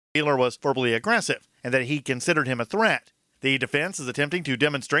Beeler was verbally aggressive and that he considered him a threat. The defense is attempting to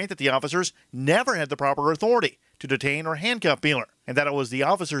demonstrate that the officers never had the proper authority to detain or handcuff Beeler, and that it was the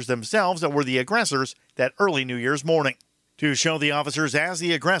officers themselves that were the aggressors that early New Year's morning. To show the officers as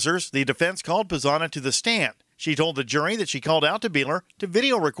the aggressors, the defense called Pizzana to the stand. She told the jury that she called out to Beeler to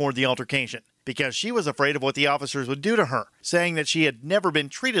video record the altercation because she was afraid of what the officers would do to her, saying that she had never been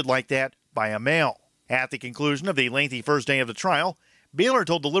treated like that by a male. At the conclusion of the lengthy first day of the trial, Beeler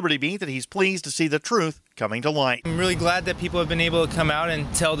told the Liberty Beat that he's pleased to see the truth coming to light. I'm really glad that people have been able to come out and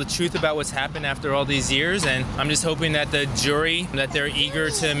tell the truth about what's happened after all these years, and I'm just hoping that the jury, that they're eager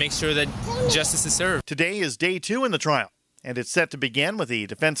to make sure that justice is served. Today is day 2 in the trial, and it's set to begin with the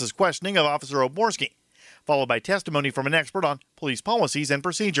defense's questioning of Officer Oborski, followed by testimony from an expert on police policies and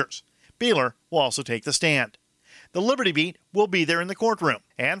procedures. Beeler will also take the stand. The Liberty Beat will be there in the courtroom,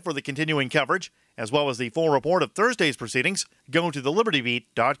 and for the continuing coverage, as well as the full report of Thursday's proceedings, go to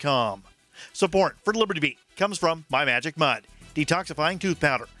thelibertybeat.com. Support for Liberty Beat comes from My Magic Mud, detoxifying tooth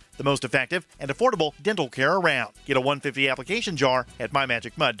powder, the most effective and affordable dental care around. Get a 150 application jar at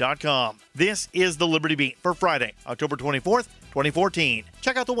mymagicmud.com. This is the Liberty Beat for Friday, October 24th, 2014.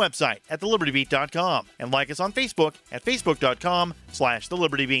 Check out the website at thelibertybeat.com and like us on Facebook at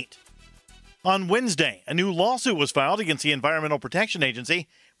facebook.com/thelibertybeat. On Wednesday, a new lawsuit was filed against the Environmental Protection Agency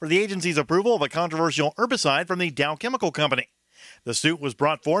for the agency's approval of a controversial herbicide from the Dow Chemical Company. The suit was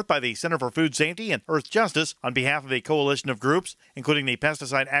brought forth by the Center for Food Safety and Earth Justice on behalf of a coalition of groups, including the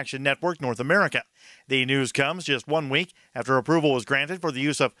Pesticide Action Network North America. The news comes just 1 week after approval was granted for the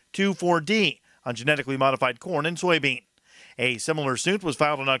use of 2,4-D on genetically modified corn and soybean. A similar suit was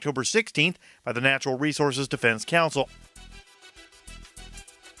filed on October 16th by the Natural Resources Defense Council.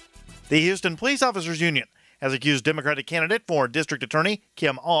 The Houston Police Officers Union has accused Democratic candidate for District Attorney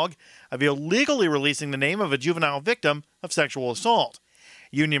Kim Ogg of illegally releasing the name of a juvenile victim of sexual assault.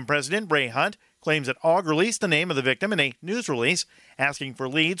 Union President Ray Hunt claims that Ogg released the name of the victim in a news release, asking for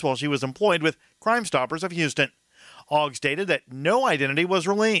leads while she was employed with Crime Stoppers of Houston. Ogg stated that no identity was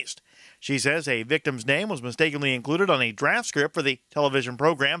released. She says a victim's name was mistakenly included on a draft script for the television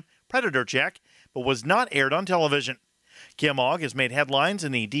program Predator Check, but was not aired on television. Kim Ogg has made headlines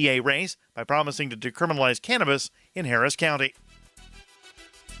in the DA race by promising to decriminalize cannabis in Harris County.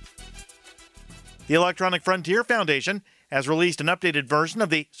 The Electronic Frontier Foundation has released an updated version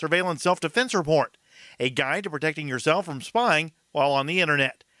of the Surveillance Self-Defense Report, a guide to protecting yourself from spying while on the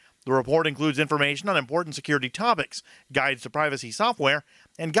Internet. The report includes information on important security topics, guides to privacy software,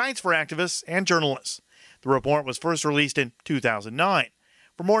 and guides for activists and journalists. The report was first released in 2009.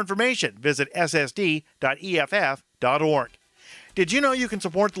 For more information, visit ssd.eff.org. Did you know you can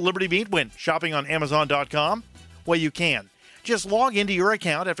support the Liberty Beat when shopping on Amazon.com? Well, you can. Just log into your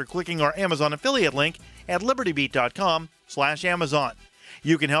account after clicking our Amazon affiliate link at libertybeat.com/Amazon.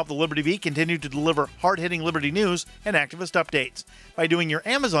 You can help the Liberty Beat continue to deliver hard-hitting Liberty news and activist updates by doing your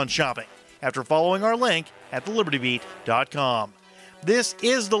Amazon shopping after following our link at thelibertybeat.com. This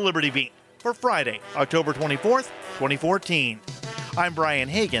is the Liberty Beat for Friday, October 24th, 2014. I'm Brian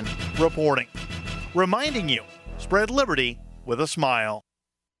Hagan, reporting. Reminding you, spread liberty with a smile.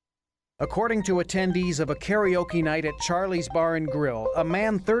 According to attendees of a karaoke night at Charlie's Bar and Grill, a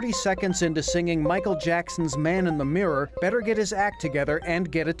man 30 seconds into singing Michael Jackson's Man in the Mirror better get his act together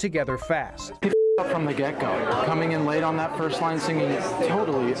and get it together fast. He up from the get-go, coming in late on that first line, singing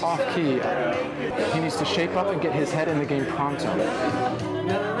totally off-key. He needs to shape up and get his head in the game pronto.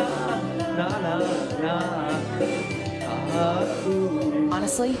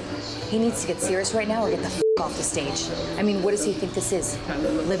 Honestly, he needs to get serious right now or get the f off the stage. I mean, what does he think this is?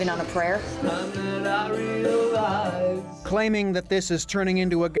 Living on a prayer? Claiming that this is turning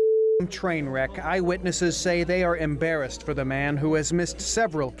into a train wreck, eyewitnesses say they are embarrassed for the man who has missed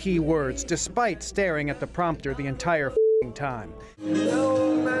several key words despite staring at the prompter the entire time.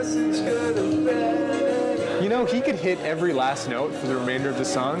 You know, he could hit every last note for the remainder of the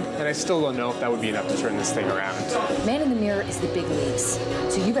song, and I still don't know if that would be enough to turn this thing around. Man in the Mirror is the big leagues,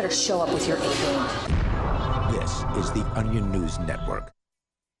 so you better show up with your A game. This is the Onion News Network.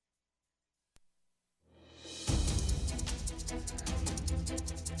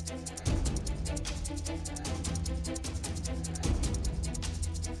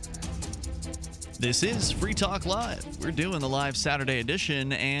 This is Free Talk Live. We're doing the live Saturday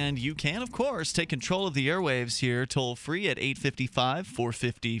edition, and you can, of course, take control of the airwaves here toll-free at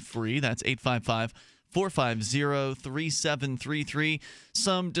 855-450-FREE. That's 450-3733.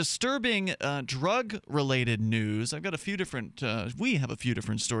 Some disturbing drug-related news. I've got a few different we have a few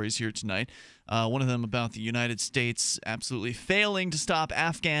different stories here tonight. One of them about the United States absolutely failing to stop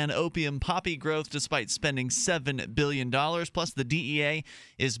Afghan opium poppy growth despite spending $7 billion. Plus, the DEA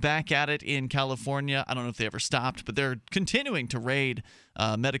is back at it in California. I don't know if they ever stopped, but they're continuing to raid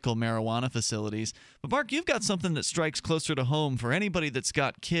medical marijuana facilities. But, Mark, you've got something that strikes closer to home for anybody that's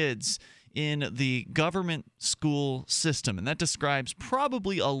got kids in the government school system, and that describes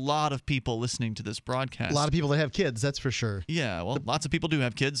probably a lot of people listening to this broadcast. A lot of people that have kids, that's for sure. Yeah, well, lots of people do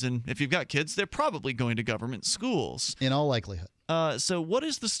have kids, and if you've got kids, they're probably going to government schools. In all likelihood. So what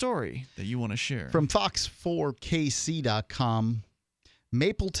is the story that you want to share? From Fox4KC.com,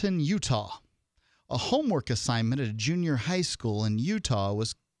 Mapleton, Utah. A homework assignment at a junior high school in Utah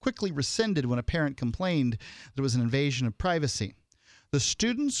was quickly rescinded when a parent complained there was an invasion of privacy. The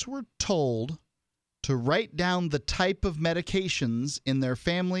students were told to write down the type of medications in their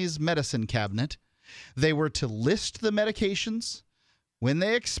family's medicine cabinet. They were to list the medications, when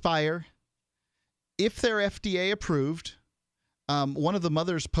they expire, if they're FDA approved. One of the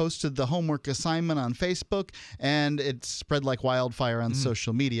mothers posted the homework assignment on Facebook, and it spread like wildfire on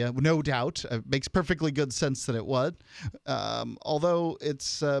social media. No doubt. It makes perfectly good sense that it would. Although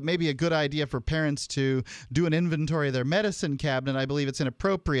it's maybe a good idea for parents to do an inventory of their medicine cabinet, I believe it's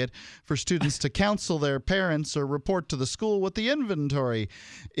inappropriate for students to counsel their parents or report to the school what the inventory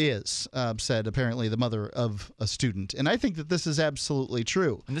is, said apparently the mother of a student. And I think that this is absolutely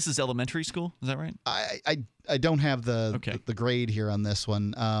true. And this is elementary school, is that right? I don't have the grade here on this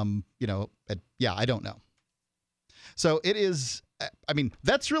one. I don't know. So it is. I mean,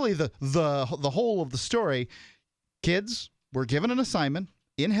 that's really the whole of the story. Kids were given an assignment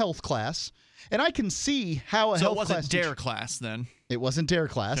in health class, and I can see how a health class. So it wasn't DARE class then. It wasn't DARE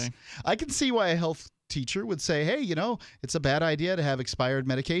class. Okay. I can see why a health teacher would say, "Hey, it's a bad idea to have expired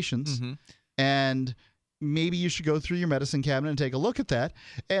medications," and maybe you should go through your medicine cabinet and take a look at that.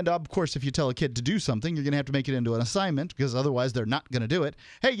 And, of course, if you tell a kid to do something, you're going to have to make it into an assignment because otherwise they're not going to do it.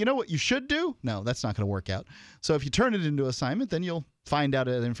 Hey, you know what you should do? No, that's not going to work out. So if you turn it into an assignment, then you'll find out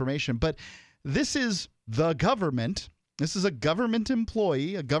that information. But this is the government. This is a government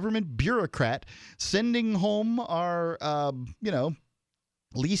employee, a government bureaucrat sending home our,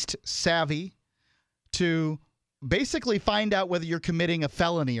 least savvy to basically find out whether you're committing a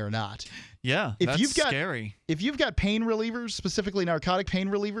felony or not. Yeah, scary. If you've got pain relievers, specifically narcotic pain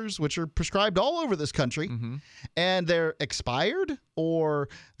relievers, which are prescribed all over this country, and they're expired or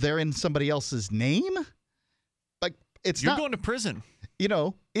they're in somebody else's name, like you're going to prison.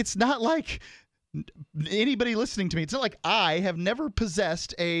 It's not like anybody listening to me. It's not like I have never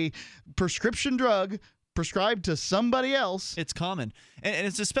possessed a prescription drug prescribed to somebody else. It's common. And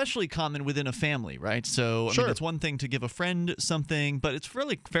it's especially common within a family, right? So I mean, it's one thing to give a friend something, but it's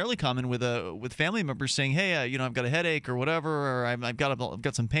fairly common with family members saying, "Hey, I've got a headache or whatever, or I've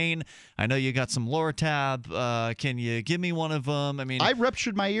got some pain. I know you got some Loratab. Can you give me one of them?" I mean, I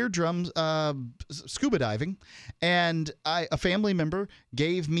ruptured my eardrums scuba diving, and a family member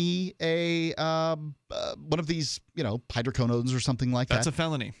gave me a one of these, hydrocodones or something like that. That's a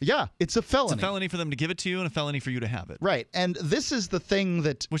felony. Yeah, it's a felony. It's a felony for them to give it to you and a felony for you to have it. Right, and this is the thing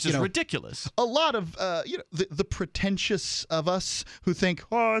that... Which is ridiculous. A lot of, the pretentious of us who think,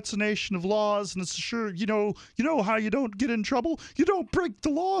 oh, it's a nation of laws, and it's sure, you know how you don't get in trouble? You don't break the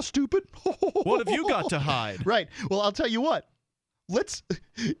law, stupid. What have you got to hide? Right. Well, I'll tell you what.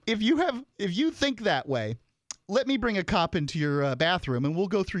 If you think that way, let me bring a cop into your bathroom and we'll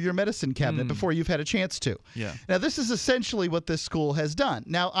go through your medicine cabinet before you've had a chance to. Yeah. Now, this is essentially what this school has done.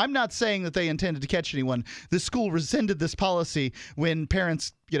 Now, I'm not saying that they intended to catch anyone. This school rescinded this policy when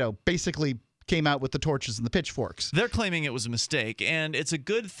parents, basically came out with the torches and the pitchforks. They're claiming it was a mistake, and it's a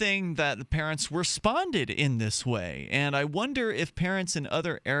good thing that the parents responded in this way. And I wonder if parents in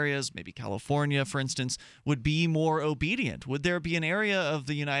other areas, maybe California, for instance, would be more obedient. Would there be an area of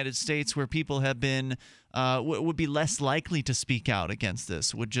the United States where people have been would be less likely to speak out against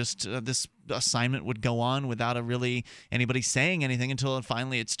this? Would just this assignment would go on without anybody saying anything until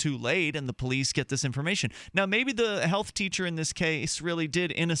finally it's too late and the police get this information. Now, maybe the health teacher in this case really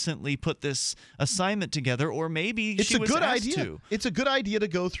did innocently put this assignment together, or maybe she was asked to. It's a good idea to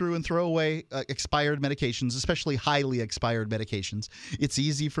go through and throw away expired medications, especially highly expired medications. It's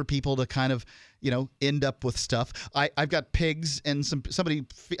easy for people to kind of end up with stuff. I've got pigs, and somebody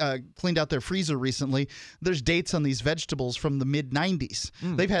cleaned out their freezer recently. There's dates on these vegetables from the mid '90s.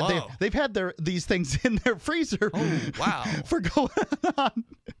 They've had these things in their freezer. Oh, wow. For going on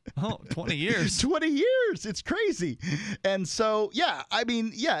Oh, 20 years. 20 years. It's crazy. And so, yeah, I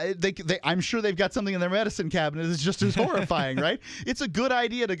mean, yeah, I'm sure they've got something in their medicine cabinet that's just as horrifying, right? It's a good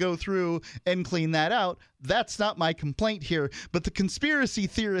idea to go through and clean that out. That's not my complaint here. But the conspiracy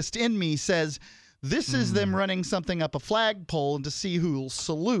theorist in me says, this is them running something up a flagpole and to see who'll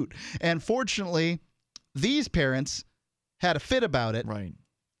salute. And fortunately, these parents had a fit about it. Right.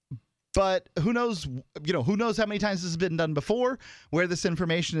 But who knows, who knows how many times this has been done before, where this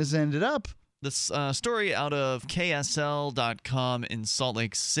information has ended up. This story out of KSL.com in Salt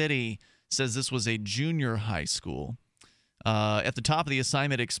Lake City says this was a junior high school. At the top of the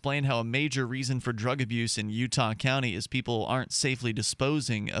assignment, explained how a major reason for drug abuse in Utah County is people aren't safely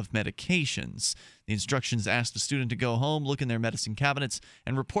disposing of medications. The instructions ask the student to go home, look in their medicine cabinets,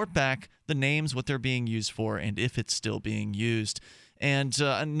 and report back the names, what they're being used for, and if it's still being used. And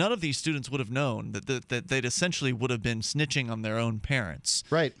none of these students would have known that they'd essentially would have been snitching on their own parents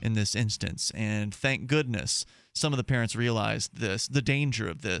in this instance. And thank goodness some of the parents realized the danger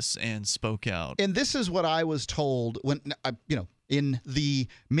of this, and spoke out. And this is what I was told when, in the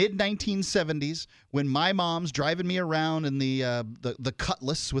mid-1970s, when my mom's driving me around in the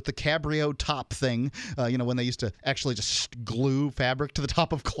Cutlass with the cabrio top thing, when they used to actually just glue fabric to the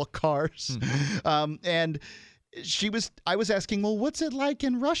top of cars. And I was asking, well, what's it like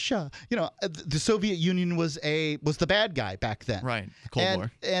in Russia? The Soviet Union was the bad guy back then. Right. Cold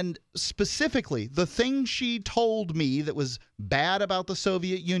War. And specifically, the thing she told me that was bad about the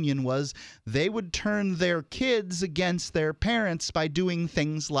Soviet Union was they would turn their kids against their parents by doing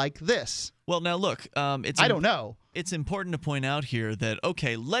things like this. Well, now look, I don't know. It's important to point out here that,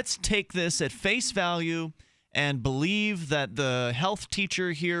 okay, let's take this at face value and believe that the health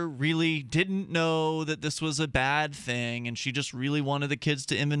teacher here really didn't know that this was a bad thing, and she just really wanted the kids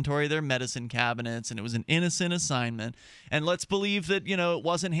to inventory their medicine cabinets, and it was an innocent assignment. And let's believe that, it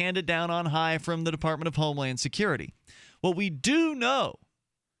wasn't handed down on high from the Department of Homeland Security. Well, we do know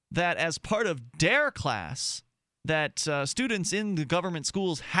that as part of DARE class, that students in the government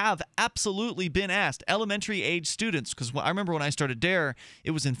schools have absolutely been asked, elementary-age students, because I remember when I started DARE,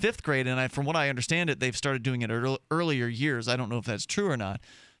 it was in 5th grade, and from what I understand it, they've started doing it earlier years. I don't know if that's true or not,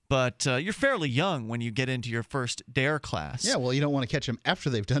 but you're fairly young when you get into your first DARE class. Yeah, well, you don't want to catch them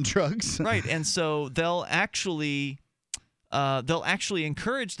after they've done drugs. Right, and so they'll actually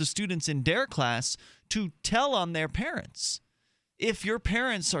encourage the students in DARE class to tell on their parents. If your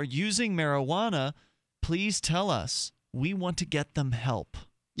parents are using marijuana, please tell us. We want to get them help.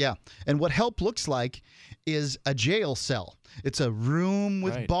 Yeah. And what help looks like is a jail cell. It's a room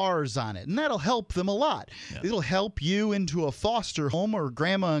with bars on it. And that'll help them a lot. Yeah. It'll help you into a foster home or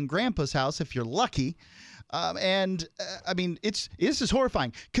grandma and grandpa's house if you're lucky. I mean, this is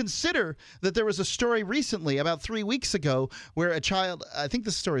horrifying. Consider that there was a story recently, about 3 weeks ago, where a child, I think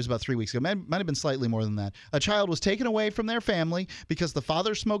this story is about 3 weeks ago, might have been slightly more than that. A child was taken away from their family because the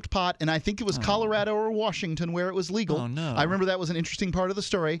father smoked pot, and I think it was Colorado or Washington where it was legal. Oh, no. I remember that was an interesting part of the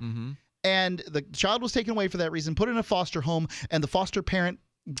story. Mm-hmm. And the child was taken away for that reason, put in a foster home, and the foster parent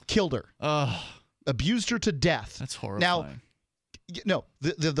killed her. Abused her to death. That's horrifying. Now, no,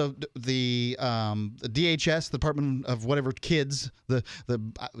 the DHS, the Department of whatever kids, the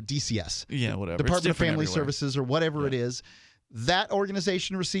DCS, whatever, Department of Family Services or whatever it is, that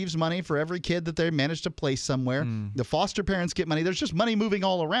organization receives money for every kid that they manage to place somewhere. The foster parents get money. There's just money moving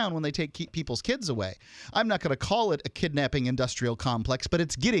all around when they keep people's kids away. I'm not going to call it a kidnapping industrial complex, but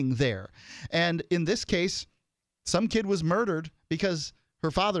it's getting there. And in this case, some kid was murdered because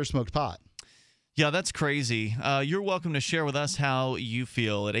her father smoked pot. Yeah, that's crazy. You're welcome to share with us how you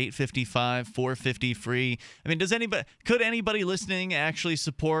feel at 855-450-FREE. I mean, could anybody listening actually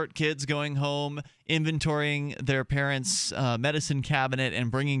support kids going home, inventorying their parents' medicine cabinet, and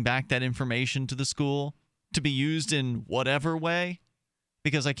bringing back that information to the school to be used in whatever way?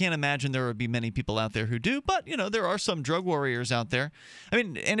 Because I can't imagine there would be many people out there who do, but, there are some drug warriors out there. I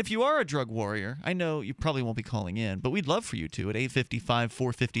mean, and if you are a drug warrior, I know you probably won't be calling in, but we'd love for you to at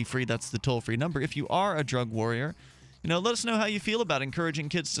 855-450-FREE. That's the toll-free number. If you are a drug warrior, let us know how you feel about encouraging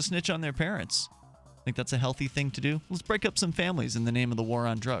kids to snitch on their parents. I think that's a healthy thing to do. Let's break up some families in the name of the war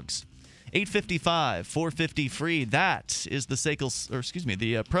on drugs. 855-450-FREE. That is the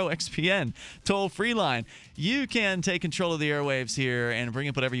Pro XPN toll-free line. You can take control of the airwaves here and bring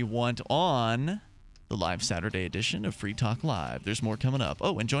up whatever you want on the live Saturday edition of Free Talk Live. There's more coming up.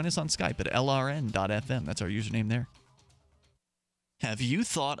 Oh, and join us on Skype at lrn.fm. That's our username there. Have you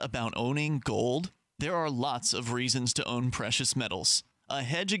thought about owning gold? There are lots of reasons to own precious metals. A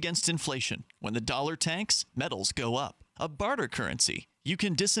hedge against inflation. When the dollar tanks, metals go up. A barter currency. You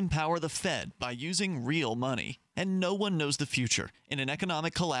can disempower the Fed by using real money. And no one knows the future. In an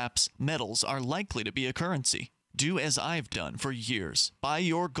economic collapse, metals are likely to be a currency. Do as I've done for years. Buy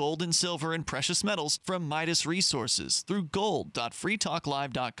your gold and silver and precious metals from Midas Resources through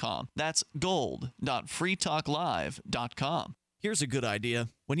gold.freetalklive.com. That's gold.freetalklive.com. Here's a good idea.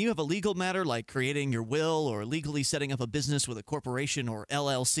 When you have a legal matter like creating your will or legally setting up a business with a corporation or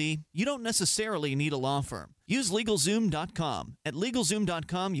LLC, you don't necessarily need a law firm. Use LegalZoom.com. At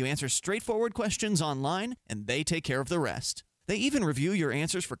LegalZoom.com, you answer straightforward questions online, and they take care of the rest. They even review your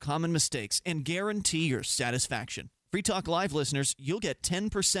answers for common mistakes and guarantee your satisfaction. Free Talk Live listeners, you'll get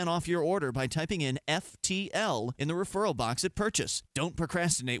 10% off your order by typing in FTL in the referral box at purchase. Don't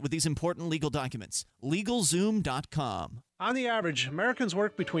procrastinate with these important legal documents. LegalZoom.com. On the average, Americans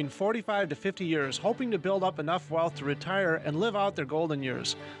work between 45 to 50 years, hoping to build up enough wealth to retire and live out their golden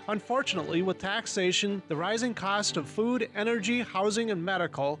years. Unfortunately, with taxation, the rising cost of food, energy, housing, and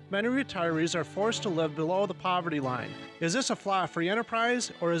medical, many retirees are forced to live below the poverty line. Is this a flaw free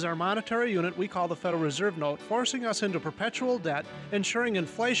enterprise, or is our monetary unit we call the Federal Reserve Note forcing us into perpetual debt, ensuring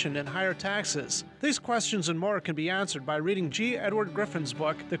inflation and higher taxes? These questions and more can be answered by reading G. Edward Griffin's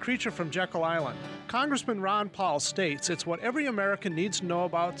book, The Creature from Jekyll Island. Congressman Ron Paul states it's what every American needs to know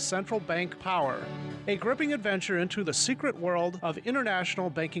about central bank power. A gripping adventure into the secret world of international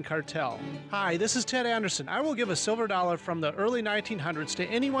banking cartel. Hi, this is Ted Anderson. I will give a silver dollar from the early 1900s to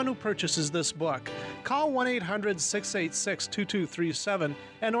anyone who purchases this book. Call 1-800-686-2237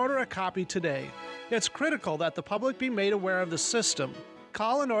 and order a copy today. It's critical that the public be made aware of the system.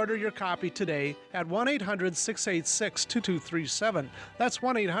 Call and order your copy today at 1-800-686-2237. That's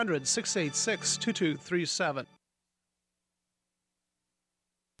 1-800-686-2237.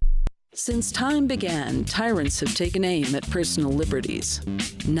 Since time began, tyrants have taken aim at personal liberties.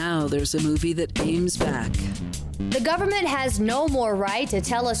 Now there's a movie that aims back. The government has no more right to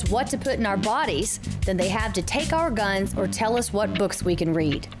tell us what to put in our bodies than they have to take our guns or tell us what books we can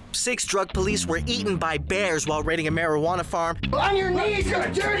read. 6 drug police were eaten by bears while raiding a marijuana farm. On your knees, you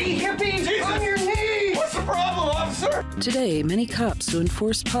dirty hippies! Jesus. On your knees! What's the problem, officer? Today, many cops who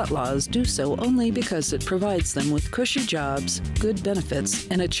enforce pot laws do so only because it provides them with cushy jobs, good benefits,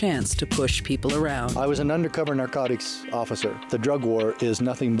 and a chance to push people around. I was an undercover narcotics officer. The drug war is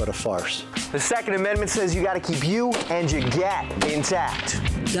nothing but a farce. The Second Amendment says you gotta keep you and your gat intact.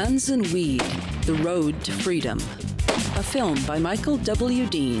 Guns and Weed, The Road to Freedom. A film by Michael W.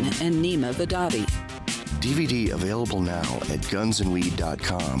 Dean and Nima Vadadi. DVD available now at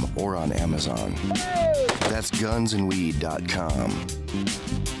gunsandweed.com or on Amazon. That's gunsandweed.com.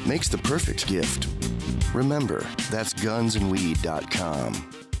 Makes the perfect gift. Remember, that's gunsandweed.com.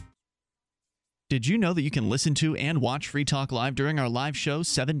 Did you know that you can listen to and watch Free Talk Live during our live show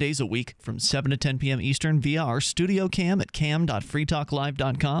 7 days a week from 7 to 10 p.m. Eastern via our studio cam at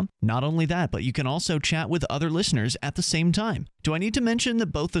cam.freetalklive.com? Not only that, but you can also chat with other listeners at the same time. Do I need to mention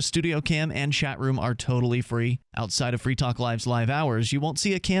that both the studio cam and chat room are totally free? Outside of Free Talk Live's live hours, you won't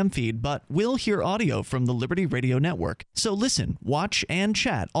see a cam feed, but will hear audio from the Liberty Radio Network. So listen, watch, and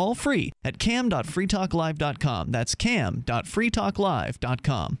chat all free at cam.freetalklive.com. That's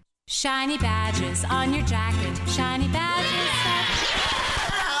cam.freetalklive.com. Shiny badges on your jacket, shiny badges.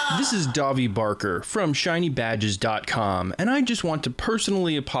 This is Davi Barker from ShinyBadges.com, and I just want to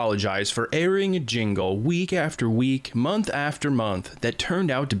personally apologize for airing a jingle week after week, month after month, that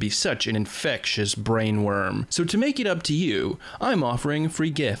turned out to be such an infectious brainworm. So to make it up to you, I'm offering a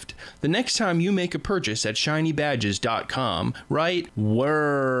free gift. The next time you make a purchase at ShinyBadges.com, write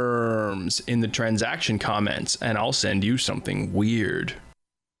worms in the transaction comments, and I'll send you something weird.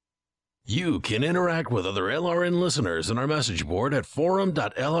 You can interact with other LRN listeners in our message board at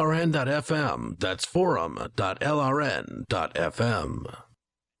forum.lrn.fm. That's forum.lrn.fm.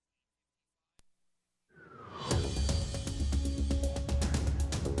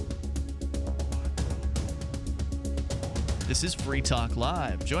 This is Free Talk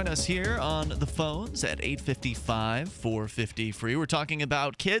Live. Join us here on the phones at 855-450-FREE. We're talking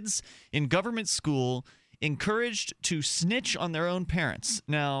about kids in government school encouraged to snitch on their own parents.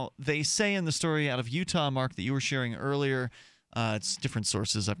 Now, they say in the story out of Utah, Mark, that you were sharing earlier, it's different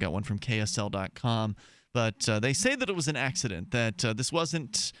sources. I've got one from KSL.com. But they say that it was an accident, that this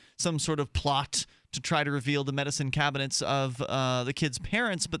wasn't some sort of plot to try to reveal the medicine cabinets of the kids'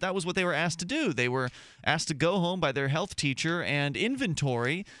 parents, but that was what they were asked to do. They were asked to go home by their health teacher and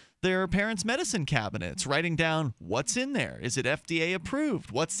inventory their parents' medicine cabinets, writing down what's in there. Is it FDA approved?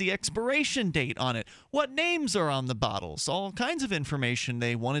 What's the expiration date on it? What names are on the bottles? All kinds of information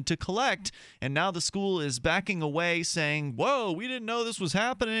they wanted to collect. And now the school is backing away saying, whoa, we didn't know this was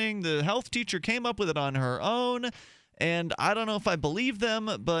happening. The health teacher came up with it on her own. And I don't know if I believe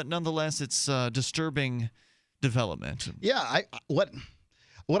them, but nonetheless, it's disturbing development. Yeah, what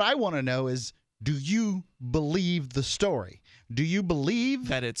I want to know is, do you believe the story? Do you believe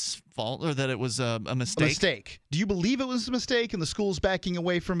that it's fault or that it was a mistake? A mistake. Do you believe it was a mistake and the school's backing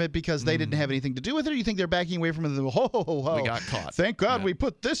away from it because they didn't have anything to do with it? Or do you think they're backing away from it? Ho, ho, ho, ho. We got caught. Thank God we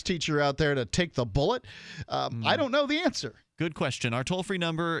put this teacher out there to take the bullet. I don't know the answer. Good question. Our toll-free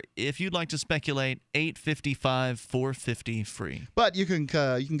number, if you'd like to speculate, 855-450-FREE. But you can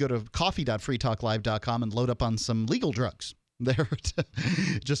go to coffee.freetalklive.com and load up on some legal drugs. There,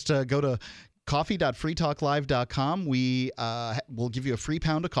 just go to coffee.freetalklive.com. We will give you a free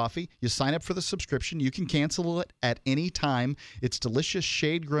pound of coffee. You sign up for the subscription. You can cancel it at any time. It's delicious,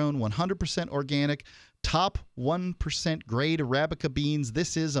 shade-grown, 100% organic, top 1% grade Arabica beans.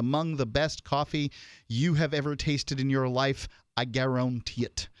 This is among the best coffee you have ever tasted in your life. I guarantee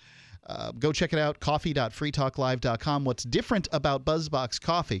it. Go check it out, coffee.freetalklive.com. What's different about BuzzBox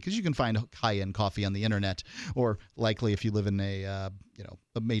Coffee, because you can find high-end coffee on the internet, or likely if you live in a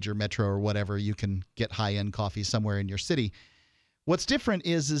major metro or whatever, you can get high-end coffee somewhere in your city. What's different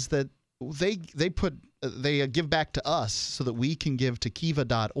is that they give back to us so that we can give to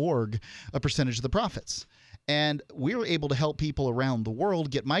kiva.org a percentage of the profits. And we're able to help people around the world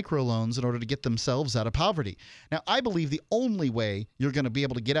get microloans in order to get themselves out of poverty. Now, I believe the only way you're going to be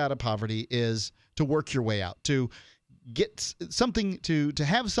able to get out of poverty is to work your way out, to get something, to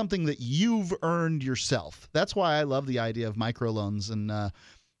have something that you've earned yourself. That's why I love the idea of microloans. And,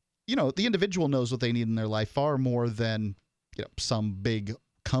 the individual knows what they need in their life far more than, some big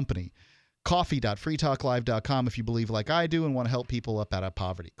company. Coffee.freetalklive.com if you believe like I do and want to help people up out of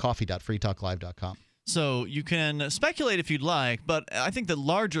poverty. Coffee.freetalklive.com. So you can speculate if you'd like, but I think the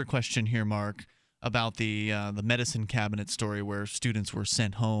larger question here, Mark, about the medicine cabinet story where students were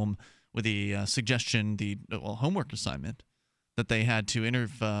sent home with the suggestion, homework assignment, that they had to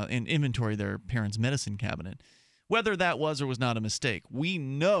inventory their parents' medicine cabinet. Whether that was or was not a mistake, we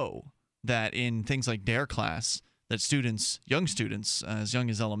know that in things like DARE class, that young students, as young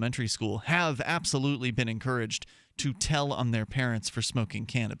as elementary school, have absolutely been encouraged to tell on their parents for smoking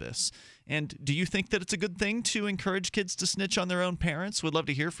cannabis. And do you think that it's a good thing to encourage kids to snitch on their own parents? We'd love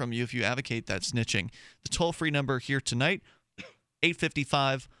to hear from you if you advocate that snitching. The toll-free number here tonight,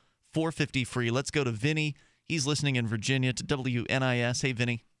 855-450-FREE. Let's go to Vinny. He's listening in Virginia to WNIS. Hey,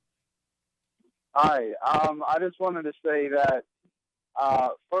 Vinny. Hi. I just wanted to say that,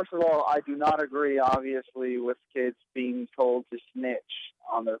 first of all, I do not agree, obviously, with kids being told to snitch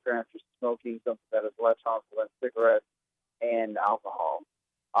on their parents for smoking something that is less harmful than cigarettes and alcohol.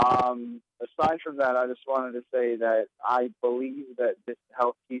 Aside from that, I just wanted to say that I believe that this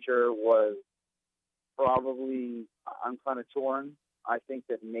health teacher was probably, I'm kind of torn. I think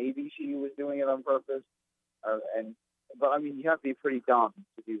that maybe she was doing it on purpose. But I mean, you have to be pretty dumb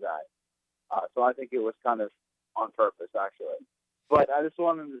to do that. So I think it was kind of on purpose, actually. But I just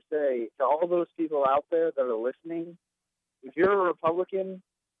wanted to say to all those people out there that are listening, if you're a Republican,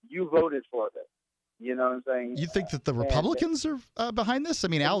 you voted for this. You know what I'm saying? You think that the Republicans are behind this? I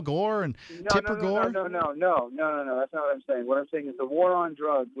mean, Al Gore and Tipper Gore? No. That's not what I'm saying. What I'm saying is the war on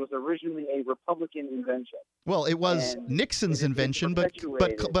drugs was originally a Republican invention. Well, it was Nixon's invention,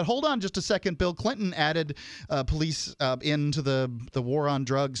 but hold on just a second. Bill Clinton added police into the war on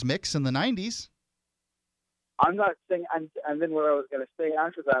drugs mix in the 90s. I'm not saying, and then what I was going to say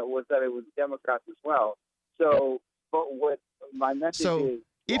after that was that it was Democrats as well. So, but what my message is.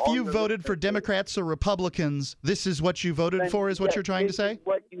 If you voted for Democrats or Republicans, this is what you voted for, is what you're trying to say?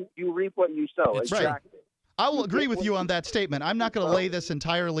 What you reap what you sow. Exactly. Right. I will agree with you on that statement. I'm not going to lay this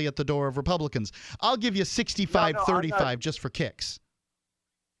entirely at the door of Republicans. I'll give you 65-35 just for kicks.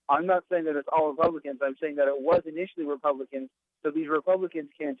 I'm not saying that it's all Republicans. I'm saying that it was initially Republicans. So these Republicans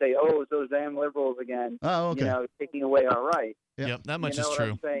can't say, "Oh, it's those damn liberals again." Oh, okay. Taking away our rights. Yep, that much is what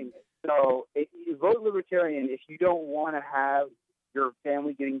true. I'm saying? So you vote Libertarian if you don't want to have your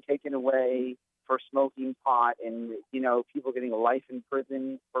family getting taken away for smoking pot and, people getting life in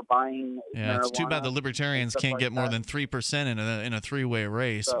prison for buying marijuana. It's too bad the Libertarians can't get more than 3% in a three-way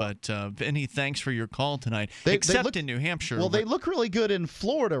race. So, but, Vinny, thanks for your call tonight, except in New Hampshire. Well, they look really good in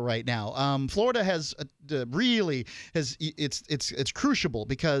Florida right now. Florida has it's crucible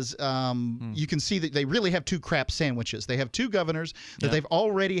because you can see that they really have two crap sandwiches. They have two governors that they've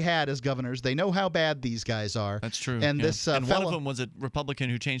already had as governors. They know how bad these guys are. That's true. And this and one of them was a Republican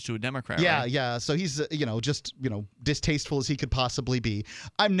who changed to a Democrat. Yeah, right? yeah. So he's just distasteful as he could possibly be.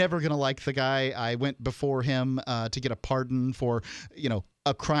 I'm never gonna like the guy. I went before him to get a pardon for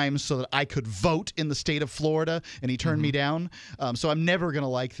a crime so that I could vote in the state of Florida, and he turned me down. So I'm never going to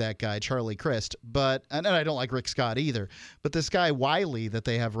like that guy, Charlie Crist. And I don't like Rick Scott either. But this guy Wiley that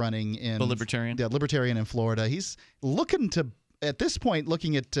they have running in the Libertarian, Libertarian in Florida, he's looking to, at this point,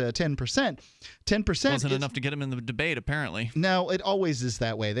 looking at 10%. 10% wasn't enough to get him in the debate, apparently. No, it always is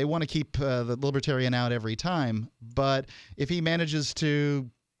that way. They want to keep the Libertarian out every time. But if he manages to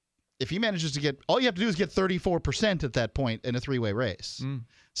get, all you have to do is get 34% at that point in a three-way race.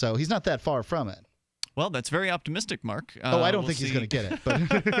 So he's not that far from it. Well, that's very optimistic, Mark. I don't think he's going to get it. But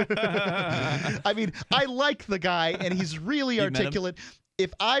I mean, I like the guy, and he's really articulate.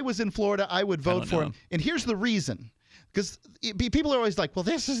 If I was in Florida, I would vote for him. And here's the reason. Because people are always like, well,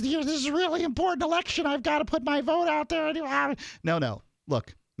 this is a really important election. I've got to put my vote out there. No.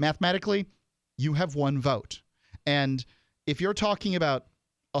 Look, mathematically, you have one vote. And if you're talking about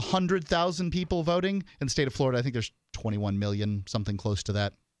 100,000 people voting in the state of Florida, I think there's 21 million, something close to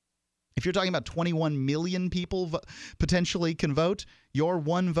that. If you're talking about 21 million people potentially can vote, your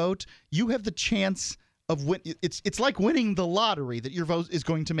one vote, you have the chance of it's like winning the lottery, that your vote is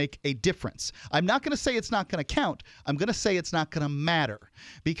going to make a difference. I'm not going to say it's not going to count. I'm going to say it's not going to matter,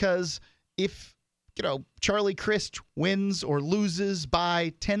 because if Charlie Crist wins or loses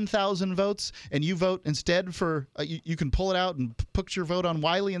by 10,000 votes, and you vote instead for you can pull it out and put your vote on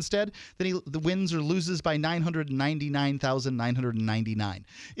Wiley instead, then he wins or loses by 999,999.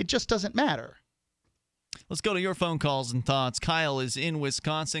 It just doesn't matter. Let's go to your phone calls and thoughts. Kyle is in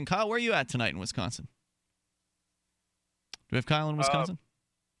Wisconsin. Kyle, where are you at tonight in Wisconsin? Do we have Kyle in Wisconsin?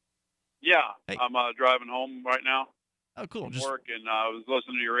 Yeah, hey. I'm driving home right now. Oh, cool. From work, and I was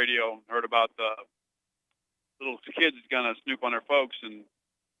listening to your radio, heard about the little kids going to snoop on their folks, and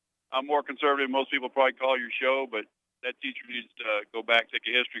I'm more conservative. Most people probably call your show, but that teacher needs to go back, take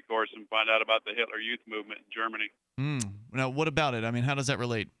a history course, and find out about the Hitler Youth movement in Germany. Now, what about it? I mean, how does that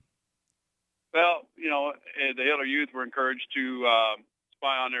relate? Well, the Hitler Youth were encouraged to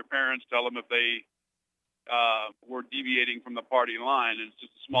spy on their parents, tell them if they were deviating from the party line. And it's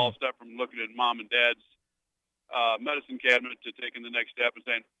just a small step from looking at mom and dad's medicine cabinet to taking the next step and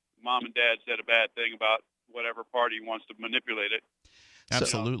saying, mom and dad said a bad thing about whatever party wants to manipulate it.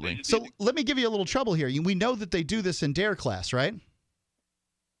 Absolutely. So let me give you a little trouble here. We know that they do this in DARE class, right?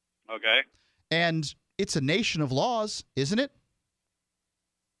 Okay. And it's a nation of laws, isn't it?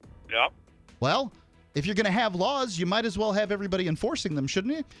 Yep. Well, if you're going to have laws, you might as well have everybody enforcing them,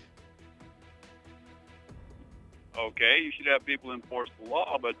 shouldn't you? Okay, you should have people enforce the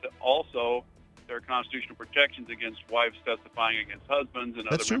law, but also there are constitutional protections against wives testifying against husbands and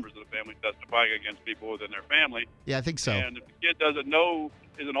other members of the family testifying against people within their family. Yeah, I think so. And if the kid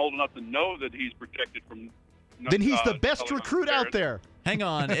isn't old enough to know that he's protected from... Then he's the best recruit out there. Hang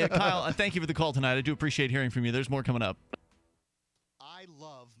on. Kyle, thank you for the call tonight. I do appreciate hearing from you. There's more coming up. I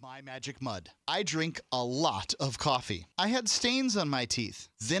love My Magic Mud. I drink a lot of coffee. I had stains on my teeth.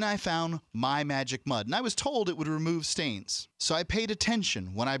 Then I found My Magic Mud, and I was told it would remove stains. So I paid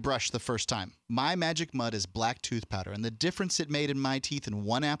attention when I brushed the first time. My Magic Mud is black tooth powder, and the difference it made in my teeth in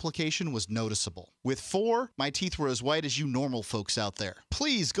one application was noticeable. With 4, my teeth were as white as you normal folks out there.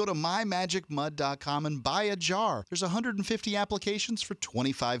 Please go to mymagicmud.com and buy a jar. There's 150 applications for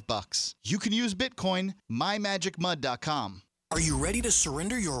 $25. You can use Bitcoin, mymagicmud.com. Are you ready to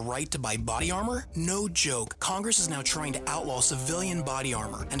surrender your right to buy body armor? No joke. Congress is now trying to outlaw civilian body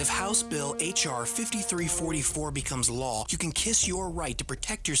armor. And if House Bill H.R. 5344 becomes law, you can kiss your right to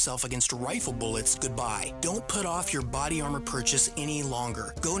protect yourself against rifle bullets goodbye. Don't put off your body armor purchase any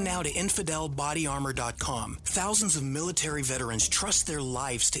longer. Go now to infidelbodyarmor.com. Thousands of military veterans trust their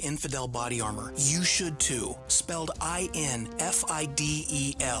lives to Infidel Body Armor. You should too. Spelled I-N-F-I-D-E-L.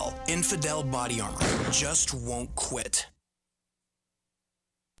 Infidel Body Armor. Just won't quit.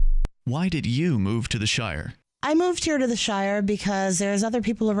 Why did you move to the Shire? I moved here to the Shire because there's other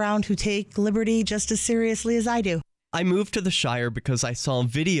people around who take liberty just as seriously as I do. I moved to the Shire because I saw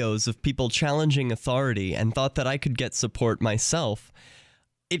videos of people challenging authority and thought that I could get support myself.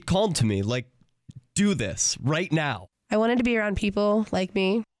 It called to me, like, do this right now. I wanted to be around people like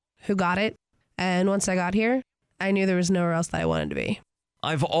me who got it, and once I got here, I knew there was nowhere else that I wanted to be.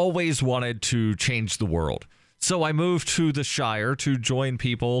 I've always wanted to change the world, so I moved to the Shire to join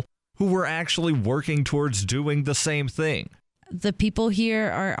people who were actually working towards doing the same thing. The people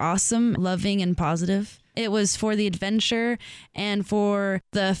here are awesome, loving, and positive. It was for the adventure and for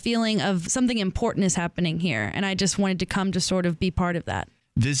the feeling of something important is happening here, and I just wanted to come to sort of be part of that.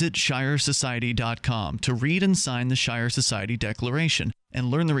 Visit ShireSociety.com to read and sign the Shire Society Declaration and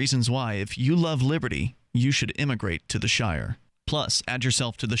learn the reasons why, if you love liberty, you should immigrate to the Shire. Plus, add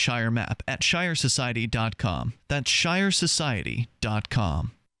yourself to the Shire map at shiresociety.com. That's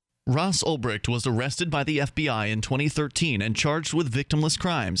shiresociety.com. Ross Ulbricht was arrested by the FBI in 2013 and charged with victimless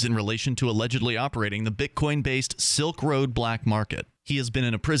crimes in relation to allegedly operating the Bitcoin-based Silk Road black market. He has been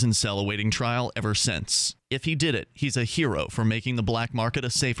in a prison cell awaiting trial ever since. If he did it, he's a hero for making the black market a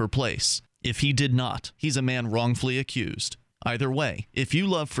safer place. If he did not, he's a man wrongfully accused. Either way, if you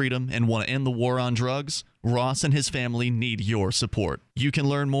love freedom and want to end the war on drugs, Ross and his family need your support. You can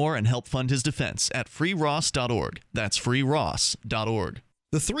learn more and help fund his defense at freeross.org. That's freeross.org.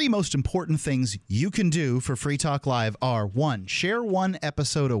 The three most important things you can do for Free Talk Live are: 1, share one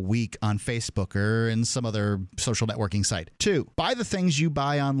episode a week on Facebook or in some other social networking site. 2, buy the things you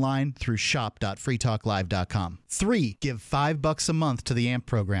buy online through shop.freetalklive.com. 3, give $5 a month to the AMP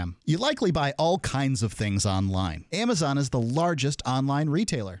program. You likely buy all kinds of things online. Amazon is the largest online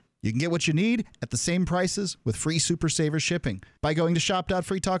retailer. You can get what you need at the same prices with free Super Saver shipping by going to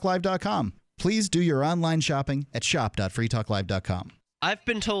shop.freetalklive.com. Please do your online shopping at shop.freetalklive.com. I've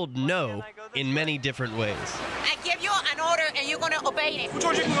been told no in many different ways. I give you an order and you're going to obey it. Who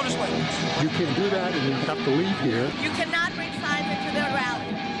told you can go this way? You can't do that and you have to leave here. You cannot bring signs into the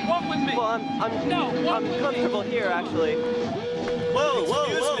rally. Walk with me. Well, I'm comfortable here, actually. Whoa,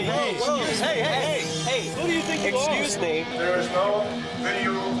 hey. Who do you think you are? Excuse me. There is no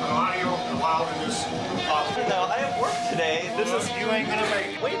video and audio allowed in this office. No, I have work today. You ain't going to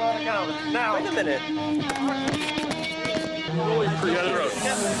make it. Wait a minute.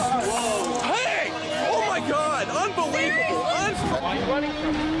 Hey! Oh my God! Unbelievable! Why are you running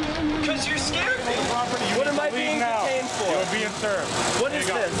from me? Because you're scared me. You What am I being detained for? You're being served. What is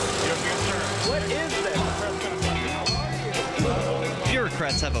this? You're being served. What is this?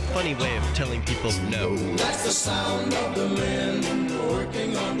 Bureaucrats have a funny way of telling people no. That's the sound of the men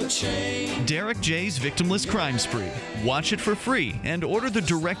working on the chain. Derek J's Victimless Crime Spree. Watch it for free and order the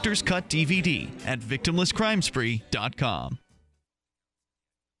Director's Cut DVD at victimlesscrimespree.com.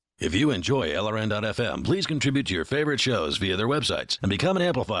 If you enjoy LRN.FM, please contribute to your favorite shows via their websites and become an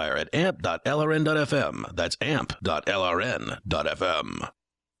amplifier at amp.lrn.fm. That's amp.lrn.fm.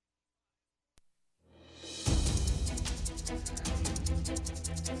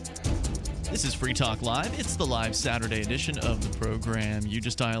 This is Free Talk Live. It's the live Saturday edition of the program. You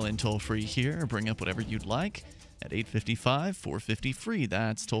just dial in toll-free here or bring up whatever you'd like at 855-450-FREE.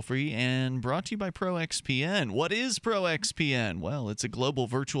 That's toll-free and brought to you by ProXPN. What is ProXPN? Well, it's a global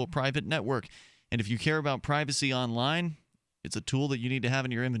virtual private network. And if you care about privacy online, it's a tool that you need to have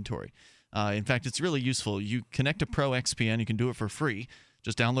in your inventory. In fact, it's really useful. You connect to ProXPN. You can do it for free.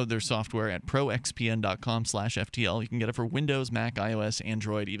 Just download their software at proxpn.com/FTL. You can get it for Windows, Mac, iOS,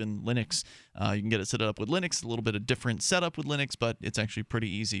 Android, even Linux. You can get it set up with Linux, a little bit of different setup with Linux, but it's actually pretty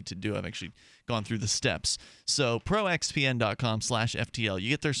easy to do. I've actually gone through the steps. So proxpn.com/FTL. You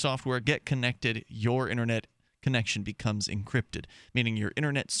get their software, get connected, your internet connection becomes encrypted, meaning your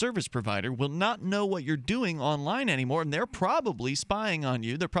internet service provider will not know what you're doing online anymore, and they're probably spying on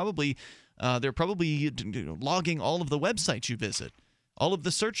you. They're probably logging all of the websites you visit, all of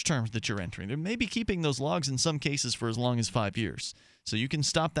the search terms that you're entering. They may be keeping those logs in some cases for as long as 5 years. So you can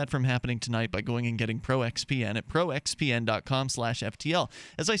stop that from happening tonight by going and getting ProXPN at proxpn.com/FTL.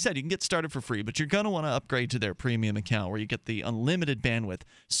 As I said, you can get started for free, but you're going to want to upgrade to their premium account where you get the unlimited bandwidth,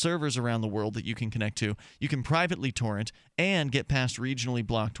 servers around the world that you can connect to. You can privately torrent and get past regionally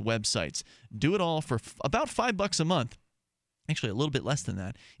blocked websites. Do it all for about $5 a month. Actually, a little bit less than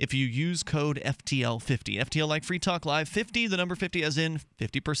that. If you use code FTL50, FTL like Free Talk Live, 50, the number 50 as in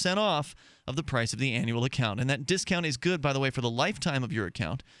 50% off of the price of the annual account. And that discount is good, by the way, for the lifetime of your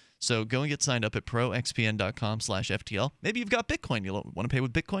account. So go and get signed up at proxpn.com/FTL. Maybe you've got Bitcoin. You'll want to pay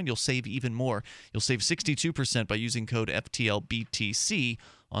with Bitcoin. You'll save even more. You'll save 62% by using code FTLBTC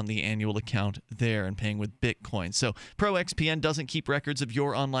on the annual account there and paying with Bitcoin. So ProXPN doesn't keep records of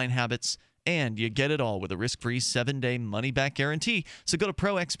your online habits, and you get it all with a risk-free 7-day money-back guarantee. So go to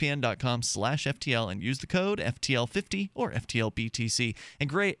proxpn.com/FTL and use the code FTL50 or FTLBTC and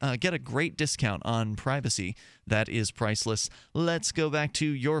get a great discount on privacy that is priceless. Let's go back to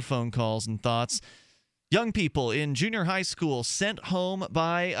your phone calls and thoughts. Young people in junior high school sent home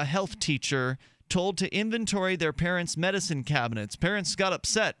by a health teacher, told to inventory their parents' medicine cabinets. Parents got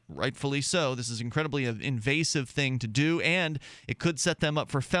upset, rightfully so. This is incredibly an invasive thing to do, and it could set them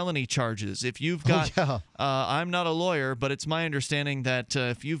up for felony charges. If you've got, I'm not a lawyer, but it's my understanding that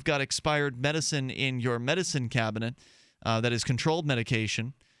if you've got expired medicine in your medicine cabinet, that is controlled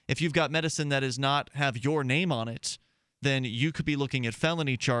medication, if you've got medicine that does not have your name on it, then you could be looking at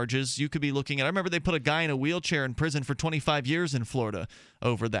felony charges. You could be looking at, I remember they put a guy in a wheelchair in prison for 25 years in Florida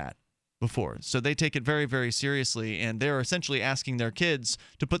over that. before. So they take it very, very seriously, and they're essentially asking their kids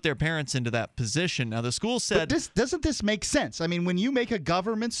to put their parents into that position. Now, the school said... But doesn't this make sense? I mean, when you make a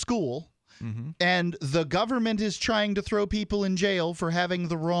government school... and the government is trying to throw people in jail for having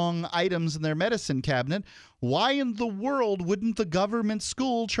the wrong items in their medicine cabinet, why in the world wouldn't the government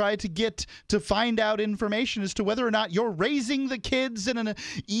school try to find out information as to whether or not you're raising the kids in an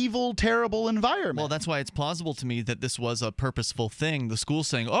evil, terrible environment? Well, that's why it's plausible to me that this was a purposeful thing. The school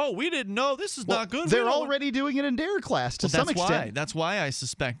saying, oh, we didn't know, this is not good. They're already doing it in DARE class to some extent. That's why I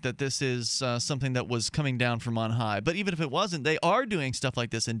suspect that this is something that was coming down from on high. But even if it wasn't, they are doing stuff like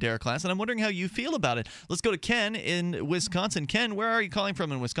this in DARE class, and I'm wondering how you feel about it. Let's go to Ken in Wisconsin. Ken, where are you calling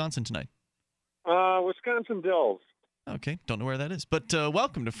from in Wisconsin tonight? Wisconsin Dells. Okay, don't know where that is, but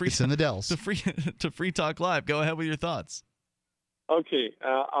welcome to Free. It's in the Dells. to Free Talk Live. Go ahead with your thoughts. Okay,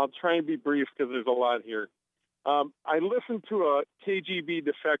 I'll try and be brief because there's a lot here. I listened to a KGB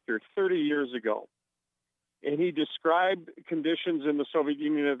defector 30 years ago, and he described conditions in the Soviet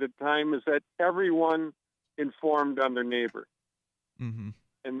Union at the time as that everyone informed on their neighbor. Mm-hmm.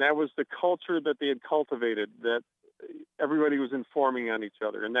 And that was the culture that they had cultivated, that everybody was informing on each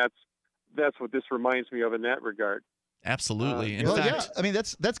other. And that's what this reminds me of in that regard. Absolutely. In well, fact, yeah, I mean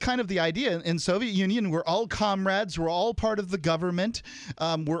that's kind of the idea. In Soviet Union, we're all comrades. We're all part of the government.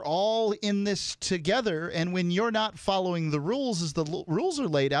 We're all in this together. And when you're not following the rules as the rules are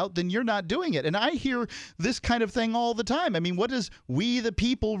laid out, then you're not doing it. And I hear this kind of thing all the time. I mean, what does "we the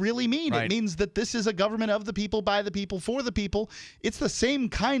people" really mean? Right. It means that this is a government of the people, by the people, for the people. It's the same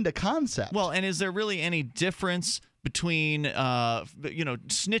kind of concept. Well, and is there really any difference between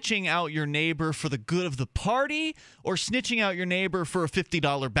snitching out your neighbor for the good of the party or snitching out your neighbor for a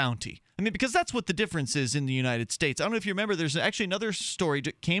 $50 bounty? I mean, because that's what the difference is in the United States. I don't know if you remember, there's actually another story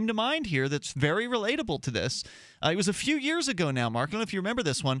that came to mind here that's very relatable to this. It was a few years ago now, Mark. I don't know if you remember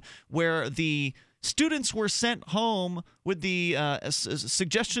this one, where the students were sent home with the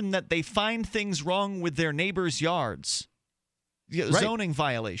suggestion that they find things wrong with their neighbors' yards. Zoning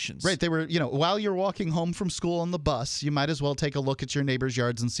violations. Right. They were, while you're walking home from school on the bus, you might as well take a look at your neighbor's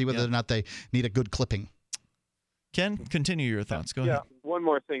yards and see whether or not they need a good clipping. Ken, continue your thoughts. Go ahead. Yeah, one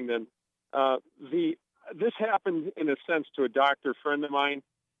more thing then. This happened in a sense to a doctor friend of mine.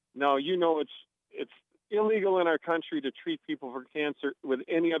 Now, it's illegal in our country to treat people for cancer with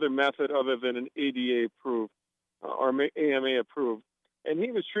any other method other than an ADA approved or AMA approved. And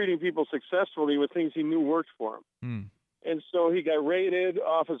he was treating people successfully with things he knew worked for him. And so he got raided,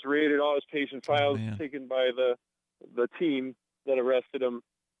 office raided, all his patient files taken by the team that arrested him.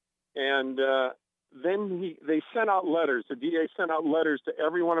 And then they sent out letters. The DA sent out letters to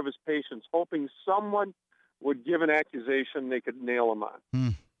every one of his patients, hoping someone would give an accusation they could nail him on.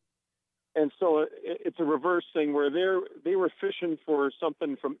 And so it's a reverse thing where they were fishing for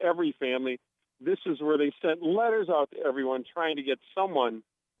something from every family. This is where they sent letters out to everyone trying to get someone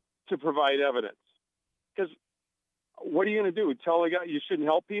to provide evidence. Because what are you going to do? Tell the guy you shouldn't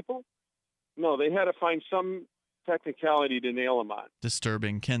help people? No, they had to find some technicality to nail them on.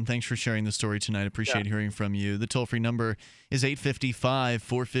 Disturbing. Ken, thanks for sharing the story tonight. Appreciate hearing from you. The toll-free number is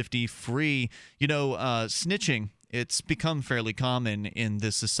 855-450-FREE. Snitching, it's become fairly common in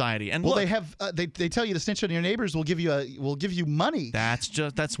this society. And well, look, they have they tell you to snitch on your neighbors. We'll give you money.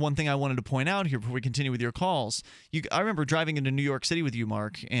 That's one thing I wanted to point out here before we continue with your calls. I remember driving into New York City with you,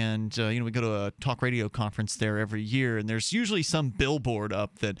 Mark, and we go to a talk radio conference there every year, and there's usually some billboard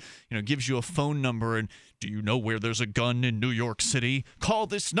up that gives you a phone number and, do you know where there's a gun in New York City? Call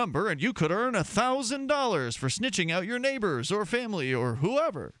this number and you could earn $1,000 for snitching out your neighbors or family or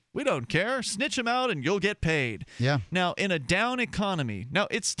whoever. We don't care. Snitch them out and you'll get paid. Yeah. Now, in a down economy,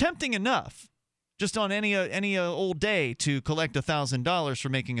 it's tempting enough just on any old day to collect $1,000 for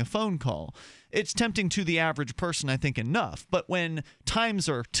making a phone call. It's tempting to the average person, I think, enough. But when times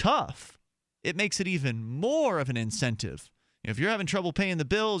are tough, it makes it even more of an incentive. If you're having trouble paying the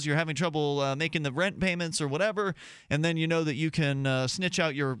bills, you're having trouble making the rent payments or whatever, and then you know that you can snitch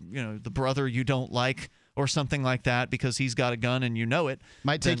out the brother you don't like or something like that because he's got a gun and you know it.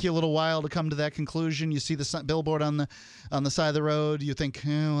 Might take you a little while to come to that conclusion. You see the billboard on the side of the road. You think,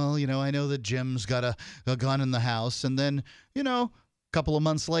 I know that Jim's got a gun in the house. And then, a couple of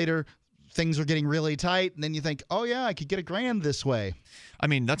months later, things are getting really tight. And then you think, oh, yeah, I could get $1,000 this way. I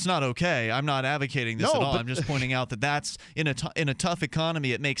mean, that's not okay. I'm not advocating this at all. I'm just pointing out that's in a tough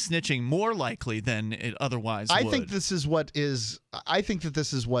economy, it makes snitching more likely than it otherwise would. I think that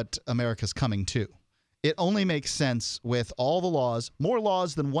this is what America's coming to. It only makes sense with all the laws, more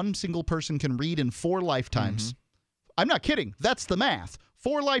laws than one single person can read in 4 lifetimes. I'm not kidding. That's the math.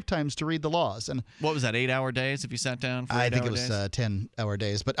 4 lifetimes to read the laws. And what was that, 8-hour days if you sat down for 8 hour days? I think it was 10-hour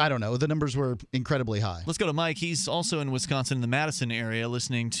days, but I don't know. The numbers were incredibly high. Let's go to Mike. He's also in Wisconsin, in the Madison area,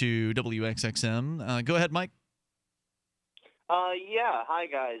 listening to WXXM. Go ahead, Mike. Yeah. Hi,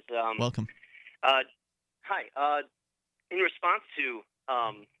 guys. Welcome. Hi. In response to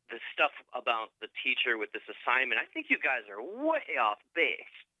the stuff about the teacher with this assignment, I think you guys are way off base.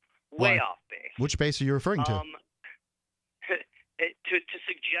 Way off base. Which base are you referring to? To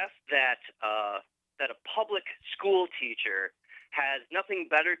suggest that that a public school teacher has nothing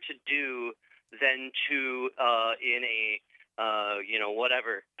better to do than to in a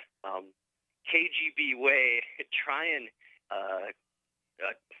whatever KGB way try and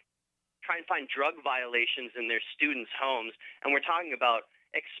find drug violations in their students' homes, and we're talking about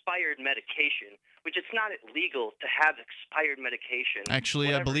expired medication, which it's not illegal to have expired medication.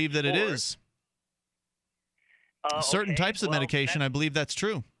 Actually, I believe that it is. Certain types of medication, I believe that's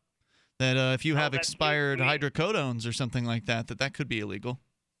true. That if you have expired hydrocodones or something like that, that could be illegal.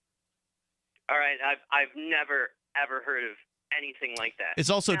 All right, I've never ever heard of anything like that. It's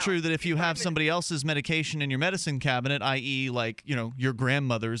also true that if you have somebody else's medication in your medicine cabinet, i.e., like your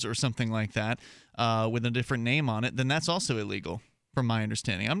grandmother's or something like that, with a different name on it, then that's also illegal, from my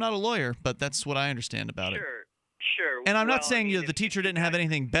understanding. I'm not a lawyer, but that's what I understand about it. Sure. And I'm not saying the teacher didn't have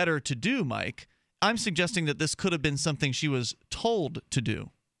anything better to do, Mike. I'm suggesting that this could have been something she was told to do.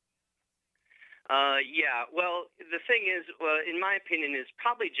 Yeah. Well, the thing is, in my opinion, is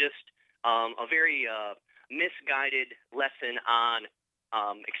probably just a very misguided lesson on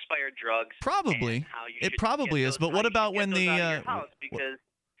expired drugs. Probably. It probably is. But what about when the because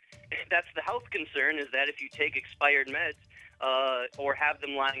that's the health concern, is that if you take expired meds or have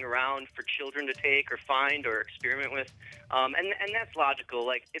them lying around for children to take or find or experiment with, and that's logical.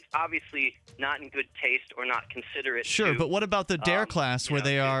 Like, it's obviously not in good taste or not considerate. Sure, but what about the DARE class where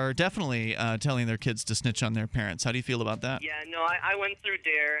they are definitely telling their kids to snitch on their parents? How do you feel about that? Yeah, no, I went through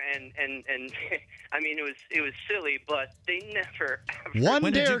DARE, and I mean, it was silly, but they never ever...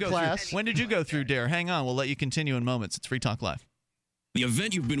 When did you go through DARE? Hang on, we'll let you continue in moments. It's Free Talk Live. The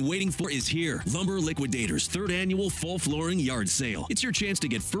event you've been waiting for is here. Lumber Liquidators' 3rd annual fall flooring yard sale. It's your chance to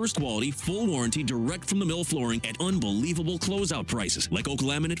get first quality, full warranty, direct from the mill flooring at unbelievable closeout prices. Like oak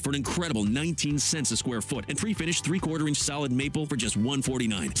laminate for an incredible 19 cents a square foot, and pre-finished 3/4-inch solid maple for just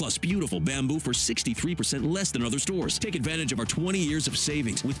 $149. Plus beautiful bamboo for 63% less than other stores. Take advantage of our 20 years of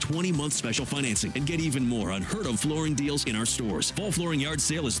savings with 20-month special financing, and get even more unheard of flooring deals in our stores. Fall flooring yard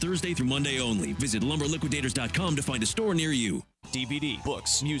sale is Thursday through Monday only. Visit lumberliquidators.com to find a store near you. DVD,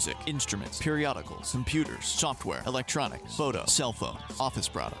 books, music, instruments, periodicals, computers, software, electronics, photo, cell phones, office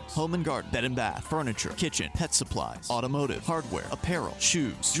products, home and garden, bed and bath, furniture, kitchen, pet supplies, automotive, hardware, apparel,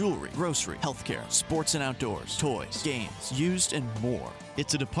 shoes, jewelry, grocery, healthcare, sports and outdoors, toys, games, used, and more.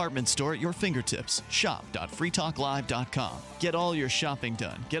 It's a department store at your fingertips. Shop.freetalklive.com. Get all your shopping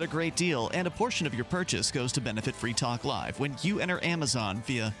done, get a great deal, and a portion of your purchase goes to benefit Free Talk Live when you enter Amazon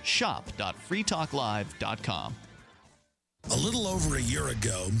via shop.freetalklive.com. A little over a year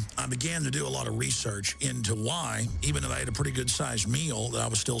ago, I began to do a lot of research into why, even though I had a pretty good-sized meal, that I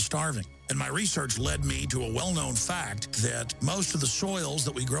was still starving. And my research led me to a well-known fact that most of the soils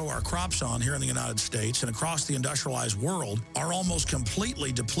that we grow our crops on here in the United States and across the industrialized world are almost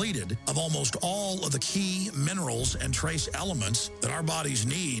completely depleted of almost all of the key minerals and trace elements that our bodies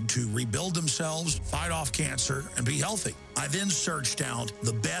need to rebuild themselves, fight off cancer, and be healthy. I then searched out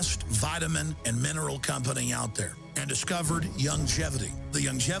the best vitamin and mineral company out there and discovered Youngevity. The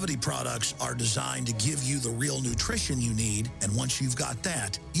Youngevity products are designed to give you the real nutrition you need, and once you've got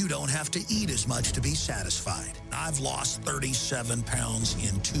that, you don't have to eat as much to be satisfied. I've lost 37 pounds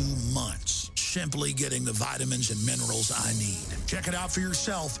in 2 months, simply getting the vitamins and minerals I need. Check it out for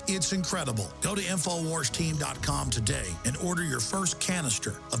yourself. It's incredible. Go to InfoWarsTeam.com today and order your first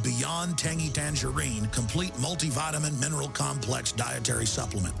canister of Beyond Tangy Tangerine Complete Multivitamin Mineral Complex Dietary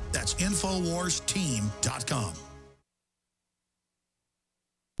Supplement. That's InfoWarsTeam.com.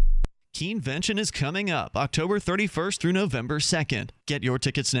 Keenvention is coming up October 31st through November 2nd. Get your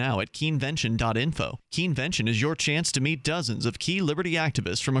tickets now at keenvention.info. Keenvention is your chance to meet dozens of key liberty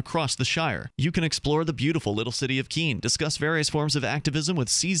activists from across the Shire. You can explore the beautiful little city of Keene, discuss various forms of activism with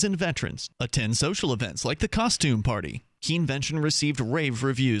seasoned veterans, attend social events like the Costume Party. Keenvention received rave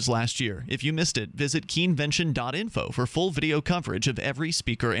reviews last year. If you missed it, visit keenvention.info for full video coverage of every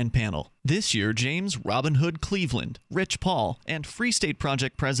speaker and panel. This year, James Robin Hood Cleveland, Rich Paul, and Free State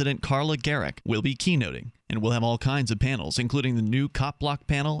Project President Carla Garrick will be keynoting. And we'll have all kinds of panels, including the new Cop Block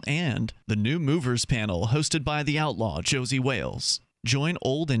panel and the new Movers panel hosted by the outlaw Josie Wales. Join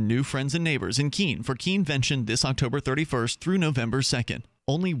old and new friends and neighbors in Keene for Keenvention this October 31st through November 2nd.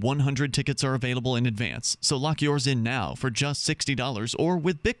 Only 100 tickets are available in advance, so lock yours in now for just $60 or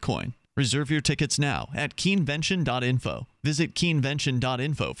with Bitcoin. Reserve your tickets now at keenvention.info. Visit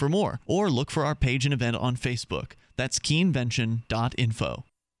keenvention.info for more, or look for our page and event on Facebook. That's keenvention.info.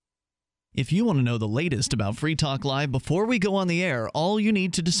 If you want to know the latest about Free Talk Live before we go on the air, all you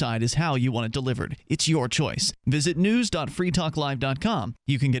need to decide is how you want it delivered. It's your choice. Visit news.freetalklive.com.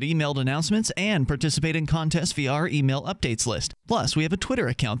 You can get emailed announcements and participate in contests via our email updates list. Plus, we have a Twitter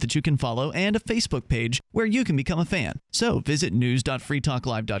account that you can follow and a Facebook page where you can become a fan. So visit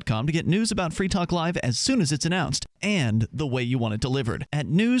news.freetalklive.com to get news about Free Talk Live as soon as it's announced and the way you want it delivered at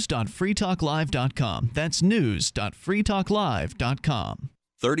news.freetalklive.com. That's news.freetalklive.com.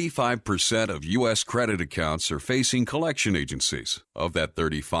 35% of U.S. credit accounts are facing collection agencies. Of that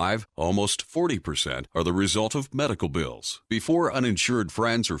 35, almost 40% are the result of medical bills. Before uninsured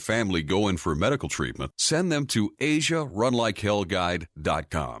friends or family go in for medical treatment, send them to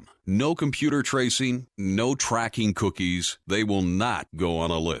AsiaRunLikeHellGuide.com. No computer tracing, no tracking cookies. They will not go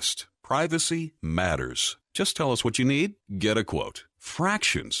on a list. Privacy matters. Just tell us what you need, get a quote.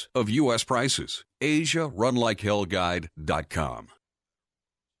 Fractions of U.S. prices. AsiaRunLikeHellGuide.com.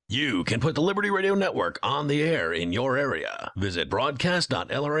 You can put the Liberty Radio Network on the air in your area. Visit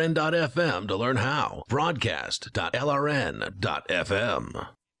broadcast.lrn.fm to learn how. Broadcast.lrn.fm.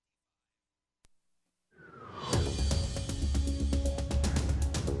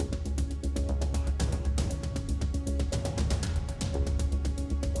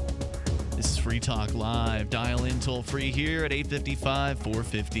 This is Free Talk Live. Dial in toll free here at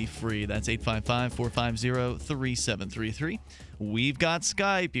 855-450-FREE. That's 855-450-3733. We've got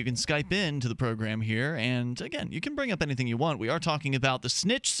Skype. You can Skype in to the program here. And again, you can bring up anything you want. We are talking about the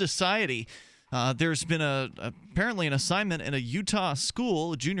Snitch Society. There's been apparently an assignment in a Utah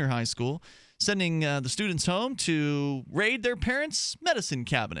school, a junior high school, sending the students home to raid their parents' medicine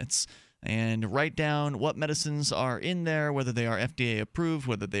cabinets and write down what medicines are in there, whether they are FDA approved,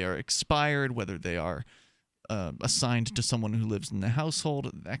 whether they are expired, whether they are assigned to someone who lives in the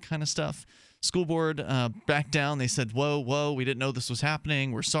household, that kind of stuff. School board backed down. They said, whoa, we didn't know this was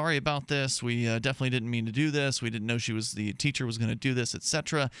happening. We're sorry about this. We definitely didn't mean to do this. We didn't know the teacher was going to do this,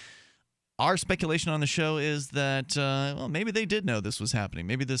 etc. Our speculation on the show is that, maybe they did know this was happening.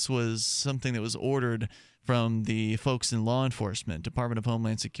 Maybe this was something that was ordered from the folks in law enforcement, Department of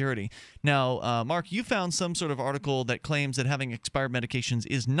Homeland Security. Now, Mark, you found some sort of article that claims that having expired medications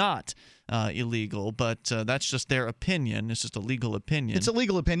is not illegal, but that's just their opinion. It's just a legal opinion. It's a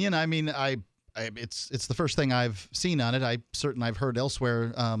legal opinion. I mean, it's the first thing I've seen on it. I've heard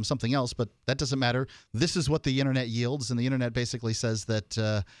elsewhere something else, but that doesn't matter. This is what the internet yields, and the internet basically says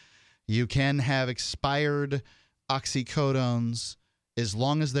that you can have expired oxycodones as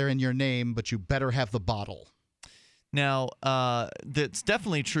long as they're in your name, but you better have the bottle. Now, that's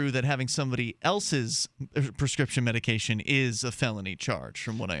definitely true that having somebody else's prescription medication is a felony charge,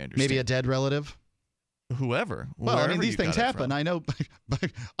 from what I understand. Maybe a dead relative? Whoever. Well, I mean, these things happen. I know.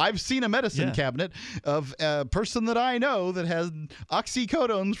 I've seen a medicine cabinet of a person that I know that has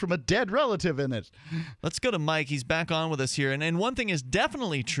oxycodones from a dead relative in it. Let's go to Mike. He's back on with us here. And one thing is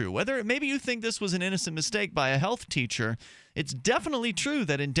definitely true. Whether maybe you think this was an innocent mistake by a health teacher, it's definitely true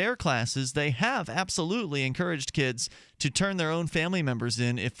that in DARE classes, they have absolutely encouraged kids to turn their own family members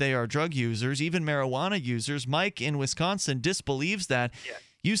in if they are drug users, even marijuana users. Mike in Wisconsin disbelieves that. Yeah.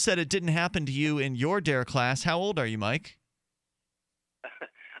 You said it didn't happen to you in your DARE class. How old are you, Mike?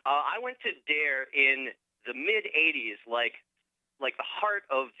 I went to DARE in the mid-'80s, like the heart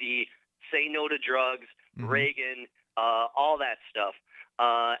of the Say No to Drugs, Reagan, all that stuff.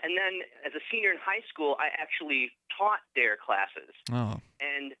 And then as a senior in high school, I actually taught DARE classes. Oh,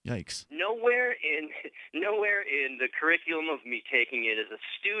 and yikes. Nowhere in the curriculum of me taking it as a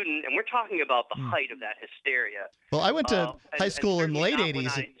student, and we're talking about the height of that hysteria. Well, I went to high school in the late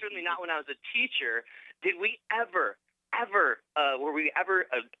 80s. Certainly not when I was a teacher. Did we ever were we ever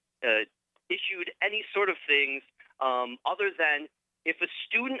issued any sort of things other than if a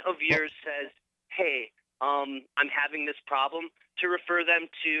student of yours says, hey, I'm having this problem, to refer them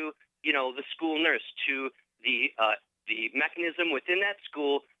to, the school nurse, to the mechanism within that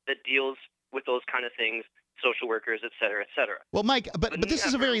school that deals with those kind of things, social workers, et cetera, et cetera. Well, Mike, but this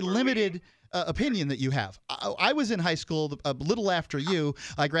is a very limited opinion that you have. I was in high school a little after you.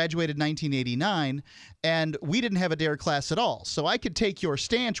 I graduated in 1989, and we didn't have a DARE class at all. So I could take your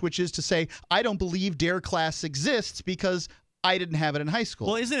stance, which is to say I don't believe DARE class exists because I didn't have it in high school.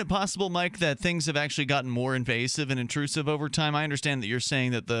 Well, isn't it possible, Mike, that things have actually gotten more invasive and intrusive over time? I understand that you're saying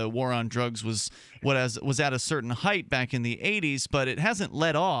that the war on drugs was at a certain height back in the 80s, but it hasn't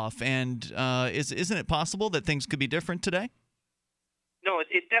let off. And isn't it possible that things could be different today? No,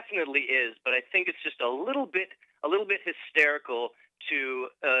 it definitely is, but I think it's just a little bit hysterical to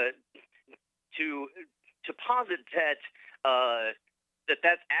posit that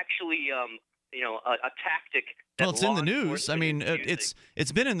that's actually a tactic. That Well, it's in the law news. I mean, enforcement is using.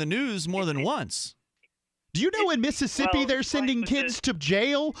 it's been in the news more than once. Do you know in Mississippi they're sending kids to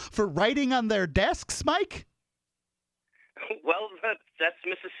jail for writing on their desks, Mike? Well, that's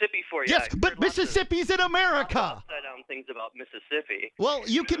Mississippi for you. Yes, but Mississippi's in America. Upside down things about Mississippi. Well,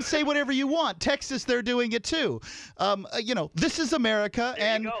 you can say whatever you want. Texas, they're doing it too. This is America,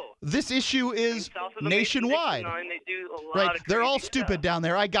 and this issue is nationwide. Right? They're all stupid down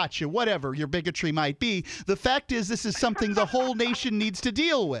there. I got you. Whatever your bigotry might be. The fact is, this is something the whole nation needs to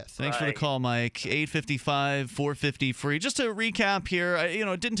deal with. Thanks for the call, Mike. 855-450 free. Just to recap here,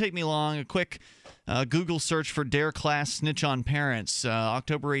 it didn't take me long. A quick Google search for Dare Class Snitch on Parents,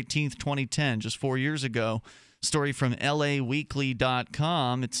 October 18th, 2010, just 4 years ago. Story from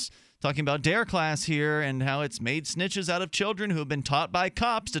laweekly.com. It's talking about Dare Class here and how it's made snitches out of children who have been taught by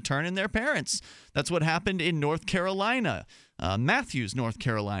cops to turn in their parents. That's what happened in North Carolina. Matthews, North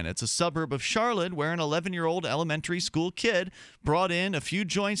Carolina. It's a suburb of Charlotte where an 11-year-old elementary school kid brought in a few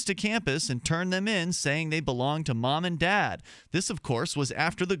joints to campus and turned them in, saying they belonged to mom and dad. This, of course, was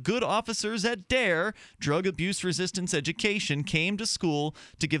after the good officers at DARE, Drug Abuse Resistance Education, came to school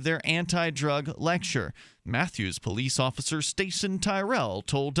to give their anti-drug lecture. Matthews police officer Stacey Tyrell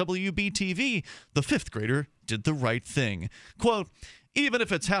told WBTV the fifth grader did the right thing. Quote, even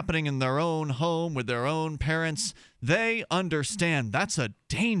if it's happening in their own home with their own parents, they understand that's a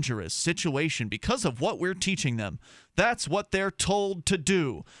dangerous situation because of what we're teaching them. That's what they're told to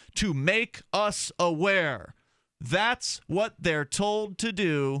do, to make us aware. That's what they're told to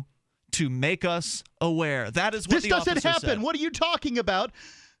do, to make us aware. That is what the officer said. This doesn't happen. What are you talking about?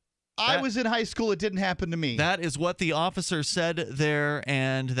 I was in high school. It didn't happen to me. That is what the officer said there,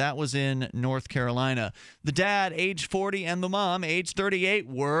 and that was in North Carolina. The dad, age 40, and the mom, age 38,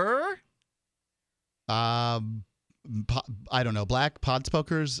 were? I don't know, black pod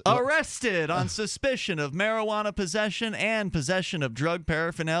smokers? Arrested on suspicion of marijuana possession and possession of drug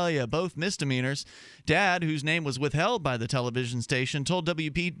paraphernalia, both misdemeanors. Dad, whose name was withheld by the television station, told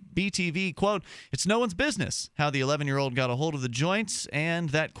WBTV, quote, it's no one's business how the 11-year-old got a hold of the joints and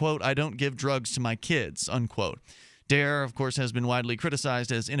that, quote, I don't give drugs to my kids, unquote. DARE, of course, has been widely criticized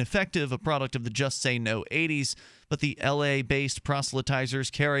as ineffective, a product of the Just Say No 80s, but the LA-based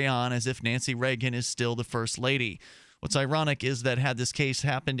proselytizers carry on as if Nancy Reagan is still the first lady. What's ironic is that had this case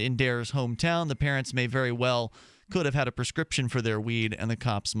happened in DARE's hometown, the parents may very well could have had a prescription for their weed, and the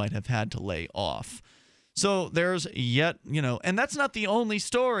cops might have had to lay off. So there's yet, and that's not the only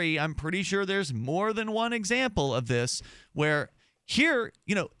story. I'm pretty sure there's more than one example of this where here,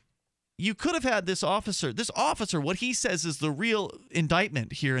 you could have had this officer, what he says is the real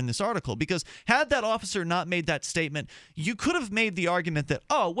indictment here in this article, because had that officer not made that statement, you could have made the argument that,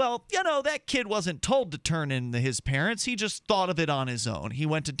 that kid wasn't told to turn in his parents. He just thought of it on his own. He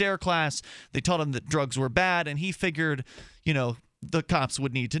went to DARE class. They taught him that drugs were bad, and he figured, the cops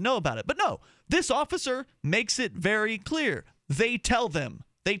would need to know about it. But no, this officer makes it very clear. They tell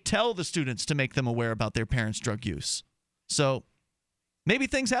the students to make them aware about their parents' drug use. So maybe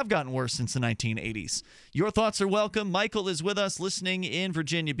things have gotten worse since the 1980s. Your thoughts are welcome. Michael is with us listening in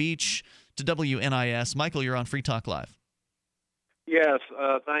Virginia Beach to WNIS. Michael, you're on Free Talk Live. Yes,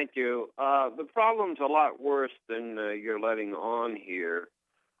 thank you. The problem's a lot worse than you're letting on here.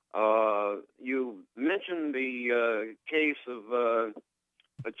 You mentioned the case of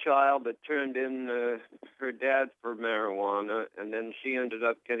a child that turned in her dad for marijuana, and then she ended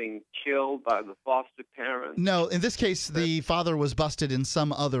up getting killed by the foster parents. No, in this case, the father was busted in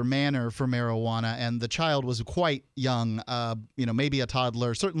some other manner for marijuana, and the child was quite young, maybe a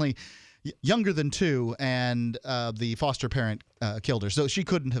toddler, certainly younger than 2, and the foster parent killed her, so she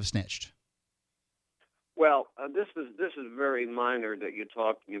couldn't have snitched. Well, this is very minor that you're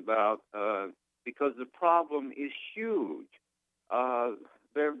talking about because the problem is huge.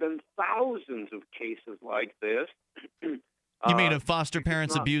 There have been thousands of cases like this. You mean of foster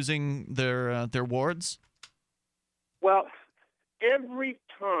parents abusing their wards? Well, every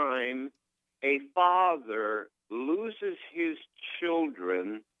time a father loses his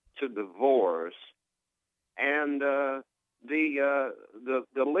children to divorce, and the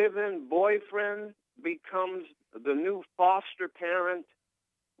live-in boyfriend becomes the new foster parent,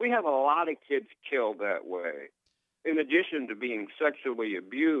 we have a lot of kids killed that way. In addition to being sexually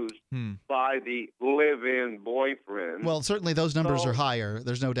abused by the live-in boyfriend. Well, certainly those numbers are higher.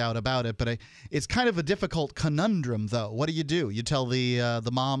 There's no doubt about it. But it's kind of a difficult conundrum, though. What do? You tell the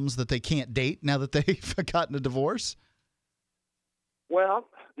moms that they can't date now that they've gotten a divorce? Well,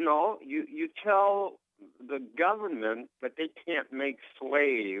 no, you tell the government that they can't make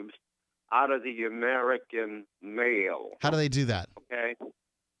slaves out of the American male. How do they do that? Okay.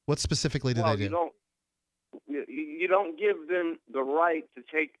 What specifically do they do? You don't give them the right to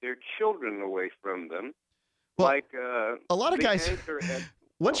take their children away from them. Well, a lot of guys.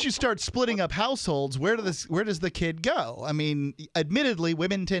 Once you start splitting up households, where does the kid go? I mean, admittedly,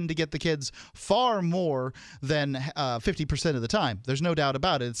 women tend to get the kids far more than 50% of the time. There's no doubt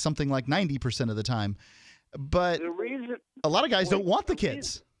about it. It's something like 90% of the time. But a lot of guys don't want the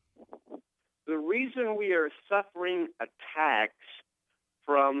kids. The reason we are suffering attacks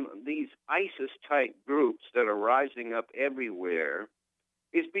from these ISIS-type groups that are rising up everywhere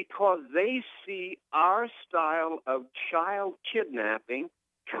is because they see our style of child kidnapping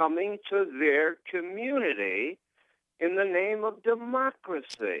coming to their community in the name of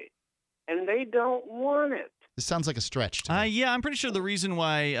democracy, and they don't want it. This sounds like a stretch to me. Yeah, I'm pretty sure the reason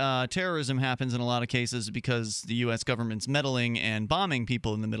why terrorism happens in a lot of cases is because the U.S. government's meddling and bombing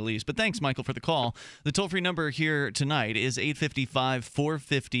people in the Middle East. But thanks, Michael, for the call. The toll-free number here tonight is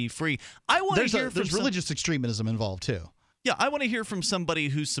 855-450-FREE. I want to hear from there's religious extremism involved, too. Yeah, I want to hear from somebody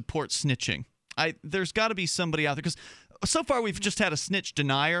who supports snitching. There's got to be somebody out there, because so far we've just had a snitch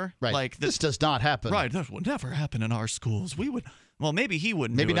denier. Right. Like this does not happen. Right. That would never happen in our schools. We would. Well, maybe he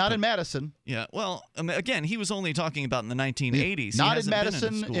wouldn't. Maybe do it, not but, in Madison. Yeah. Well, again, he was only talking about in the 1980s. Not in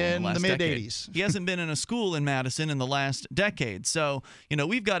Madison in the mid-80s. He hasn't been in a school in Madison in the last decade. So,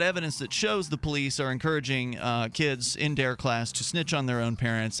 we've got evidence that shows the police are encouraging kids in DARE class to snitch on their own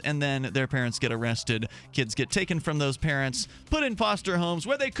parents, and then their parents get arrested. Kids get taken from those parents, put in foster homes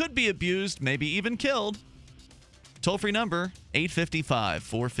where they could be abused, maybe even killed. Toll-free number,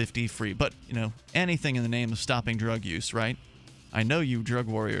 855-450-FREE. But, anything in the name of stopping drug use, right? I know you drug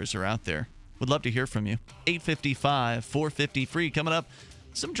warriors are out there. Would love to hear from you. 855-450-FREE. Coming up,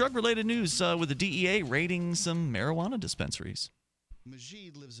 some drug-related news with the DEA raiding some marijuana dispensaries.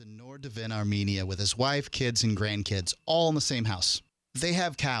 Majid lives in Nordevin, Armenia, with his wife, kids, and grandkids, all in the same house. They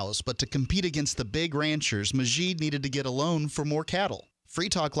have cows, but to compete against the big ranchers, Majid needed to get a loan for more cattle. Free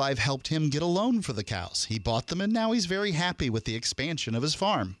Talk Live helped him get a loan for the cows. He bought them, and now he's very happy with the expansion of his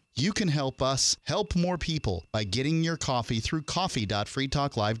farm. You can help us help more people by getting your coffee through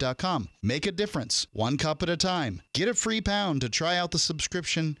coffee.freetalklive.com. Make a difference, 1 cup at a time. Get a free pound to try out the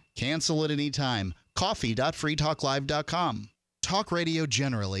subscription. Cancel at any time. Coffee.freetalklive.com. Talk radio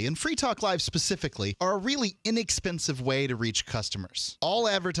generally, and Free Talk Live specifically, are a really inexpensive way to reach customers. All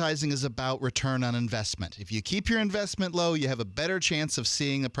advertising is about return on investment. If you keep your investment low, you have a better chance of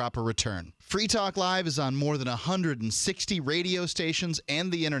seeing a proper return. Free Talk Live is on more than 160 radio stations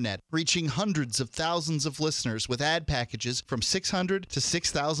and the internet, reaching hundreds of thousands of listeners with ad packages from $600 to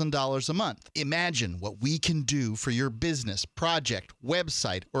 $6,000 a month. Imagine what we can do for your business, project,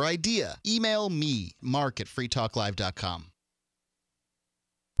 website, or idea. Email me, mark@freetalklive.com.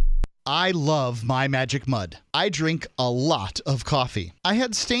 I love My Magic Mud. I drink a lot of coffee. I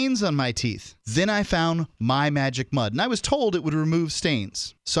had stains on my teeth. Then I found My Magic Mud, and I was told it would remove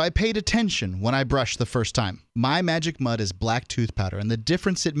stains. So I paid attention when I brushed the first time. My Magic Mud is black tooth powder, and the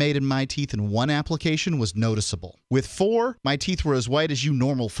difference it made in my teeth in one application was noticeable. With 4, my teeth were as white as you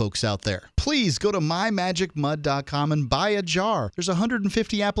normal folks out there. Please go to mymagicmud.com and buy a jar. There's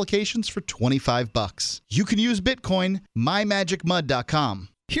 150 applications for $25. You can use Bitcoin, mymagicmud.com.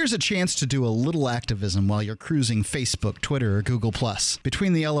 Here's a chance to do a little activism while you're cruising Facebook, Twitter, or Google+.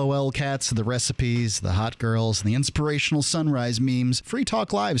 Between the LOL cats, the recipes, the hot girls, and the inspirational sunrise memes, Free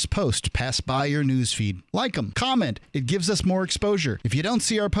Talk Live's posts pass by your newsfeed. Like them, comment. It gives us more exposure. If you don't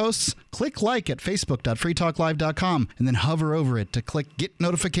see our posts, click like at facebook.freetalklive.com and then hover over it to click Get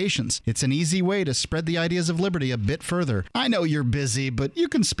Notifications. It's an easy way to spread the ideas of liberty a bit further. I know you're busy, but you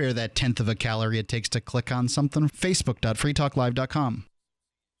can spare that 1/10 of a calorie it takes to click on something. Facebook.freetalklive.com.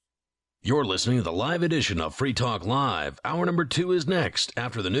 You're listening to the live edition of Free Talk Live. Hour number 2 is next,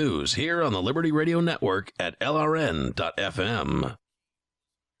 after the news, here on the Liberty Radio Network at LRN.FM.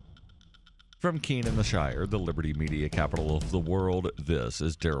 From Keene in the Shire, the Liberty Media capital of the world, this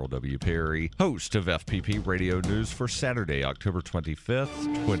is Daryl W. Perry, host of FPP Radio News for Saturday, October 25th,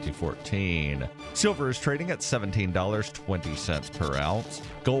 2014. Silver is trading at $17.20 per ounce.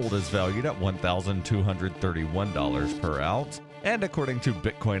 Gold is valued at $1,231 per ounce. And according to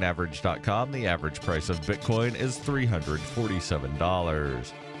BitcoinAverage.com, the average price of Bitcoin is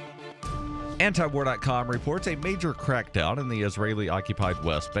 $347. Antiwar.com reports a major crackdown in the Israeli-occupied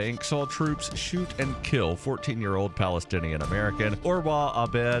West Bank saw troops shoot and kill 14-year-old Palestinian-American Orwa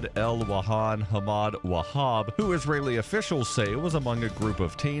Abed El-Wahan Hamad Wahab, who Israeli officials say was among a group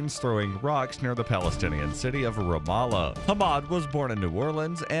of teens throwing rocks near the Palestinian city of Ramallah. Hamad was born in New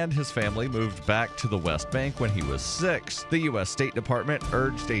Orleans, and his family moved back to the West Bank when he was 6. The U.S. State Department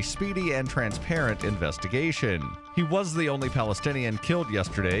urged a speedy and transparent investigation. He was the only Palestinian killed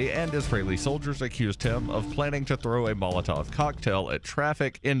yesterday, and Israeli soldiers accused him of planning to throw a Molotov cocktail at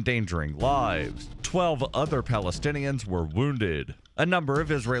traffic, endangering lives. 12 other Palestinians were wounded. A number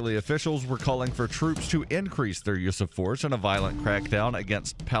of Israeli officials were calling for troops to increase their use of force in a violent crackdown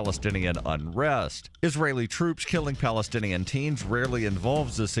against Palestinian unrest. Israeli troops killing Palestinian teens rarely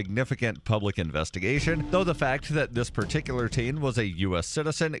involves a significant public investigation, though the fact that this particular teen was a U.S.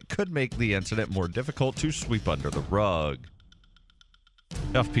 citizen could make the incident more difficult to sweep under the rug.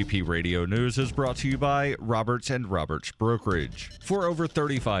 FPP Radio News is brought to you by Roberts & Roberts Brokerage. For over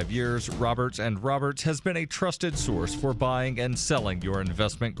 35 years, Roberts & Roberts has been a trusted source for buying and selling your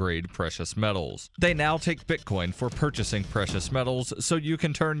investment-grade precious metals. They now take Bitcoin for purchasing precious metals so you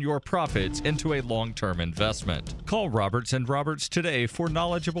can turn your profits into a long-term investment. Call Roberts & Roberts today for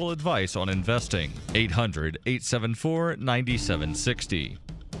knowledgeable advice on investing. 800-874-9760.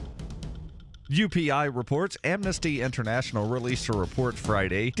 UPI reports Amnesty International released a report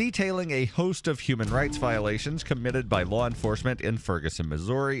Friday detailing a host of human rights violations committed by law enforcement in Ferguson,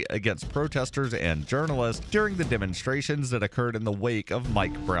 Missouri against protesters and journalists during the demonstrations that occurred in the wake of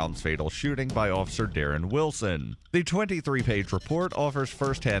Mike Brown's fatal shooting by Officer Darren Wilson. The 23-page report offers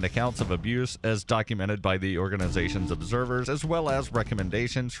first-hand accounts of abuse as documented by the organization's observers, as well as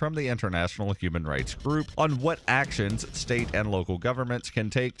recommendations from the International Human Rights Group on what actions state and local governments can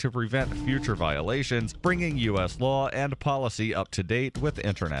take to prevent future violations, bringing U.S. law and policy up to date with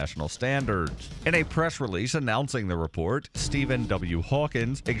international standards. In a press release announcing the report, Stephen W.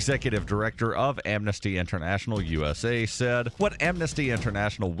 Hawkins, executive director of Amnesty International USA, said, "What Amnesty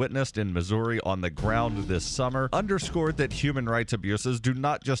International witnessed in Missouri on the ground this summer underscored that human rights abuses do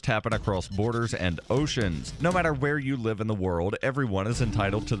not just happen across borders and oceans. No matter where you live in the world, everyone is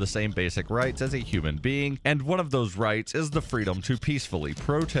entitled to the same basic rights as a human being, and one of those rights is the freedom to peacefully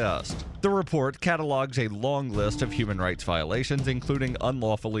protest." The report catalogs a long list of human rights violations, including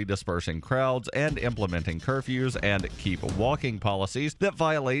unlawfully dispersing crowds and implementing curfews and keep walking policies that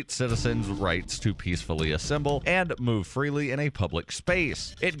violate citizens' rights to peacefully assemble and move freely in a public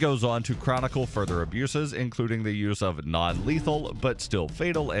space. It goes on to chronicle further abuses, including the use of non-lethal but still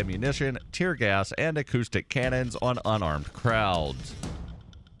fatal ammunition, tear gas, and acoustic cannons on unarmed crowds.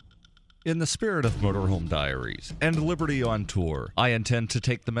 In the spirit of Motorhome Diaries and Liberty on Tour, I intend to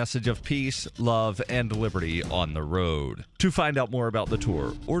take the message of peace, love, and liberty on the road. To find out more about the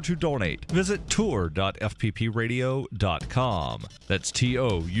tour or to donate, visit tour.fppradio.com. That's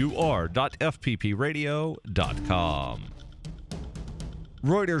tour.fppradio.com.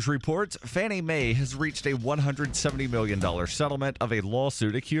 Reuters reports Fannie Mae has reached a $170 million settlement of a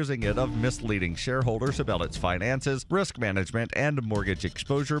lawsuit accusing it of misleading shareholders about its finances, risk management, and mortgage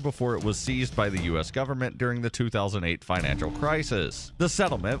exposure before it was seized by the U.S. government during the 2008 financial crisis. The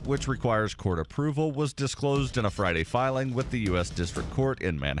settlement, which requires court approval, was disclosed in a Friday filing with the U.S. District Court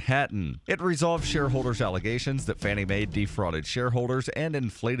in Manhattan. It resolved shareholders' allegations that Fannie Mae defrauded shareholders and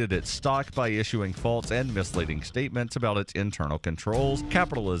inflated its stock by issuing false and misleading statements about its internal controls,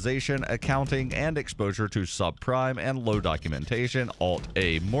 capitalization, accounting, and exposure to subprime and low documentation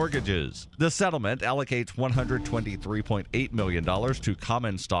Alt-A mortgages. The settlement allocates $123.8 million to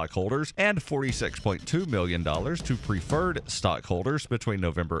common stockholders and $46.2 million to preferred stockholders between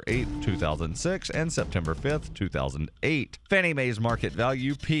November 8, 2006 and September 5, 2008. Fannie Mae's market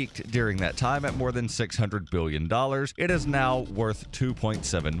value peaked during that time at more than $600 billion. It is now worth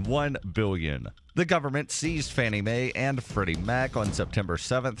 $2.71 billion. The government seized Fannie Mae and Freddie Mac on September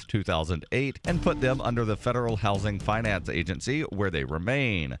 7, 2008, and put them under the Federal Housing Finance Agency, where they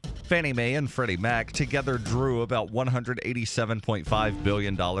remain. Fannie Mae and Freddie Mac together drew about $187.5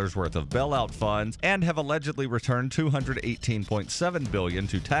 billion worth of bailout funds and have allegedly returned $218.7 billion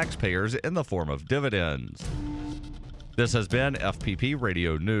to taxpayers in the form of dividends. This has been FPP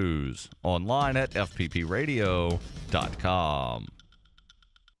Radio News, online at fppradio.com.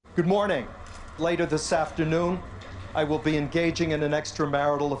 Good morning. Later this afternoon, I will be engaging in an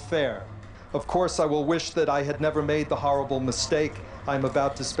extramarital affair. Of course, I will wish that I had never made the horrible mistake I'm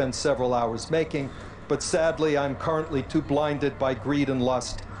about to spend several hours making, but sadly, I'm currently too blinded by greed and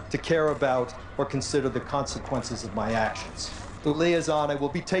lust to care about or consider the consequences of my actions. The liaison I will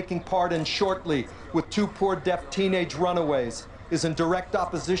be taking part in shortly with two poor deaf teenage runaways is in direct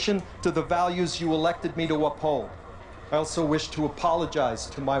opposition to the values you elected me to uphold. I also wish to apologize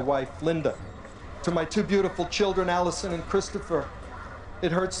to my wife, Linda, to my two beautiful children, Allison and Christopher.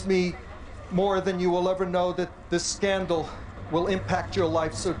 It hurts me more than you will ever know that this scandal will impact your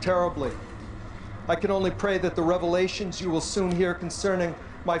life so terribly. I can only pray that the revelations you will soon hear concerning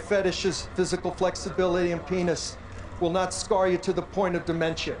my fetishes, physical flexibility, and penis will not scar you to the point of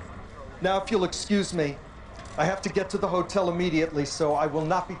dementia. Now, if you'll excuse me, I have to get to the hotel immediately, so I will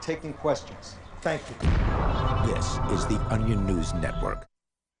not be taking questions. Thank you. This is the Onion News Network.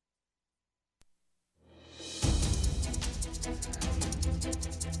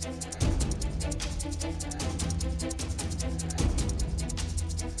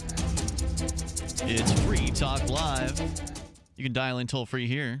 It's Free Talk Live. You can dial in toll free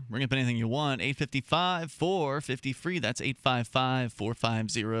here. Bring up anything you want. 855-450-FREE. That's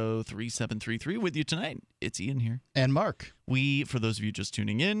 855-450-3733. With you tonight, it's Ian here. And Mark. We, for those of you just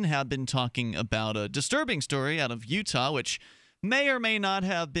tuning in, have been talking about a disturbing story out of Utah, which may or may not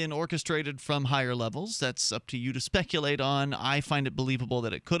have been orchestrated from higher levels. That's up to you to speculate on. I find it believable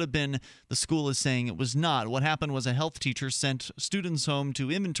that it could have been. The school is saying it was not. What happened was a health teacher sent students home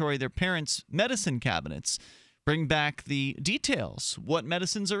to inventory their parents' medicine cabinets. Bring back the details. What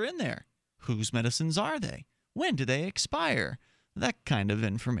medicines are in there? Whose medicines are they? When do they expire? That kind of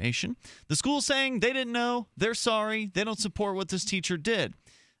information. The school's saying they didn't know. They're sorry. They don't support what this teacher did.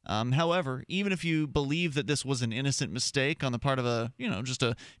 However, even if you believe that this was an innocent mistake on the part of just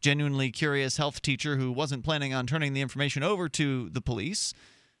a genuinely curious health teacher who wasn't planning on turning the information over to the police,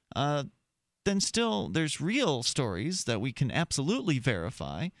 then still there's real stories that we can absolutely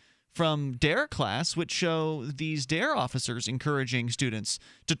verify from DARE class, which show these DARE officers encouraging students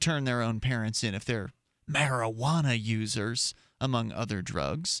to turn their own parents in if they're marijuana users, among other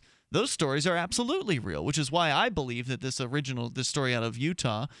drugs. Those stories are absolutely real, which is why I believe that this story out of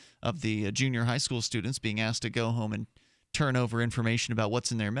Utah of the junior high school students being asked to go home and turn over information about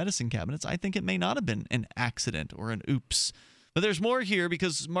what's in their medicine cabinets, I think it may not have been an accident or an oops. But there's more here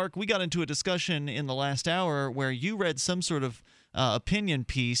because, Mark, we got into a discussion in the last hour where you read some sort of opinion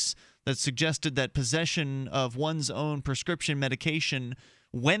piece that suggested that possession of one's own prescription medication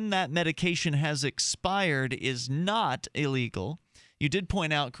when that medication has expired is not illegal. You did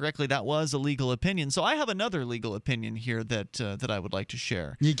point out correctly that was a legal opinion. So I have another legal opinion here that I would like to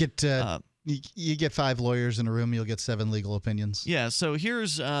share. You get you get 5 lawyers in a room, you'll get 7 legal opinions. Yeah, so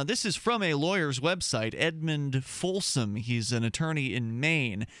here's this is from a lawyer's website, Edmund Folsom. He's an attorney in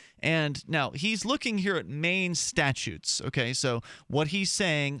Maine. And now he's looking here at Maine statutes. Okay, so what he's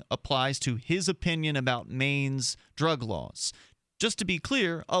saying applies to his opinion about Maine's drug laws. Just to be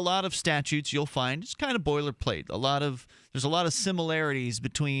clear, a lot of statutes you'll find is kind of boilerplate. There's a lot of similarities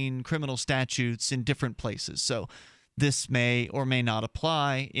between criminal statutes in different places. So this may or may not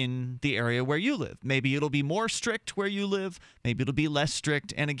apply in the area where you live. Maybe it'll be more strict where you live. Maybe it'll be less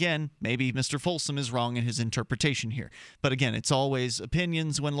strict. And again, maybe Mr. Folsom is wrong in his interpretation here. But again, it's always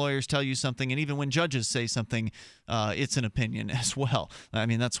opinions when lawyers tell you something. And even when judges say something, it's an opinion as well. I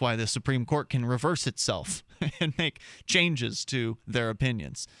mean, that's why the Supreme Court can reverse itself and make changes to their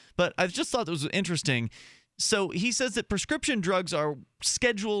opinions. But I just thought it was interesting. So he says that prescription drugs are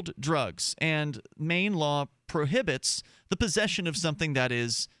scheduled drugs, and Maine law prohibits the possession of something that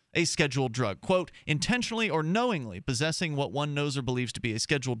is a scheduled drug. Quote, intentionally or knowingly possessing what one knows or believes to be a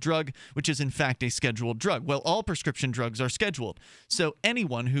scheduled drug, which is in fact a scheduled drug. Well, all prescription drugs are scheduled, so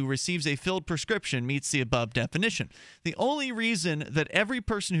anyone who receives a filled prescription meets the above definition. The only reason that every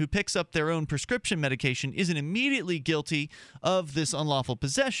person who picks up their own prescription medication isn't immediately guilty of this unlawful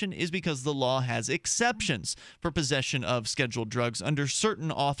possession is because the law has exceptions for possession of scheduled drugs under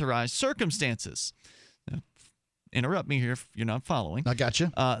certain authorized circumstances. Interrupt me here if you're not following. I got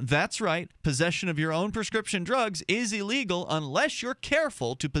you. That's right. Possession of your own prescription drugs is illegal unless you're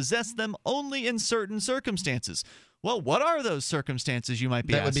careful to possess them only in certain circumstances. Well, what are those circumstances, you might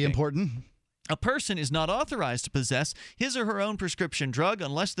be asking? That would be important. A person is not authorized to possess his or her own prescription drug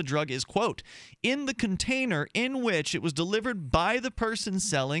unless the drug is, quote, in the container in which it was delivered by the person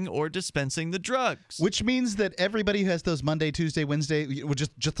selling or dispensing the drugs. Which means that everybody who has those Monday, Tuesday, Wednesday,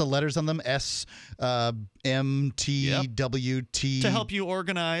 with just the letters on them, S, M, T, W, T. To help you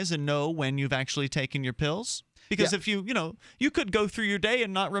organize and know when you've actually taken your pills. Because if you could go through your day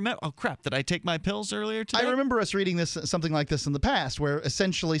and not remember, oh, crap, did I take my pills earlier today? I remember us reading something like this in the past where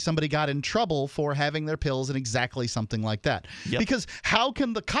essentially somebody got in trouble for having their pills in exactly something like that. Yep. Because how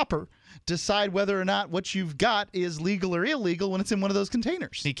can the copper decide whether or not what you've got is legal or illegal when it's in one of those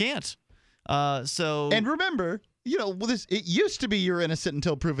containers? He can't. And remember, it used to be you're innocent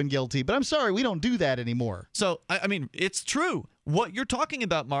until proven guilty, but I'm sorry, we don't do that anymore. So, I mean, it's true. what you're talking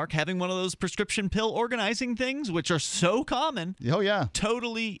about, Mark, having one of those prescription pill organizing things, which are so common. Oh, yeah.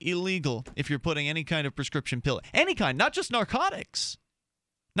 Totally illegal if you're putting any kind of prescription pill. Any kind, not just narcotics.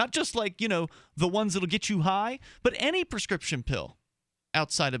 Not just like, the ones that'll get you high, but any prescription pill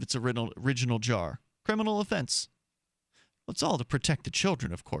outside of its original jar. Criminal offense. Well, it's all to protect the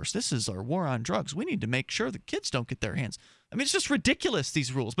children, of course. This is our war on drugs. We need to make sure the kids don't get their hands. I mean, it's just ridiculous,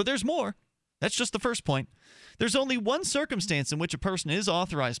 these rules, but there's more. That's just the first point. There's only one circumstance in which a person is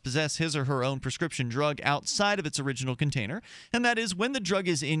authorized to possess his or her own prescription drug outside of its original container, and that is when the drug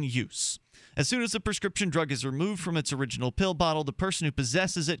is in use. As soon as the prescription drug is removed from its original pill bottle, the person who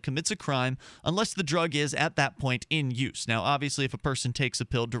possesses it commits a crime unless the drug is at that point in use. Now, obviously, if a person takes a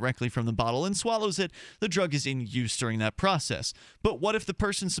pill directly from the bottle and swallows it, the drug is in use during that process. But what if the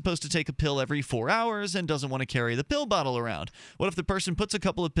person's supposed to take a pill every 4 hours and doesn't want to carry the pill bottle around? What if the person puts a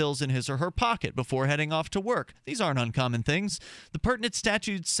couple of pills in his or her pocket before heading off to work? These aren't uncommon things. The pertinent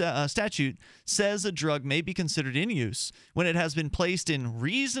statute says a drug may be considered in use when it has been placed in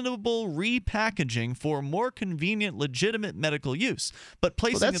reasonable repackaging for more convenient, legitimate medical use. But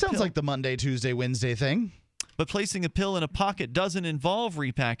placing that sounds like the Monday, Tuesday, Wednesday thing. But placing a pill in a pocket doesn't involve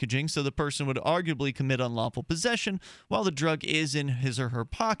repackaging, so the person would arguably commit unlawful possession while the drug is in his or her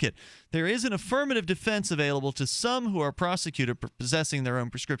pocket. There is an affirmative defense available to some who are prosecuted for possessing their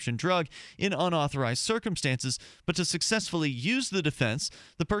own prescription drug in unauthorized circumstances, but to successfully use the defense,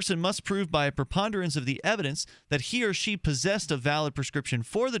 the person must prove by a preponderance of the evidence that he or she possessed a valid prescription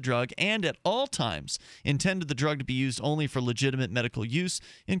for the drug and at all times intended the drug to be used only for legitimate medical use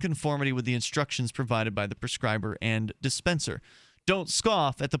in conformity with the instructions provided by the prescriber and dispenser. Don't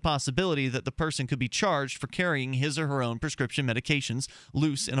scoff at the possibility that the person could be charged for carrying his or her own prescription medications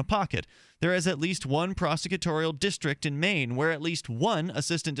loose in a pocket. There is at least one prosecutorial district in Maine where at least one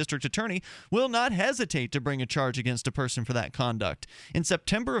assistant district attorney will not hesitate to bring a charge against a person for that conduct. In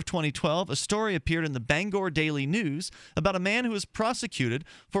September of 2012, a story appeared in the Bangor Daily News about a man who was prosecuted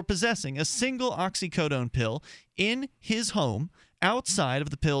for possessing a single oxycodone pill in his home outside of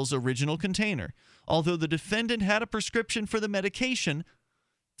the pill's original container. Although the defendant had a prescription for the medication,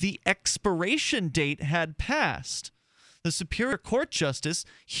 the expiration date had passed. The Superior Court Justice,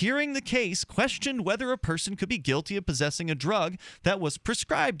 hearing the case, questioned whether a person could be guilty of possessing a drug that was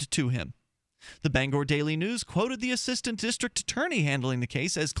prescribed to him. The Bangor Daily News quoted the assistant district attorney handling the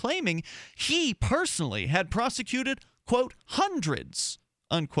case as claiming he personally had prosecuted, quote, hundreds,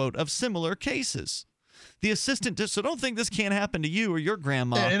 unquote, of similar cases. The assistant, so don't think this can't happen to you or your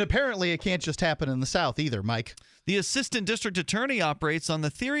grandma. And apparently it can't just happen in the South either, Mike. The assistant district attorney operates on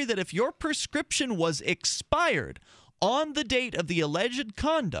the theory that if your prescription was expired on the date of the alleged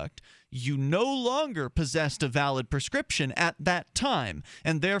conduct, you no longer possessed a valid prescription at that time,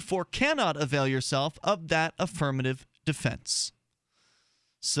 and therefore cannot avail yourself of that affirmative defense.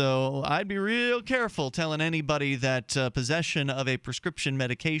 So I'd be real careful telling anybody that possession of a prescription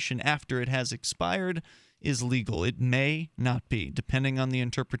medication after it has expired is legal. It may not be, depending on the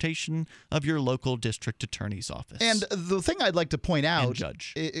interpretation of your local district attorney's office. And the thing I'd like to point out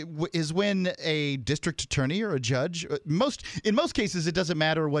judge. Is when a district attorney or a judge, in most cases it doesn't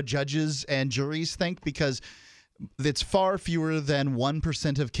matter what judges and juries think, because it's far fewer than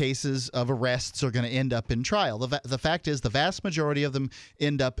 1% of cases of arrests are going to end up in trial. The fact is the vast majority of them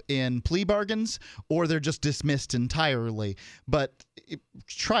end up in plea bargains or they're just dismissed entirely. But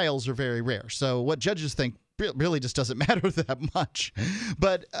trials are very rare. So what judges think really just doesn't matter that much.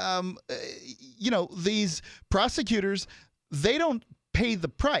 But, these prosecutors, they don't pay the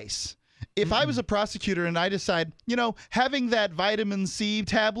price. If I was a prosecutor and I decide, having that vitamin C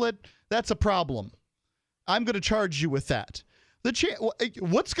tablet, that's a problem, I'm going to charge you with that.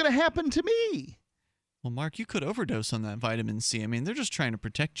 What's going to happen to me? Well, Mark, you could overdose on that vitamin C. I mean, they're just trying to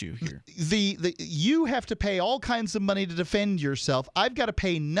protect you here. You have to pay all kinds of money to defend yourself. I've got to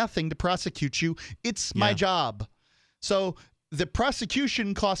pay nothing to prosecute you. It's my job. So the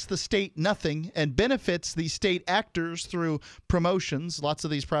prosecution costs the state nothing and benefits the state actors through promotions. Lots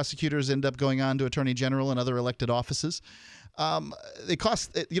of these prosecutors end up going on to attorney general and other elected offices. It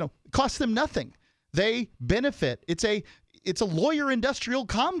costs them nothing. They benefit. It's a lawyer industrial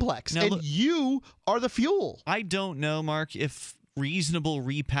complex, now, and you are the fuel. I don't know, Mark, if reasonable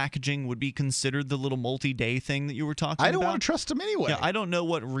repackaging would be considered the little multi-day thing that you were talking about. I don't want to trust him anyway. Yeah, I don't know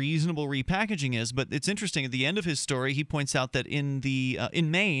what reasonable repackaging is, but it's interesting. At the end of his story, he points out that in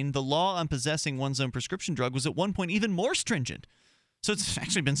Maine, the law on possessing one's own prescription drug was at one point even more stringent. So it's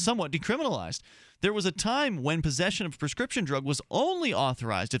actually been somewhat decriminalized. There was a time when possession of a prescription drug was only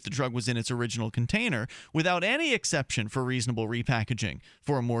authorized if the drug was in its original container, without any exception for reasonable repackaging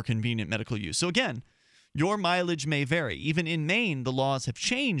for a more convenient medical use. So again, Your mileage may vary. Even in Maine, the laws have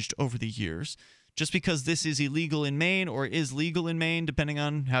changed over the years. Just because this is illegal in Maine or is legal in Maine, depending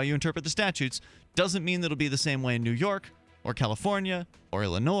on how you interpret the statutes, doesn't mean that it'll be the same way in New York or California or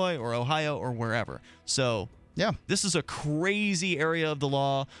Illinois or Ohio or wherever. So yeah, this is a crazy area of the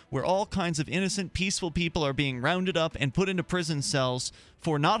law where all kinds of innocent, peaceful people are being rounded up and put into prison cells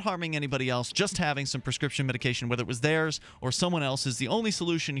for not harming anybody else, just having some prescription medication, whether it was theirs or someone else's. The only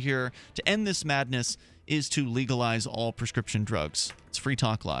solution here to end this madness is to legalize all prescription drugs. It's Free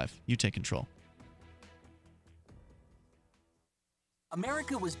Talk Live. You take control.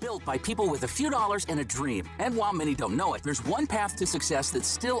 America was built by people with a few dollars and a dream. And while many don't know it, there's one path to success that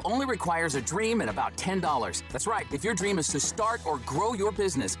still only requires a dream and about $10. That's right. If your dream is to start or grow your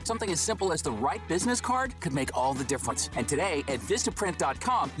business, something as simple as the right business card could make all the difference. And today at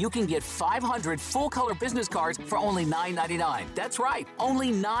Vistaprint.com, you can get 500 full-color business cards for only $9.99. That's right,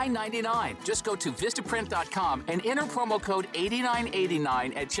 only $9.99. Just go to Vistaprint.com and enter promo code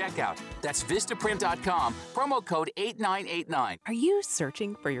 8989 at checkout. That's Vistaprint.com, promo code 8989. Are you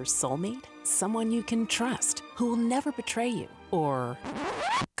searching for your soulmate? Someone you can trust, who will never betray you or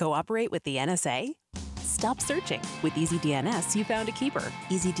cooperate with the NSA? Stop searching. With EasyDNS, you found a keeper.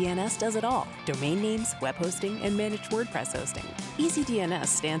 EasyDNS does it all. Domain names, web hosting, and managed WordPress hosting. EasyDNS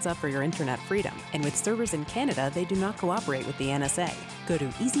stands up for your internet freedom, and with servers in Canada, they do not cooperate with the NSA. Go to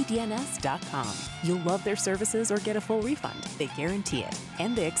EasyDNS.com. You'll love their services or get a full refund. They guarantee it.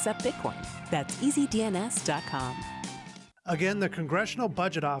 And they accept Bitcoin. That's EasyDNS.com. Again, the Congressional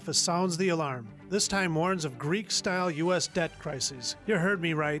Budget Office sounds the alarm. This time warns of Greek-style U.S. debt crises. You heard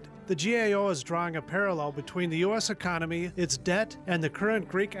me right. The GAO is drawing a parallel between the U.S. economy, its debt, and the current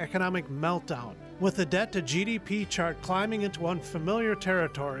Greek economic meltdown. With the debt-to-GDP chart climbing into unfamiliar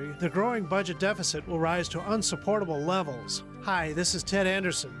territory, the growing budget deficit will rise to unsupportable levels. Hi, this is Ted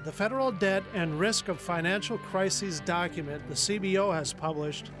Anderson. The Federal Debt and Risk of Financial Crises document the CBO has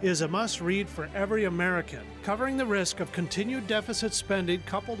published is a must-read for every American, covering the risk of continued deficit spending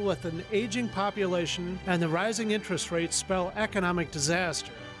coupled with an aging population and the rising interest rates spell economic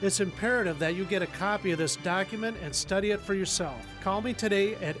disaster. It's imperative that you get a copy of this document and study it for yourself. Call me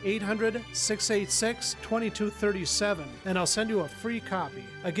today at 800-686-2237 and I'll send you a free copy.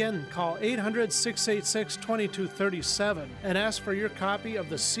 Again, call 800-686-2237 and ask for your copy of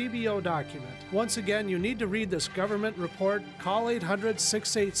the CBO document. Once again, you need to read this government report. Call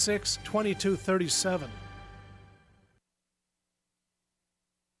 800-686-2237.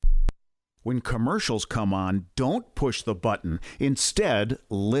 When commercials come on, don't push the button. Instead,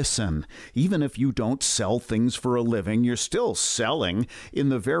 listen. Even if you don't sell things for a living, you're still selling in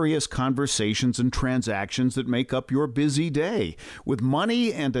the various conversations and transactions that make up your busy day. With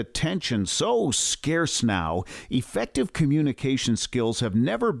money and attention so scarce now, effective communication skills have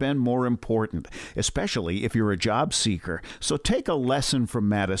never been more important, especially if you're a job seeker. So take a lesson from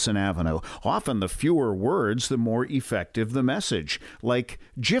Madison Avenue. Often the fewer words, the more effective the message. Like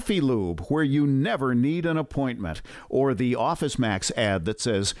Jiffy Lube, where you never need an appointment, or the Office Max ad that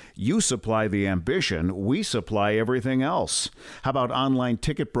says, you supply the ambition, we supply everything else. How about online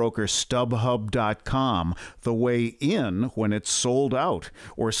ticket broker StubHub.com, the way in when it's sold out,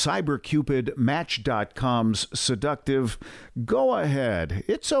 or CyberCupid Match.com's seductive, go ahead,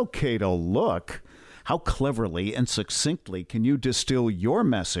 it's okay to look. How cleverly and succinctly can you distill your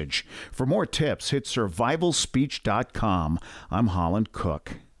message? For more tips, hit survivalspeech.com. I'm Holland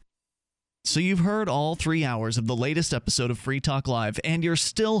Cook. So you've heard all 3 hours of the latest episode of Free Talk Live, and you're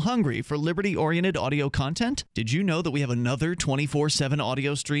still hungry for liberty-oriented audio content? Did you know that we have another 24/7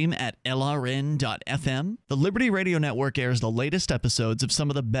 audio stream at LRN.FM? The Liberty Radio Network airs the latest episodes of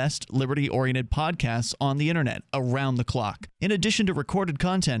some of the best liberty-oriented podcasts on the internet around the clock. In addition to recorded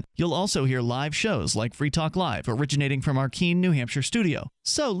content, you'll also hear live shows like Free Talk Live, originating from our Keene, New Hampshire studio.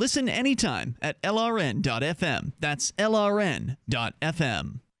 So listen anytime at LRN.FM. That's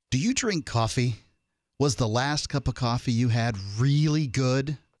LRN.FM. Do you drink coffee? Was the last cup of coffee you had really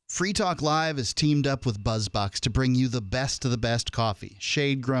good? Free Talk Live is teamed up with BuzzBox to bring you the best of the best coffee.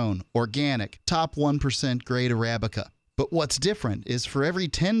 Shade-grown, organic, top 1% grade Arabica. But what's different is for every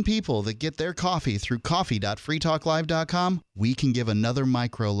 10 people that get their coffee through coffee.freetalklive.com, we can give another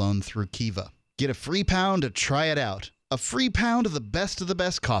microloan through Kiva. Get a free pound to try it out. A free pound of the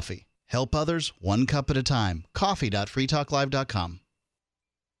best coffee. Help others one cup at a time. Coffee.freetalklive.com.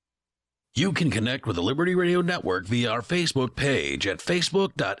 You can connect with the Liberty Radio Network via our Facebook page at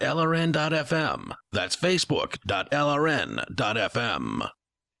facebook.lrn.fm. That's facebook.lrn.fm.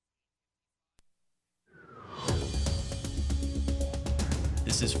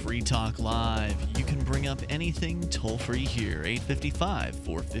 This This is Free Talk Live. You can bring up anything toll-free here.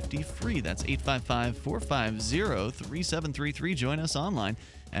 855-450-FREE. That's 855-450-3733. Join us online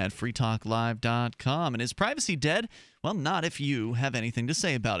at freetalklive.com. And is privacy dead? Well, not if you have anything to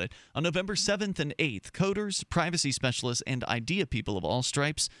say about it. On November 7th and 8th, coders, privacy specialists, and idea people of all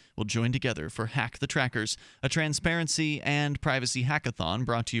stripes will join together for Hack the Trackers, a transparency and privacy hackathon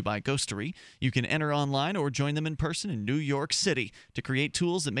brought to you by Ghostery. You can enter online or join them in person in New York City to create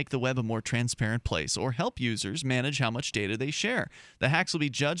tools that make the web a more transparent place or help users manage how much data they share. The hacks will be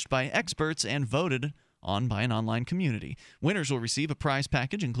judged by experts and voted on by an online community. Winners will receive a prize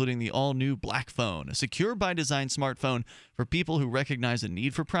package including the all-new Black Phone, a secure-by-design smartphone for people who recognize a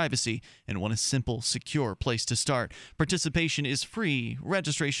need for privacy and want a simple, secure place to start. Participation is free.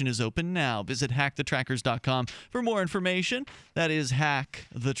 Registration is open now. Visit hackthetrackers.com for more information. That is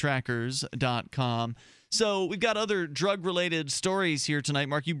hackthetrackers.com. So we've got other drug-related stories here tonight.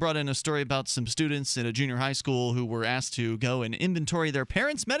 Mark, you brought in a story about some students in a junior high school who were asked to go and inventory their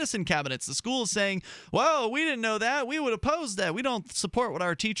parents' medicine cabinets. The school is saying, whoa, we didn't know that. We would oppose that. We don't support what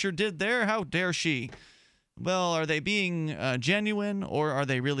our teacher did there. How dare she? Well, are they being genuine, or are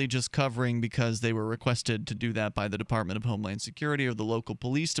they really just covering because they were requested to do that by the Department of Homeland Security or the local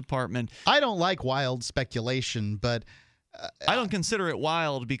police department? I don't like wild speculation, but I don't consider it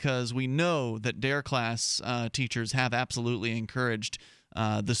wild because we know that DARE class teachers have absolutely encouraged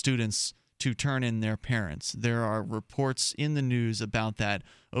the students to turn in their parents. There are reports in the news about that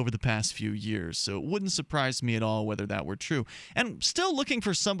over the past few years, so it wouldn't surprise me at all whether that were true. And still looking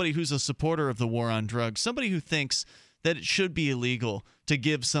for somebody who's a supporter of the war on drugs, somebody who thinks that it should be illegal to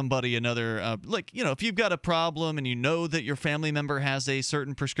give somebody another, if you've got a problem and you know that your family member has a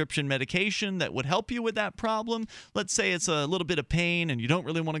certain prescription medication that would help you with that problem. Let's say it's a little bit of pain and you don't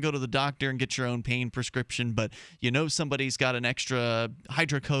really want to go to the doctor and get your own pain prescription, but you know somebody's got an extra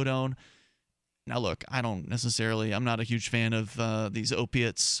hydrocodone. Now, look, I'm not a huge fan of these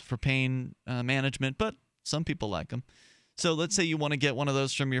opiates for pain management, but some people like them. So let's say you want to get one of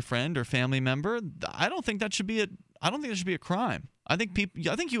those from your friend or family member. I don't think that should be a crime. I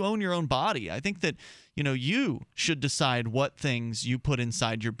think you own your own body. I think that you should decide what things you put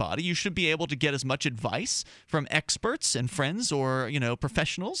inside your body. You should be able to get as much advice from experts and friends or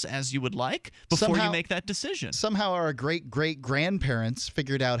professionals as you would like before you make that decision. Somehow our great-great-grandparents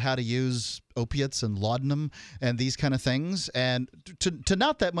figured out how to use opiates and laudanum and these kind of things, and to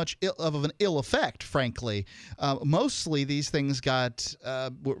not that much of an ill effect, frankly. Mostly these things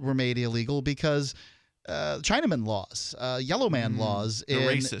were made illegal because Chinaman laws, yellow man laws in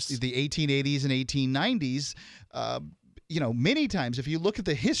racist. The 1880s and 1890s. Many times, if you look at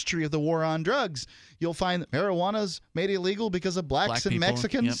the history of the war on drugs, you'll find that marijuana's made illegal because of blacks and people,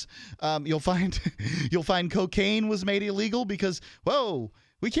 Mexicans. Yep. You'll find cocaine was made illegal because, whoa,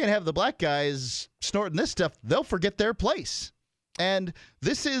 we can't have the black guys snorting this stuff. They'll forget their place. And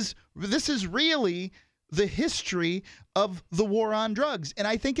this is really the history of the war on drugs. And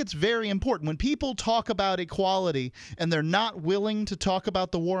I think it's very important. When people talk about equality and they're not willing to talk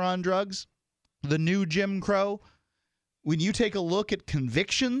about the war on drugs, the new Jim Crow, when you take a look at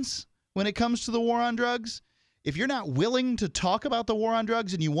convictions when it comes to the war on drugs, if you're not willing to talk about the war on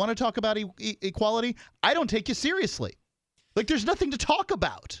drugs and you want to talk about equality, I don't take you seriously. There's nothing to talk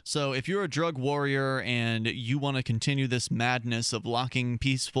about. So if you're a drug warrior and you want to continue this madness of locking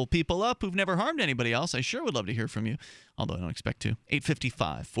peaceful people up who've never harmed anybody else, I sure would love to hear from you, although I don't expect to.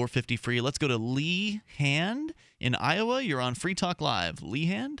 855-450-FREE. Let's go to Lee Hand in Iowa. You're on Free Talk Live. Lee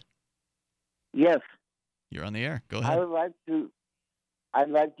Hand? Yes. You're on the air. Go ahead. I'd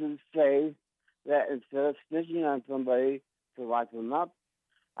like to say that instead of snitching on somebody to lock them up,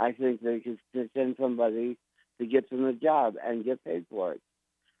 I think they could snitch on somebody to get them a job and get paid for it,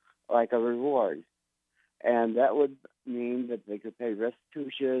 like a reward. And that would mean that they could pay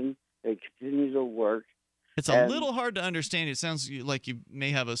restitution, they continue to work. It's a little hard to understand. It sounds like you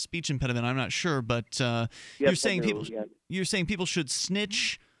may have a speech impediment. I'm not sure, but you're saying people should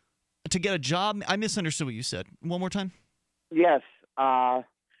snitch to get a job. I misunderstood what you said. One more time. Yes.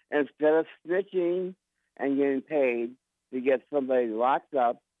 Instead of snitching and getting paid to get somebody locked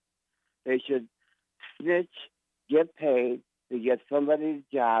up, they should snitch, get paid to get somebody's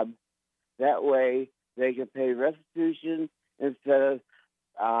job. That way they can pay restitution instead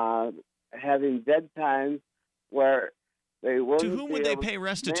of having dead time where they won't. To whom would they pay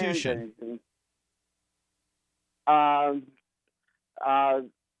restitution?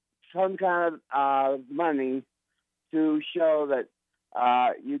 Some kind of money to show that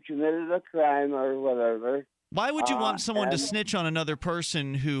you committed a crime or whatever, Why would you want someone to and- snitch on another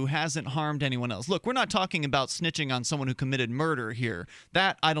person who hasn't harmed anyone else? Look, we're not talking about snitching on someone who committed murder here.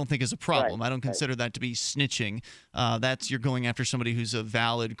 That I don't think is a problem. Right, I don't consider that to be snitching. That's you're going after somebody who's a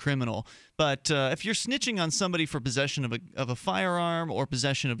valid criminal. But if you're snitching on somebody for possession of a firearm or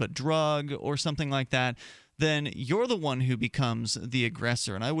possession of a drug or something like that, then you're the one who becomes the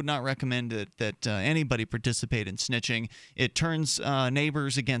aggressor. And I would not recommend that anybody participate in snitching. It turns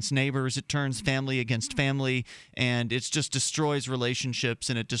neighbors against neighbors. It turns family against family. And it just destroys relationships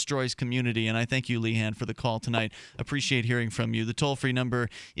and it destroys community. And I thank you, Leanne, for the call tonight. Appreciate hearing from you. The toll-free number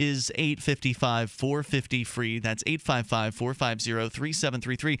is 855-450-FREE. That's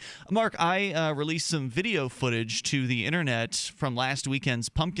 855-450-3733. Mark, I released some video footage to the internet from last weekend's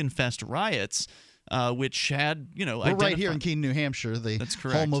Pumpkin Fest riots. Which had, we're right here in Keene, New Hampshire, That's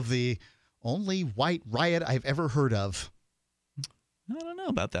correct. home of the only white riot I've ever heard of. I don't know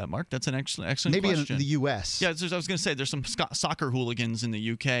about that, Mark. That's an excellent Maybe question. in the U.S. Yeah, I was going to say there's some soccer hooligans in the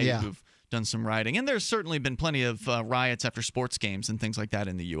U.K. who've done some rioting, and there's certainly been plenty of riots after sports games and things like that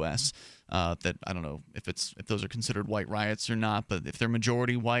in the U.S. That I don't know if those are considered white riots or not, but if they're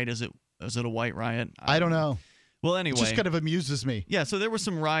majority white, is it a white riot? I don't know. Well, anyway. It just kind of amuses me. Yeah, so there were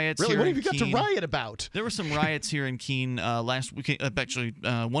some riots really? here What in have you got Keene. to riot about? There were some riots here in Keene last week, actually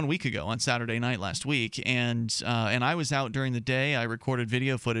 1 week ago on Saturday night last week, and I was out during the day. I recorded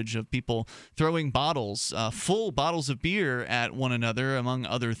video footage of people throwing bottles, full bottles of beer at one another, among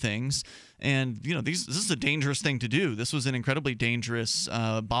other things. And, this is a dangerous thing to do. This was an incredibly dangerous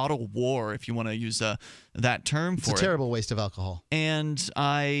bottle war, if you want to use that term for it. It's a terrible waste of alcohol. And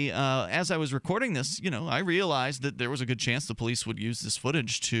as I was recording this, I realized that there was a good chance the police would use this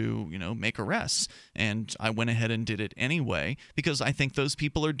footage to, make arrests. And I went ahead and did it anyway because I think those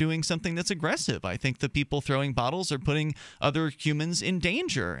people are doing something that's aggressive. I think the people throwing bottles are putting other humans in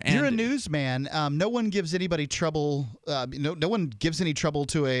danger. And you're a newsman. No one gives anybody trouble. No one gives any trouble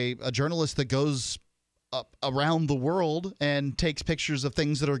to a journalist that goes around the world and takes pictures of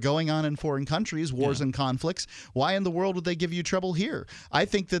things that are going on in foreign countries, wars and conflicts. Why in the world would they give you trouble here? I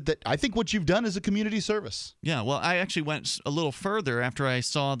think I think what you've done is a community service. Yeah, well, I actually went a little further after I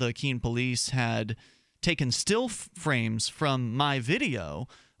saw the Keene police had taken still frames from my video.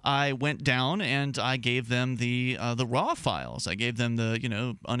 I went down and I gave them the raw files. I gave them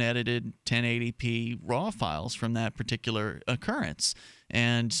the unedited 1080p raw files from that particular occurrence.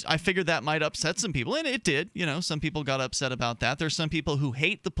 And I figured that might upset some people, and it did. Some people got upset about that. There's some people who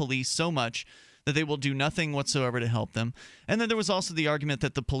hate the police so much that they will do nothing whatsoever to help them. And then there was also the argument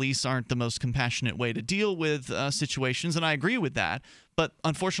that the police aren't the most compassionate way to deal with situations, and I agree with that. But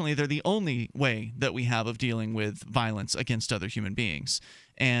unfortunately, they're the only way that we have of dealing with violence against other human beings.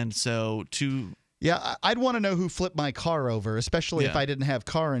 And so Yeah, I'd want to know who flipped my car over, especially if I didn't have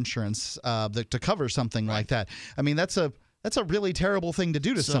car insurance to cover something like that. I mean, that's a really terrible thing to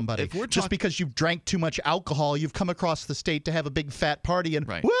do to somebody. Just because you've drank too much alcohol, you've come across the state to have a big fat party and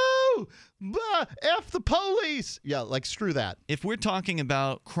woo, F the police. Yeah, screw that. If we're talking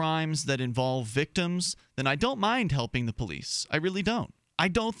about crimes that involve victims, then I don't mind helping the police. I really don't. I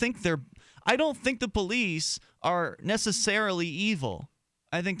don't think the police are necessarily evil.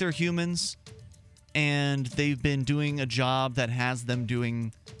 I think they're humans, and they've been doing a job that has them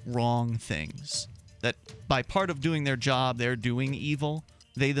doing wrong things. That by part of doing their job, they're doing evil.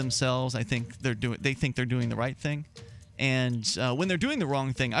 They themselves, I think they're doing the right thing. And when they're doing the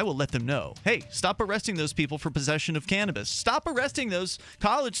wrong thing, I will let them know. Hey, stop arresting those people for possession of cannabis. Stop arresting those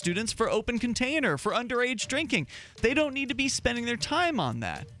college students for open container, for underage drinking. They don't need to be spending their time on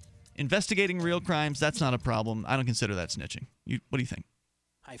that. Investigating real crimes, that's not a problem. I don't consider that snitching. What do you think?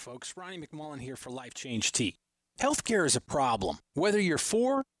 Hi, folks. Ronnie McMullen here for Life Change Tea. Healthcare is a problem, whether you're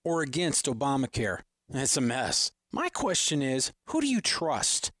for or against Obamacare. It's a mess. My question is, who do you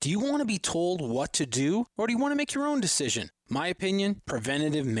trust? Do you want to be told what to do, or do you want to make your own decision? My opinion,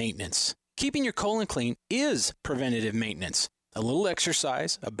 preventative maintenance. Keeping your colon clean is preventative maintenance. A little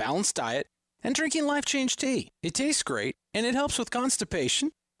exercise, a balanced diet, and drinking Life Change Tea. It tastes great, and it helps with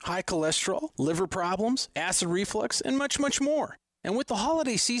constipation, high cholesterol, liver problems, acid reflux, and much, much more. And with the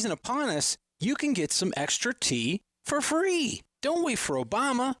holiday season upon us, you can get some extra tea for free. Don't wait for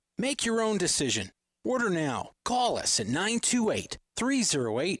Obama. Make your own decision. Order now. Call us at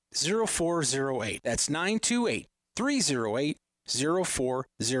 928-308-0408. That's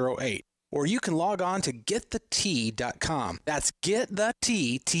 928-308-0408. Or you can log on to getthetea.com. That's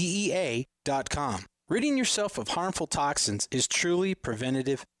getthetea.com. Ridding yourself of harmful toxins is truly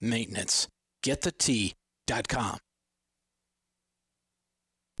preventative maintenance. Getthetea.com.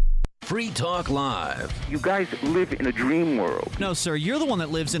 Free Talk Live. You guys live in a dream world. No, sir, you're the one that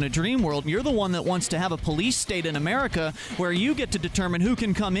lives in a dream world. You're the one that wants to have a police state in America where you get to determine who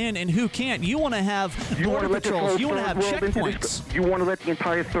can come in and who can't. You want to have border patrols. You want to have checkpoints. You want to let the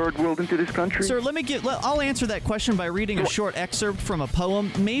entire third world into this country? Sir, I'll answer that question by reading a short excerpt from a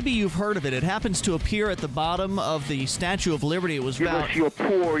poem. Maybe you've heard of it. It happens to appear at the bottom of the Statue of Liberty. It was Give about... us your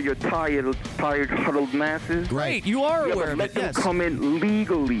poor, your tired, huddled masses. Great, you are aware of it, Let them come in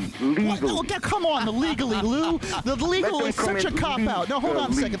legally. Oh, come on, the legally, Lou. The legal is such a cop-out. Now, hold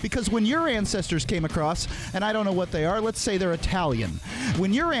on a second, because when your ancestors came across, and I don't know what they are, let's say they're Italian.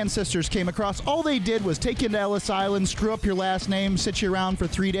 When your ancestors came across, all they did was take you to Ellis Island, screw up your last name, sit you around for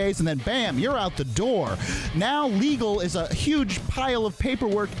 3 days, and then bam, you're out the door. Now, legal is a huge pile of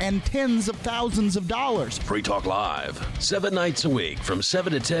paperwork and tens of thousands of dollars. Free Talk Live, 7 nights a week from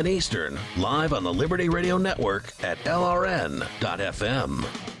 7 to 10 Eastern, live on the Liberty Radio Network at LRN.FM.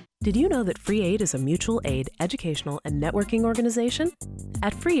 Did you know that Free Aid is a mutual aid, educational, and networking organization?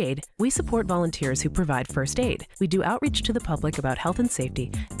 At Free Aid, we support volunteers who provide first aid. We do outreach to the public about health and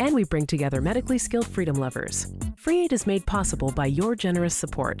safety, and we bring together medically skilled freedom lovers. Free Aid is made possible by your generous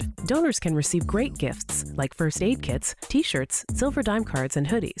support. Donors can receive great gifts like first aid kits, t-shirts, silver dime cards, and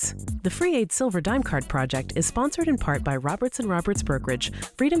hoodies. The Free Aid Silver Dime Card Project is sponsored in part by Roberts & Roberts Brokerage,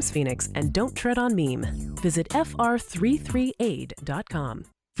 Freedom's Phoenix, and Don't Tread on Meme. Visit fr33aid.com.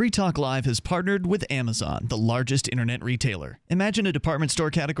 Free Talk Live has partnered with Amazon, the largest internet retailer. Imagine a department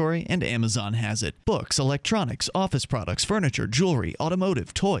store category, and Amazon has it. Books, electronics, office products, furniture, jewelry,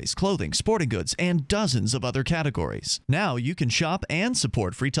 automotive, toys, clothing, sporting goods, and dozens of other categories. Now you can shop and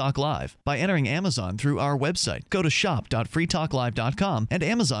support Free Talk Live by entering Amazon through our website. Go to shop.freetalklive.com, and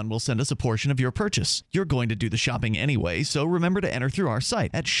Amazon will send us a portion of your purchase. You're going to do the shopping anyway, so remember to enter through our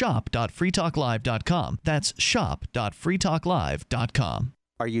site at shop.freetalklive.com. That's shop.freetalklive.com.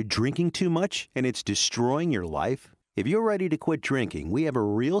 Are you drinking too much and it's destroying your life? If you're ready to quit drinking, we have a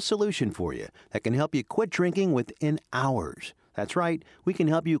real solution for you that can help you quit drinking within hours. That's right, we can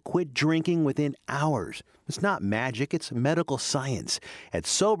help you quit drinking within hours. It's not magic, it's medical science. At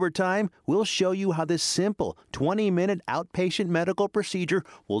Sober Time, we'll show you how this simple 20-minute outpatient medical procedure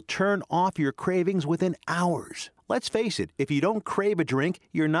will turn off your cravings within hours. Let's face it, if you don't crave a drink,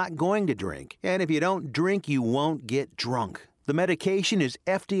 you're not going to drink. And if you don't drink, you won't get drunk. The medication is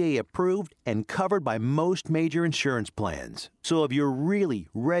FDA approved and covered by most major insurance plans. So if you're really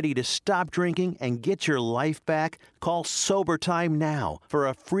ready to stop drinking and get your life back, call Sober Time now for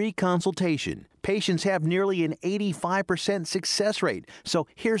a free consultation. Patients have nearly an 85% success rate. So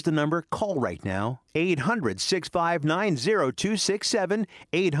here's the number. Call right now. 800-659-0267.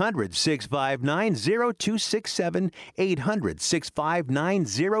 800-659-0267.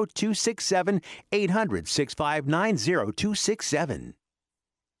 800-659-0267. 800-659-0267.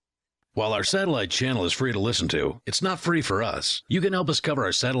 While our satellite channel is free to listen to, it's not free for us. You can help us cover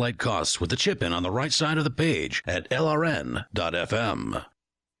our satellite costs with the chip-in on the right side of the page at LRN.FM.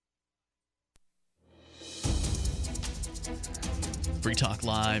 Free Talk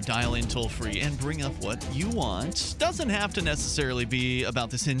Live, dial in toll free and bring up what you want. Doesn't have to necessarily be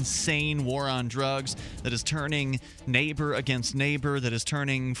about this insane war on drugs that is turning neighbor against neighbor, that is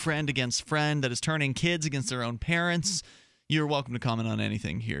turning friend against friend, that is turning kids against their own parents. You're welcome to comment on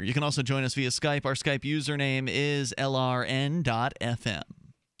anything here. You can also join us via Skype. Our Skype username is LRN.FM.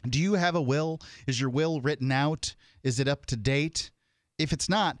 Do you have a will? Is your will written out? Is it up to date? If it's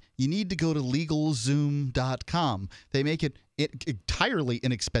not, you need to go to LegalZoom.com. They make it entirely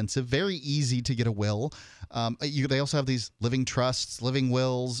inexpensive, very easy to get a will. They also have these living trusts, living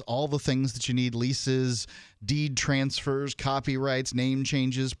wills, all the things that you need, leases, deed transfers, copyrights, name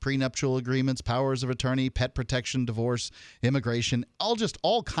changes, prenuptial agreements, powers of attorney, pet protection, divorce, immigration,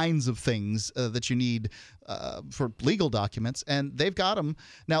 all kinds of things that you need for legal documents, and they've got them.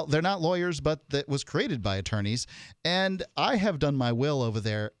 Now, they're not lawyers, but that was created by attorneys, and I have done my will over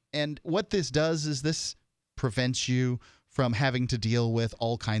there, and what this does is this prevents you from having to deal with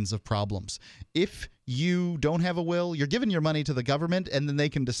all kinds of problems. If you don't have a will, you're giving your money to the government, and then they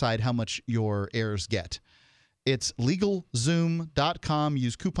can decide how much your heirs get. It's LegalZoom.com.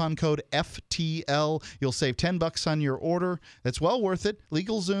 Use coupon code FTL. You'll save $10 on your order. That's well worth it.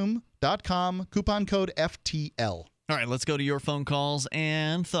 LegalZoom.com. Coupon code FTL. All right, let's go to your phone calls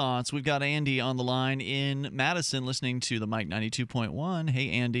and thoughts. We've got Andy on the line in Madison listening to the Mike 92.1. Hey,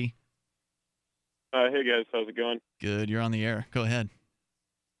 Andy. Hey, guys. How's it going? Good. You're on the air. Go ahead.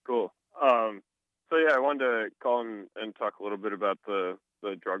 Cool. So, yeah, I wanted to call and talk a little bit about the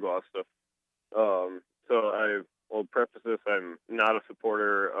drug law stuff. So I will preface this. I'm not a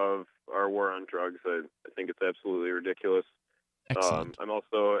supporter of our war on drugs. I think it's absolutely ridiculous. Excellent. I'm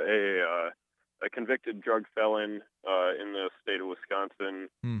also a convicted drug felon in the state of Wisconsin,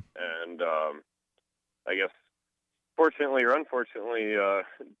 and I guess fortunately or unfortunately,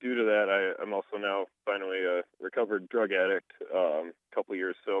 due to that, I'm also now finally a recovered drug addict, a couple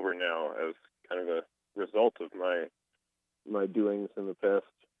years sober now as kind of a result of my doings in the past.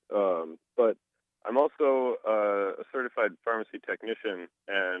 But I'm also a certified pharmacy technician,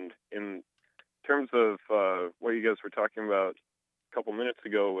 and in terms of what you guys were talking about a couple minutes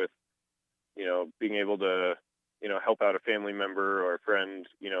ago with, being able to, help out a family member or a friend,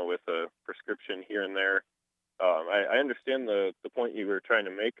 with a prescription here and there, I understand the point you were trying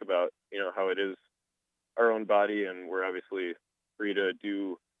to make about, how it is our own body, and we're obviously free to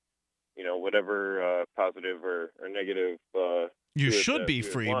do, whatever positive or negative. You should be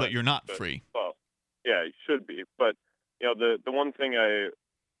free, but you're not free. Well, yeah, you should be. But, the one thing I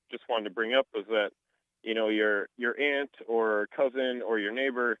just wanted to bring up was that, your aunt or cousin or your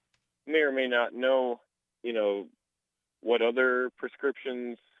neighbor may or may not know, what other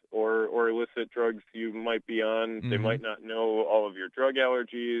prescriptions or illicit drugs you might be on. They might not know all of your drug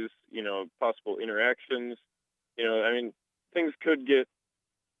allergies, possible interactions. Things could get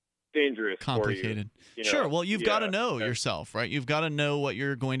dangerous, complicated. For you, Sure. Well, you've got to know yourself, right? You've got to know what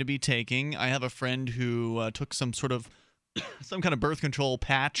you're going to be taking. I have a friend who took some kind of birth control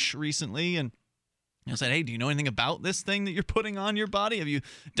patch recently, and I said, hey, do you know anything about this thing that you're putting on your body? Have you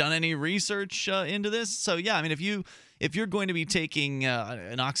done any research into this? So, yeah, if you're going to be taking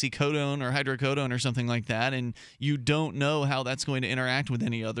an oxycodone or hydrocodone or something like that, and you don't know how that's going to interact with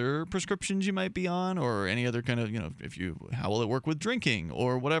any other prescriptions you might be on, or any other kind of, how will it work with drinking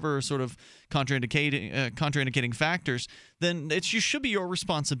or whatever sort of contraindicating factors, then you should be your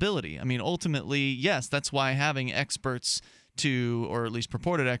responsibility. Ultimately, yes, that's why having experts or at least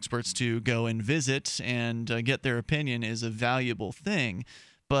purported experts to go and visit and get their opinion is a valuable thing.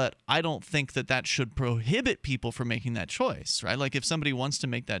 But I don't think that should prohibit people from making that choice, right? Like if somebody wants to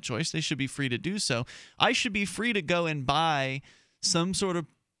make that choice, they should be free to do so. I should be free to go and buy some sort of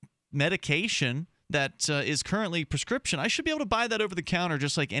medication that is currently prescription. I should be able to buy that over the counter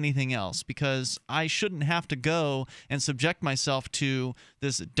just like anything else, because I shouldn't have to go and subject myself to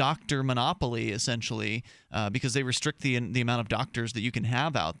this doctor monopoly, essentially, because they restrict the amount of doctors that you can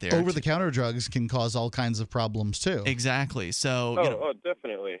have out there. Over-the-counter drugs can cause all kinds of problems, too. Exactly. So,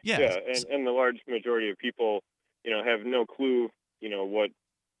 definitely. Yeah. And the large majority of people, have no clue,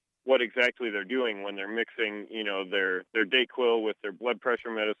 what exactly they're doing when they're mixing, their Dayquil with their blood pressure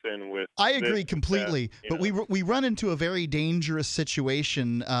medicine. I agree completely, but we run into a very dangerous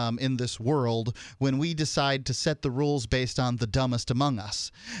situation in this world when we decide to set the rules based on the dumbest among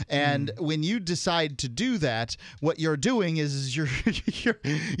us. And when you decide to do that, what you're doing is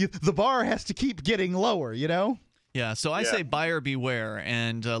the bar has to keep getting lower, Yeah, so I say buyer beware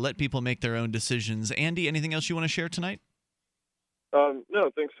and let people make their own decisions. Andy, anything else you want to share tonight? No,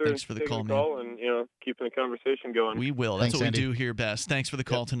 thanks for the taking call, and keeping the conversation going. We will. That's what we do here best. Thanks for the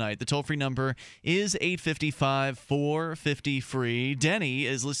call tonight. The toll-free number is 855-450-FREE. Denny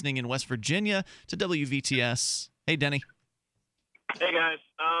is listening in West Virginia to WVTS. Hey, Denny. Hey, guys.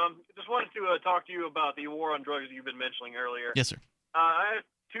 Just wanted to talk to you about the war on drugs that you've been mentioning earlier. Yes, sir. I have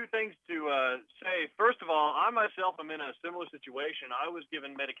two things to say. First of all, I myself am in a similar situation. I was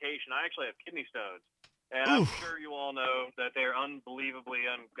given medication. I actually have kidney stones. And I'm sure you all know that they're unbelievably,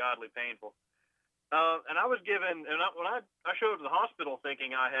 ungodly painful. And I was given, and when I showed up to the hospital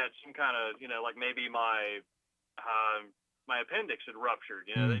thinking I had some kind of, like maybe my appendix had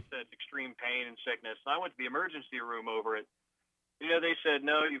ruptured. They said extreme pain and sickness. And I went to the emergency room over it. They said,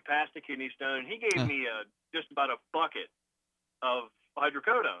 no, you passed a kidney stone. And he gave me just about a bucket of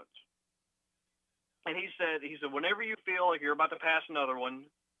hydrocodones. And he said, whenever you feel like you're about to pass another one,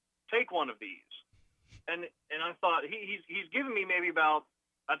 take one of these. And I thought he's given me maybe about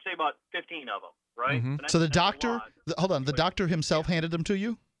 15 of them, right? So the doctor, the doctor himself handed them to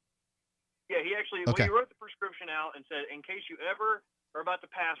you? Yeah, he actually he wrote the prescription out and said, in case you ever are about to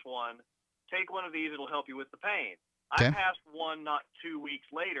pass one, take one of these. It'll help you with the pain. I passed one not 2 weeks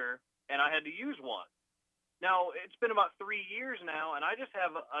later, and I had to use one. Now it's been about 3 years now, and I just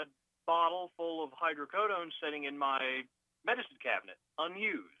have a bottle full of hydrocodone sitting in my medicine cabinet,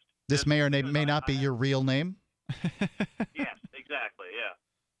 unused. This may or may not be your real name? Yes, exactly, yeah.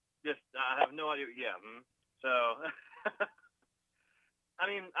 Just, I have no idea, yeah. So,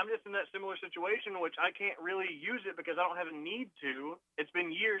 I'm just in that similar situation, which I can't really use it because I don't have a need to. It's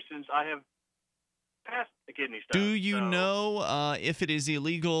been years since I have passed the kidney stone. Do you know if it is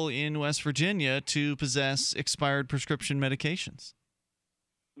illegal in West Virginia to possess expired prescription medications?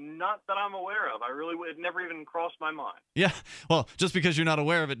 Not that I'm aware of. It never even crossed my mind. Yeah, well, just because you're not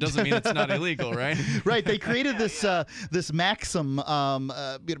aware of it doesn't mean it's not illegal, right? Right. They created this maxim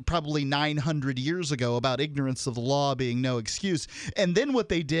probably 900 years ago about ignorance of the law being no excuse. And then what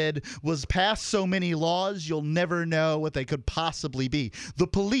they did was pass so many laws, you'll never know what they could possibly be. The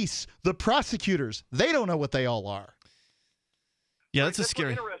police, the prosecutors, they don't know what they all are. Yeah, that's a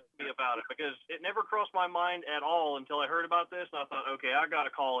scary. What interested me about it, because it never crossed my mind at all until I heard about this, and I thought, okay, I got to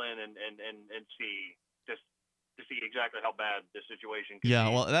call in and see, just to see exactly how bad this situation could be. Yeah,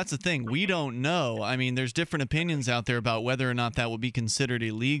 well, that's the thing. We don't know. I mean, there's different opinions out there about whether or not that would be considered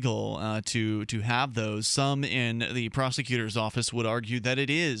illegal to have those. Some in the prosecutor's office would argue that it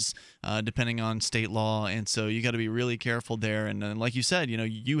is, depending on state law, and so you got to be really careful there. And like you said,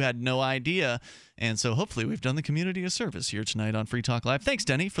 you had no idea. And so hopefully we've done the community a service here tonight on Free Talk Live. Thanks,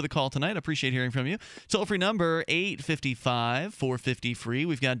 Denny, for the call tonight. Appreciate hearing from you. Toll-free number, 855-450-FREE.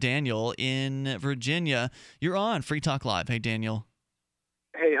 We've got Daniel in Virginia. You're on Free Talk Live. Hey, Daniel.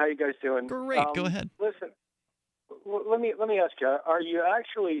 Hey, how you guys doing? Great. Go ahead. Listen, let me ask you, are you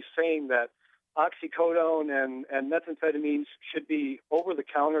actually saying that oxycodone and methamphetamines should be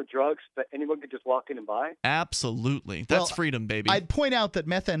over-the-counter drugs that anyone could just walk in and buy? Absolutely. That's freedom, baby. I'd point out that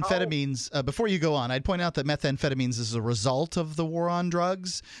methamphetamines, before you go on, I'd point out that methamphetamines is a result of the war on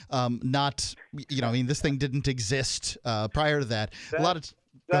drugs. Not, this thing didn't exist prior to that. That's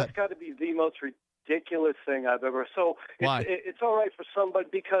got to be the most ridiculous thing I've ever. So Why? It's all right for somebody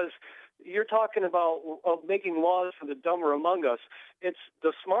because you're talking about making laws for the dumber among us. It's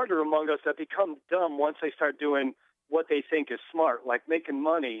the smarter among us that become dumb once they start doing what they think is smart, like making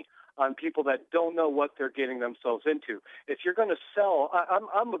money on people that don't know what they're getting themselves into. If you're going to sell,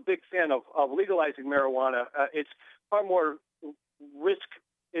 I'm a big fan of legalizing marijuana. It's far more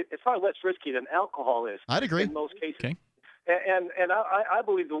it's far less risky than alcohol is. I'd agree. In most cases. Okay. And I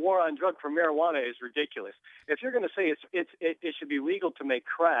believe the war on drug for marijuana is ridiculous. If you're going to say it should be legal to make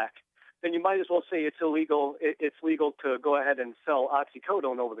crack, then you might as well say it's illegal. It's legal to go ahead and sell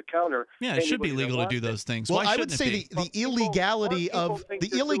oxycodone over the counter. Yeah, it should be legal to do those things. Well, Why I would say the illegality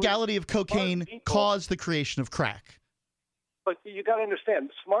of cocaine caused the creation of crack. But you got to understand,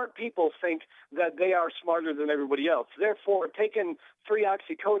 smart people think that they are smarter than everybody else. Therefore, taking 3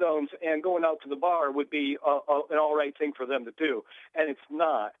 oxycodones and going out to the bar would be an all right thing for them to do, and it's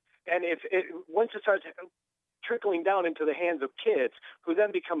not. And once it starts trickling down into the hands of kids who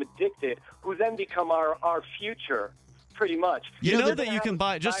then become addicted, who then become our future, pretty much. You know that you can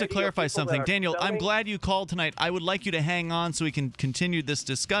buy, just to clarify something, Daniel, I'm glad you called tonight. I would like you to hang on so we can continue this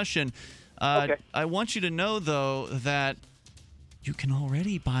discussion. Okay. I want you to know, though, that you can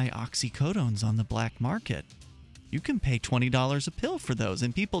already buy oxycodones on the black market. You can pay $20 a pill for those,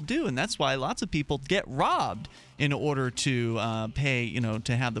 and people do, and that's why lots of people get robbed in order to pay,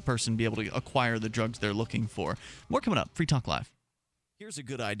 to have the person be able to acquire the drugs they're looking for. More coming up. Free Talk Live. Here's a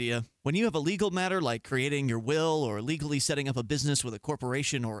good idea. When you have a legal matter like creating your will or legally setting up a business with a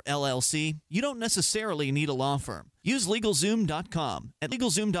corporation or LLC, you don't necessarily need a law firm. Use LegalZoom.com. At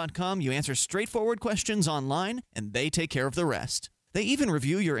LegalZoom.com, you answer straightforward questions online, and they take care of the rest. They even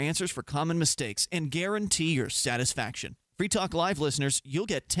review your answers for common mistakes and guarantee your satisfaction. Free Talk Live listeners, you'll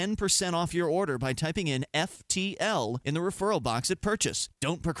get 10% off your order by typing in FTL in the referral box at purchase.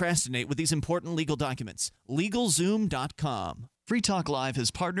 Don't procrastinate with these important legal documents. LegalZoom.com. Free Talk Live has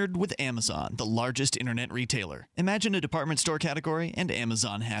partnered with Amazon, the largest internet retailer. Imagine a department store category, and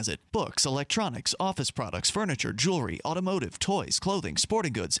Amazon has it. Books, electronics, office products, furniture, jewelry, automotive, toys, clothing,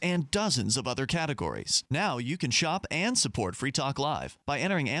 sporting goods, and dozens of other categories. Now you can shop and support Free Talk Live by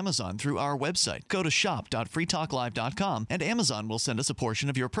entering Amazon through our website. Go to shop.freetalklive.com, and Amazon will send us a portion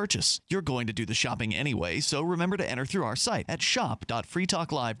of your purchase. You're going to do the shopping anyway, so remember to enter through our site at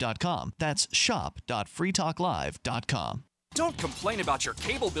shop.freetalklive.com. That's shop.freetalklive.com. Don't complain about your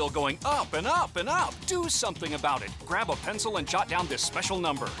cable bill going up and up and up. Do something about it. Grab a pencil and jot down this special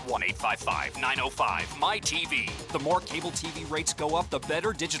number, 1-855-905-MY-TV. The more cable TV rates go up, the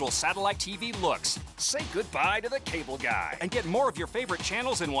better digital satellite TV looks. Say goodbye to the cable guy and get more of your favorite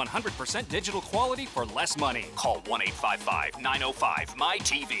channels in 100% digital quality for less money. Call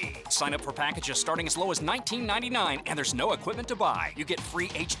 1-855-905-MY-TV. Sign up for packages starting as low as $19.99, and there's no equipment to buy. You get free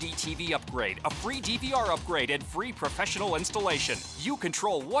HD TV upgrade, a free DVR upgrade, and free professional installation. You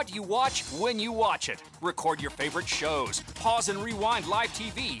control what you watch when you watch it. Record your favorite shows, pause and rewind live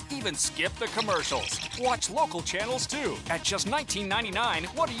TV, even skip the commercials. Watch local channels too. At just $19.99,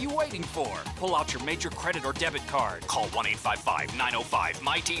 what are you waiting for? Pull out your major credit or debit card. Call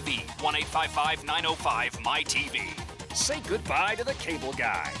 1-855-905-MY-TV. 1-855-905-MY-TV. Say goodbye to the cable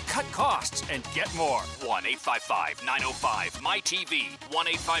guy. Cut costs and get more. 1-855-905-MyTV.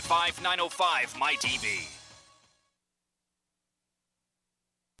 1-855-905-MyTV.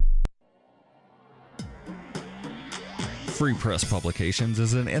 Free Press Publications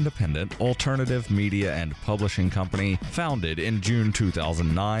is an independent, alternative media and publishing company founded in June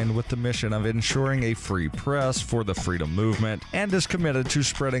 2009 with the mission of ensuring a free press for the freedom movement and is committed to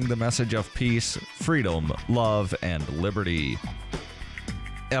spreading the message of peace, freedom, love, and liberty.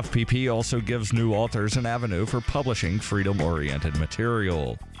 FPP also gives new authors an avenue for publishing freedom-oriented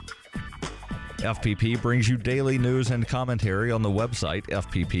material. FPP brings you daily news and commentary on the website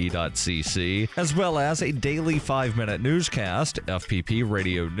fpp.cc, as well as a daily 5-minute newscast, FPP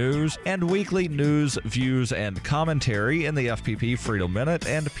Radio News, and weekly news, views, and commentary in the FPP Freedom Minute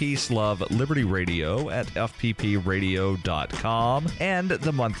and Peace, Love, Liberty Radio at fppradio.com, and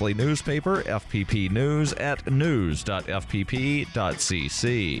the monthly newspaper FPP News at news.fpp.cc.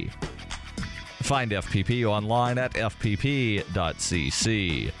 Find FPP online at fpp.cc.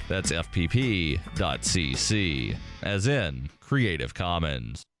 That's fpp.cc, as in Creative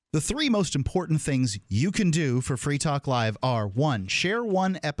Commons. The 3 most important things you can do for Free Talk Live are: 1, share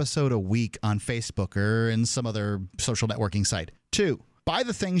 1 episode a week on Facebook or in some other social networking site. 2, buy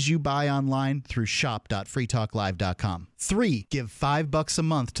the things you buy online through shop.freetalklive.com. 3, give $5 a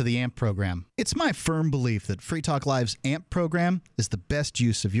month to the AMP program. It's my firm belief that Free Talk Live's AMP program is the best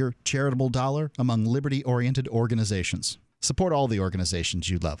use of your charitable dollar among liberty-oriented organizations. Support all the organizations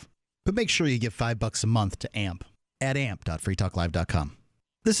you love, but make sure you give $5 a month to AMP at amp.freetalklive.com.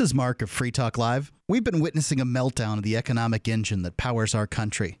 This is Mark of Free Talk Live. We've been witnessing a meltdown of the economic engine that powers our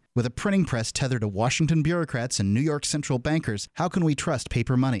country. With a printing press tethered to Washington bureaucrats and New York central bankers, how can we trust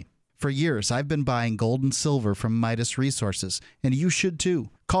paper money? For years, I've been buying gold and silver from Midas Resources, and you should too.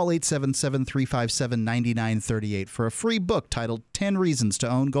 Call 877-357-9938 for a free book titled 10 Reasons to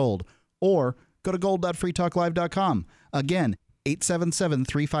Own Gold, or go to gold.freetalklive.com. Again,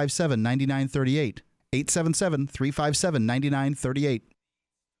 877-357-9938. 877-357-9938.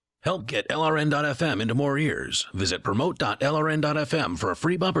 Help get LRN.FM into more ears. Visit promote.lrn.fm for a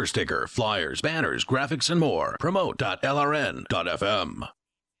free bumper sticker, flyers, banners, graphics, and more. Promote.lrn.fm.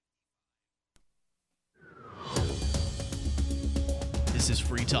 This is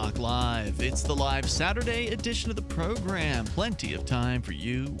Free Talk Live. It's the live Saturday edition of the program. Plenty of time for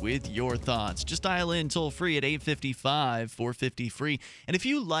you with your thoughts. Just dial in toll free at 855-450-FREE. And if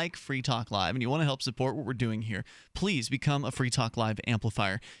you like Free Talk Live and you want to help support what we're doing here, please become a Free Talk Live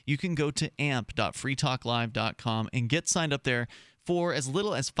amplifier. You can go to amp.freetalklive.com and get signed up there for as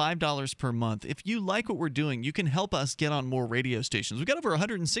little as $5 per month. If you like what we're doing, you can help us get on more radio stations. We've got over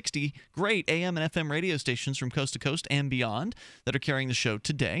 160 great AM and FM radio stations from coast to coast and beyond that are carrying the show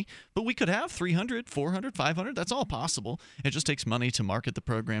today. But we could have 300, 400, 500. That's all possible. It just takes money to market the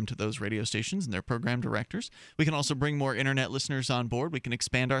program to those radio stations and their program directors. We can also bring more internet listeners on board. We can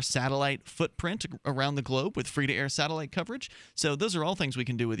expand our satellite footprint around the globe with free-to-air satellite coverage. So those are all things we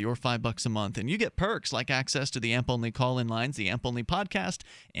can do with your $5 a month. And you get perks like access to the AMP-only call-in lines, the AMP-only podcast,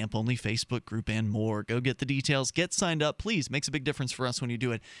 AMP-only Facebook group, and more. Go get the details. Get signed up, please. Makes a big difference for us when you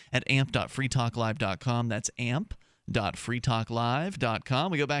do it at amp.freetalklive.com. That's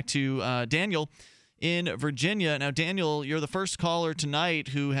amp.freetalklive.com. We go back to Daniel in Virginia. Now, Daniel, you're the first caller tonight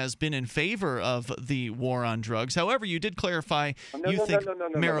who has been in favor of the war on drugs. However, you did clarify you think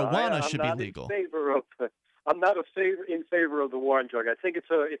marijuana should be legal. I'm not in favor of the war on drugs. I think it's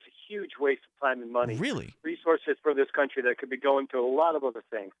a huge waste of time and money. Really? Resources for this country that could be going to a lot of other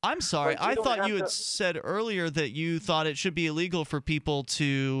things. I'm sorry. I thought you had said earlier that you thought it should be illegal for people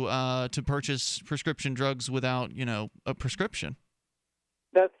to purchase prescription drugs without, a prescription.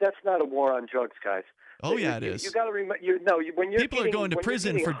 That's not a war on drugs, guys. Oh yeah, it is. You got to remember. When you're people are going to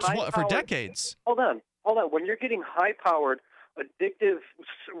prison for decades. Hold on. When you're getting high-powered, addictive,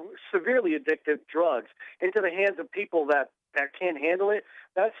 severely addictive drugs into the hands of people that can't handle it,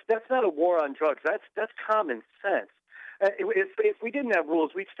 that's not a war on drugs. That's common sense. If we didn't have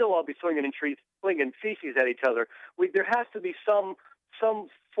rules, we'd still all be swinging in trees, flinging feces at each other. There has to be some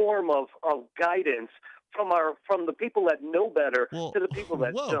form of guidance from the people that know better to the people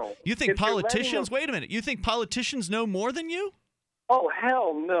that don't. You think politicians? Wait a minute. You think politicians know more than you? Oh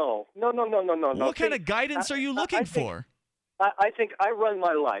hell no! No. What kind of guidance are you looking for? I think I run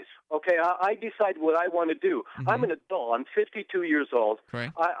my life. Okay, I decide what I want to do. Mm-hmm. I'm an adult. I'm 52 years old.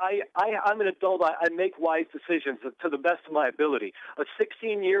 Right. I'm an adult. I make wise decisions to the best of my ability. A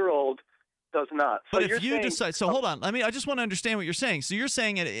 16-year-old does not. But So if you're you saying, decide, so hold on, I just want to understand what you're saying. So you're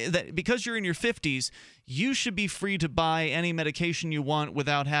saying that because you're in your 50s, you should be free to buy any medication you want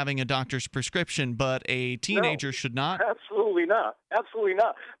without having a doctor's prescription, but a teenager should not? Absolutely not. Absolutely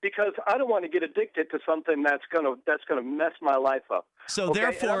not. Because I don't want to get addicted to something that's gonna mess my life up. So Okay?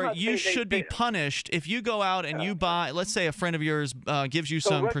 therefore, you should be punished if you go out and you buy. Let's say a friend of yours gives you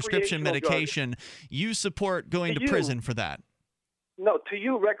some prescription medication. You support going to prison for that. No, to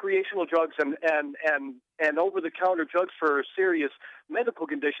you, recreational drugs and over-the-counter drugs for serious medical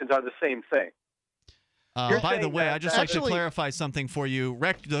conditions are the same thing. By the way, I'd just like to clarify something for you.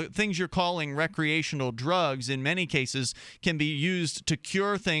 The things you're calling recreational drugs, in many cases, can be used to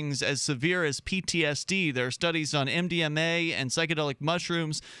cure things as severe as PTSD. There are studies on MDMA and psychedelic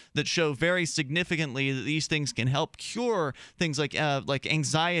mushrooms that show very significantly that these things can help cure things like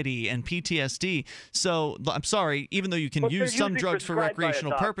anxiety and PTSD. So, I'm sorry, even though you can use some drugs for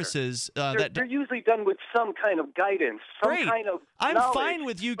recreational purposes, they're usually done with some kind of guidance, some kind of I'm knowledge. fine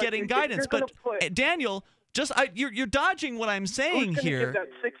with you getting guidance, but Daniel, you're dodging what I'm saying here. Who's going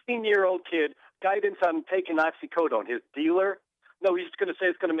to give that 16-year-old kid guidance on taking oxycodone? His dealer? No, he's going to say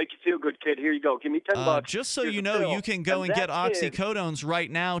it's going to make you feel good, kid. Here you go. Give me $10. Just so you know, you can go and get oxycodones right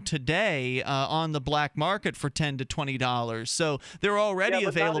now today on the black market for $10 to $20. So they're already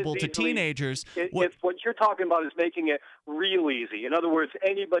available to teenagers. What you're talking about is making it real easy. In other words,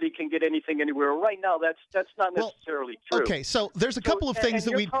 anybody can get anything anywhere. Right now, that's not necessarily true. Okay, so there's a couple of things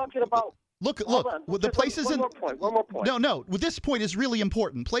that we talking about. Look, the places one more point. No, this point is really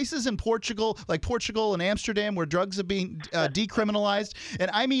important. Places in Portugal, like Portugal and Amsterdam, where drugs are being decriminalized, and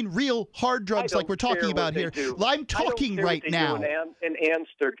I mean real hard drugs like we're talking about here. I'm talking right now. In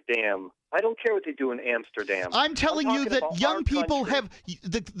Amsterdam. I don't care what they do in Amsterdam. I'm telling you that young people have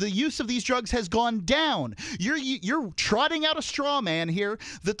the use of these drugs has gone down. You're trotting out a straw man here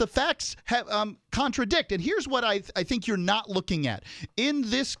that the facts have contradict. And here's what I think you're not looking at. In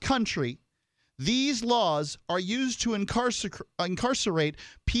this country, these laws are used to incarcerate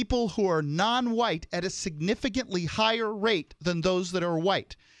people who are non-white at a significantly higher rate than those that are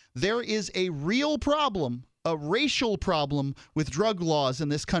white. There is a real problem, a racial problem with drug laws in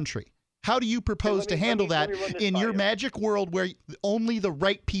this country. How do you propose to handle that in your magic world where only the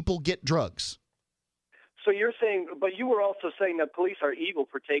right people get drugs? So you're saying, but you were also saying that police are evil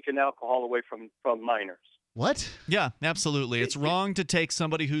for taking alcohol away from minors. What? Yeah, absolutely. It's wrong to take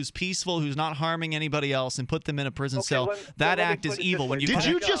somebody who's peaceful, who's not harming anybody else, and put them in a prison cell. That act is evil. Did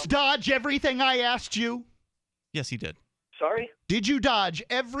you just dodge everything I asked you? Yes, he did. Sorry? Did you dodge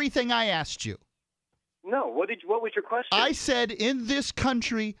everything I asked you? No. What was your question? I said in this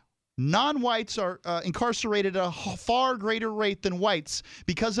country, non-whites are incarcerated at a far greater rate than whites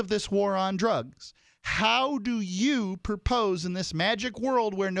because of this war on drugs. How do you propose in this magic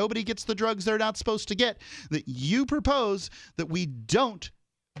world where nobody gets the drugs they're not supposed to get, that you propose that we don't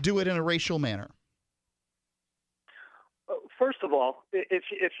do it in a racial manner? First of all,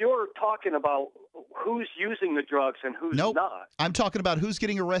 if you're talking about who's using the drugs and who's not. I'm talking about who's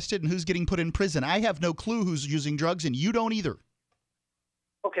getting arrested and who's getting put in prison. I have no clue who's using drugs, and you don't either.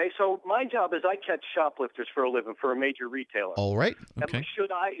 Okay, so my job is I catch shoplifters for a living for a major retailer. All right. Okay.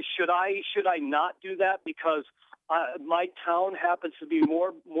 Should I not do that because my town happens to be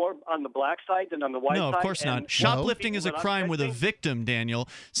more on the black side than on the white side? No, of course not. Shoplifting is a crime with a victim, Daniel.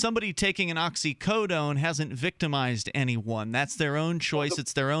 Somebody taking an oxycodone hasn't victimized anyone. That's their own choice.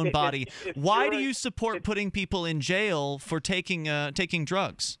 It's their own body. Why do you support putting people in jail for taking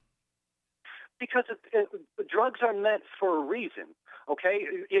drugs? Because drugs are meant for a reason. Okay,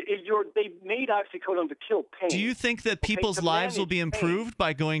 they made oxycodone to kill pain. Do you think that people's lives will be improved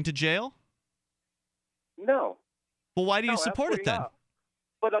by going to jail? No. Well, why do you support it then? Not.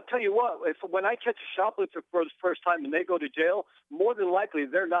 But I'll tell you what, when I catch a shoplifter for the first time and they go to jail, more than likely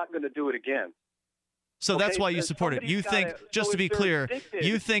they're not going to do it again. So that's why you support it. You think, just to be clear,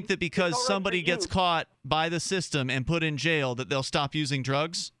 you think that because somebody gets caught by the system and put in jail that they'll stop using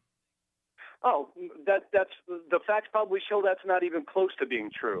drugs? Oh, that's the facts probably show that's not even close to being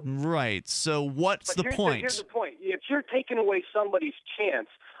true. Right. So what's the point? Here's the point. If you're taking away somebody's chance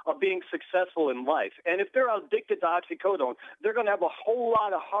of being successful in life, and if they're addicted to oxycodone, they're going to have a whole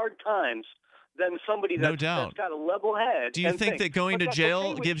lot of hard times than somebody that's got a level head. Do you think that going to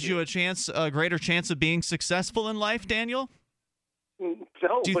jail gives you a greater chance of being successful in life, Daniel? No.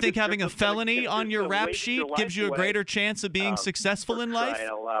 Do you think having a felony on your rap sheet gives you a greater chance of being successful in life?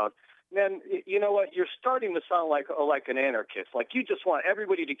 Crying out loud. man, you know what? You're starting to sound like an anarchist. Like you just want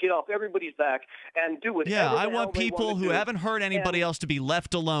everybody to get off everybody's back and do whatever. Yeah, I the hell want they people want to who do. haven't hurt anybody else to be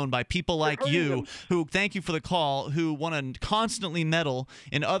left alone by people like you who, thank you for the call, who want to constantly meddle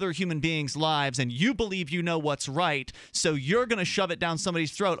in other human beings' lives, and you believe you know what's right, so you're going to shove it down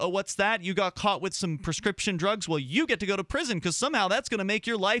somebody's throat. Oh, what's that? You got caught with some prescription drugs? Well, you get to go to prison because somehow that's going to make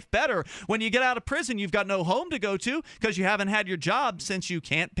your life better. When you get out of prison, you've got no home to go to because you haven't had your job since you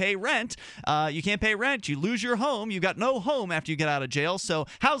can't pay rent. You can't pay rent. You lose your home. You got no home after you get out of jail. So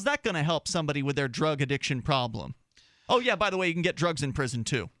how's that going to help somebody with their drug addiction problem? Oh, yeah, by the way, you can get drugs in prison,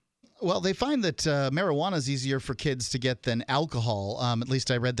 too. Well, they find that marijuana is easier for kids to get than alcohol. At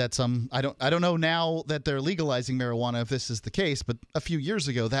least I read that some. I don't know now that they're legalizing marijuana if this is the case, but a few years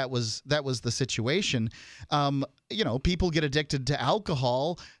ago that was the situation. People get addicted to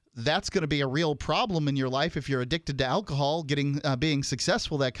alcohol. That's going to be a real problem in your life if you're addicted to alcohol, being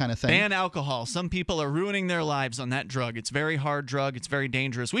successful, that kind of thing. Ban alcohol. Some people are ruining their lives on that drug. It's a very hard drug. It's very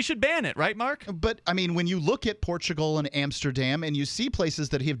dangerous. We should ban it, right, Mark? But, I mean, when you look at Portugal and Amsterdam and you see places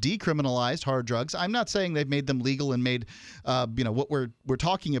that have decriminalized hard drugs, I'm not saying they've made them legal and made, what we're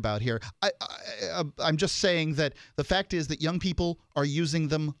talking about here. I'm just saying that the fact is that young people are using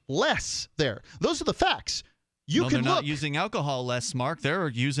them less there. Those are the facts. They're not using alcohol less, Mark. They're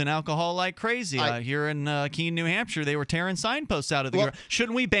using alcohol like crazy. Here in Keene, New Hampshire, they were tearing signposts out of the ground.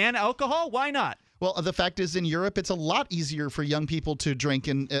 Shouldn't we ban alcohol? Why not? Well, the fact is in Europe, it's a lot easier for young people to drink.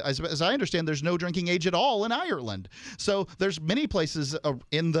 And as I understand, there's no drinking age at all in Ireland. So there's many places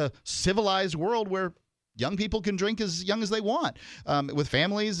in the civilized world where young people can drink as young as they want. With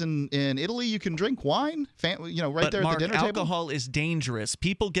families in Italy, you can drink wine, right but there Mark, at the dinner table. Alcohol is dangerous.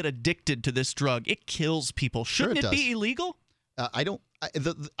 People get addicted to this drug. It kills people. Shouldn't it be illegal?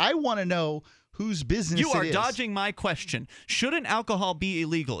 I want to know whose business it is. You are dodging my question. Shouldn't alcohol be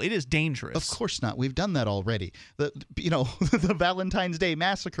illegal? It is dangerous. Of course not. We've done that already. The Valentine's Day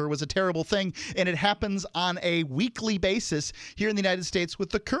massacre was a terrible thing, and it happens on a weekly basis here in the United States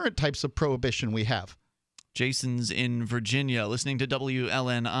with the current types of prohibition we have. Jason's in Virginia, listening to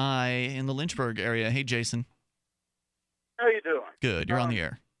WLNI in the Lynchburg area. Hey, Jason. How you doing? Good. You're on the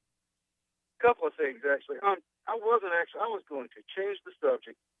air. A couple of things, actually. I was going to change the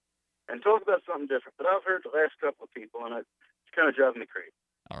subject and talk about something different, but I've heard the last couple of people, and it's kind of driving me crazy.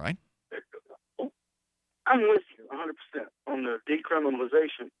 All right. I'm with you 100% on the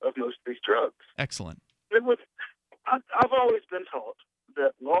decriminalization of most of these drugs. Excellent. I've always been taught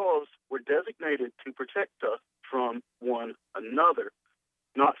that laws were designated to protect us from one another,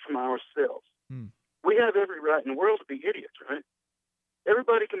 not from ourselves. We have every right in the world to be idiots, right?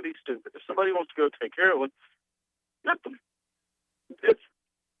 Everybody can be stupid. If somebody wants to go take heroin, let them. It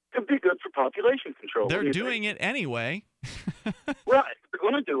could be good for population control. They're doing it anyway. Right. They're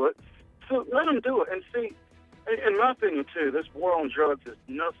going to do it. So let them do it. And see, in my opinion, too, this war on drugs is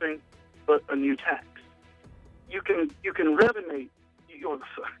nothing but a new tax. You can revenue.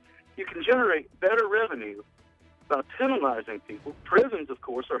 You can generate better revenue by penalizing people. Prisons, of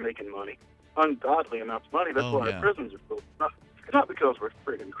course, are making money, ungodly amounts of money. That's why prisons are full. Not because we're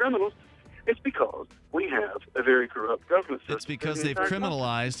friggin' criminals. It's because we have a very corrupt government system. It's because they've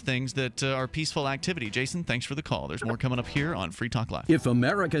criminalized things that are peaceful activity. Jason, thanks for the call. There's more coming up here on Free Talk Live. If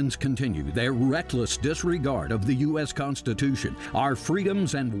Americans continue their reckless disregard of the U.S. Constitution, our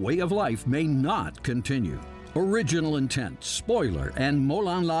freedoms and way of life may not continue. Original Intent, Spoiler, and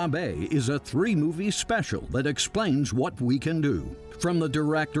Moulin L'Abbé is a 3-movie special that explains what we can do. From the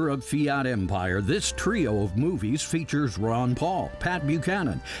director of Fiat Empire, this trio of movies features Ron Paul, Pat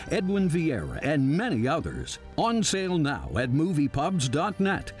Buchanan, Edwin Vieira, and many others. On sale now at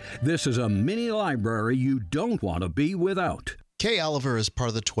moviepubs.net. This is a mini library you don't want to be without. Kay Oliver is part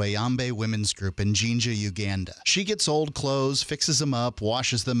of the Tweyambe Women's Group in Jinja, Uganda. She gets old clothes, fixes them up,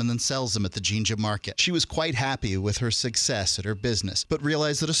 washes them, and then sells them at the Jinja market. She was quite happy with her success at her business, but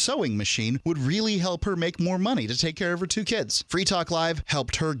realized that a sewing machine would really help her make more money to take care of her 2 kids. Free Talk Live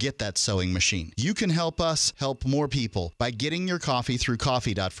helped her get that sewing machine. You can help us help more people by getting your coffee through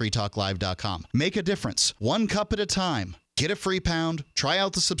coffee.freetalklive.com. Make a difference, 1 cup at a time. Get a free pound, try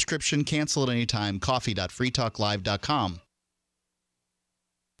out the subscription, cancel at any time, coffee.freetalklive.com.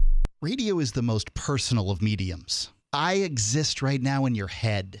 Radio is the most personal of mediums. I exist right now in your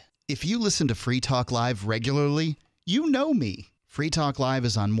head. If you listen to Free Talk Live regularly, you know me. Free Talk Live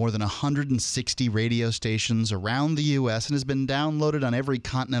is on more than 160 radio stations around the U.S. and has been downloaded on every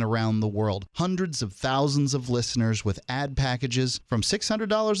continent around the world. Hundreds of thousands of listeners with ad packages from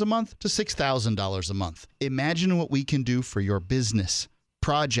 $600 a month to $6,000 a month. Imagine what we can do for your business,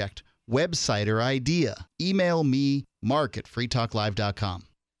 project, website, or idea. Email me, Mark at freetalklive.com.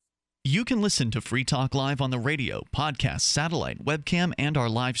 You can listen to Free Talk Live on the radio, podcast, satellite, webcam, and our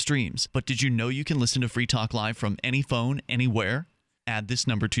live streams. But did you know you can listen to Free Talk Live from any phone, anywhere? Add this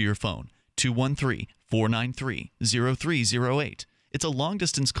number to your phone, 213-493-0308. It's a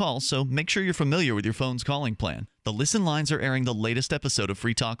long-distance call, so make sure you're familiar with your phone's calling plan. The listen lines are airing the latest episode of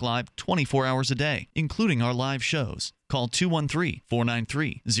Free Talk Live 24 hours a day, including our live shows. Call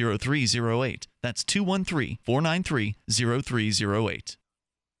 213-493-0308. That's 213-493-0308.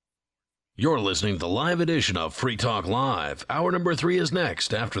 You're listening to the live edition of Free Talk Live. Hour number 3 is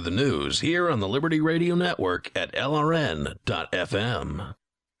next after the news here on the Liberty Radio Network at LRN.FM.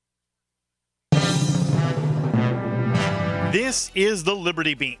 This is the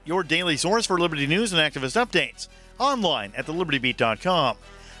Liberty Beat, your daily source for Liberty news and activist updates, online at thelibertybeat.com.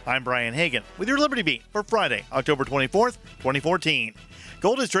 I'm Brian Hagan with your Liberty Beat for Friday, October 24th, 2014.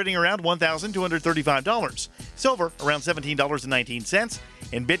 Gold is trading around $1,235, silver around $17.19,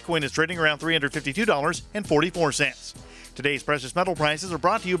 and Bitcoin is trading around $352.44. Today's precious metal prices are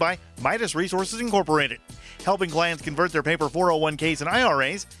brought to you by Midas Resources Incorporated, helping clients convert their paper 401ks and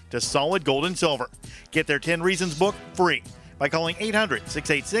IRAs to solid gold and silver. Get their 10 Reasons book free by calling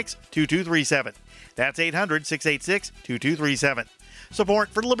 800-686-2237. That's 800-686-2237. Support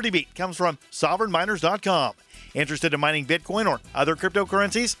for Liberty Beat comes from SovereignMiners.com. Interested in mining Bitcoin or other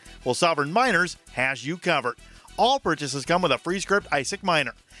cryptocurrencies? Well, Sovereign Miners has you covered. All purchases come with a free script ISIC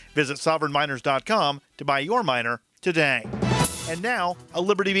miner. Visit SovereignMiners.com to buy your miner today. And now, a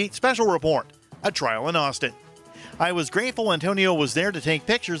Liberty Beat special report, a trial in Austin. I was grateful Antonio was there to take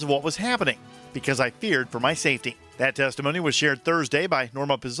pictures of what was happening because I feared for my safety. That testimony was shared Thursday by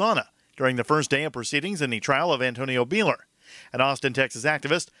Norma Pizzana during the first day of proceedings in the trial of Antonio Beeler, an Austin, Texas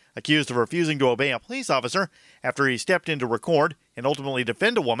activist accused of refusing to obey a police officer after he stepped in to record and ultimately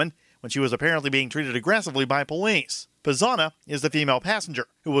defend a woman when she was apparently being treated aggressively by police. Pizzana is the female passenger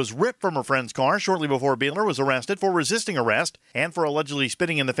who was ripped from her friend's car shortly before Beeler was arrested for resisting arrest and for allegedly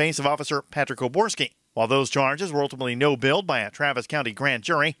spitting in the face of Officer Patrick Oborski. While those charges were ultimately no-billed by a Travis County grand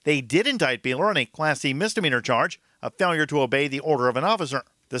jury, they did indict Beeler on a Class C misdemeanor charge of failure to obey the order of an officer.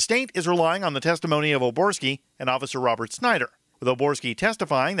 The state is relying on the testimony of Oborski and Officer Robert Snyder, with Oborski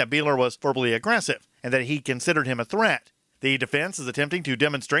testifying that Beeler was verbally aggressive and that he considered him a threat. The defense is attempting to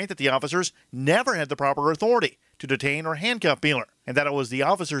demonstrate that the officers never had the proper authority to detain or handcuff Beeler, and that it was the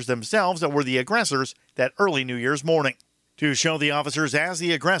officers themselves that were the aggressors that early New Year's morning. To show the officers as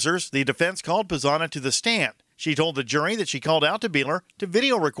the aggressors, the defense called Pizzana to the stand. She told the jury that she called out to Beeler to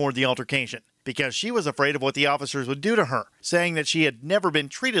video record the altercation because she was afraid of what the officers would do to her, saying that she had never been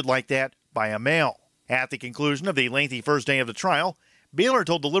treated like that by a male. At the conclusion of the lengthy first day of the trial, Beeler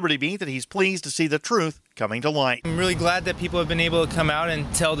told the Liberty Beat that he's pleased to see the truth coming to light. I'm really glad that people have been able to come out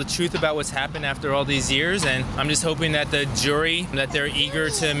and tell the truth about what's happened after all these years, and I'm just hoping that the jury, that they're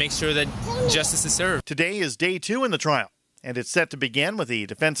eager to make sure that justice is served. Today is day 2 in the trial, and it's set to begin with the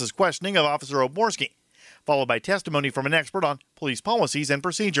defense's questioning of Officer Oborski, followed by testimony from an expert on police policies and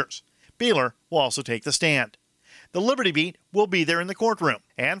procedures. Beeler will also take the stand. The Liberty Beat will be there in the courtroom,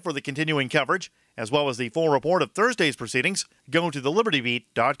 and for the continuing coverage, as well as the full report of Thursday's proceedings, go to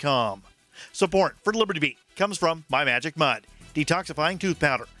thelibertybeat.com. Support for Liberty Beat comes from My Magic Mud, detoxifying tooth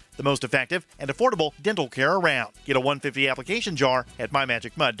powder, the most effective and affordable dental care around. Get a 150 application jar at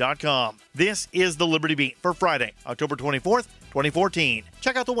mymagicmud.com. This is the Liberty Beat for Friday, October 24th, 2014.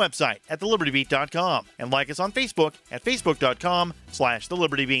 Check out the website at thelibertybeat.com and like us on Facebook at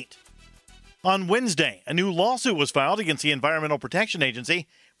facebook.com/thelibertybeat. On Wednesday, a new lawsuit was filed against the Environmental Protection Agency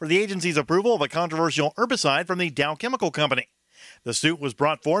for the agency's approval of a controversial herbicide from the Dow Chemical Company. The suit was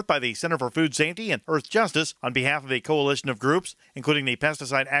brought forth by the Center for Food Safety and Earth Justice on behalf of a coalition of groups, including the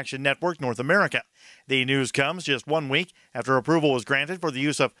Pesticide Action Network North America. The news comes just 1 week after approval was granted for the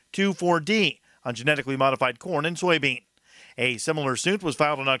use of 2,4-D on genetically modified corn and soybean. A similar suit was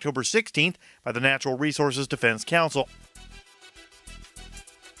filed on October 16th by the Natural Resources Defense Council.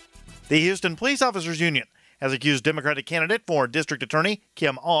 The Houston Police Officers Union has accused Democratic candidate for District Attorney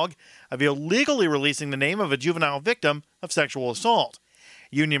Kim Ogg of illegally releasing the name of a juvenile victim of sexual assault.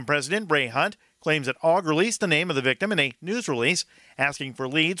 Union President Ray Hunt claims that Ogg released the name of the victim in a news release, asking for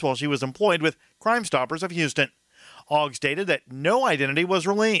leads while she was employed with Crime Stoppers of Houston. Ogg stated that no identity was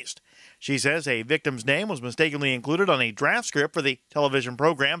released. She says a victim's name was mistakenly included on a draft script for the television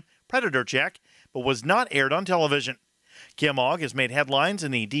program Predator Check, but was not aired on television. Kim Ogg has made headlines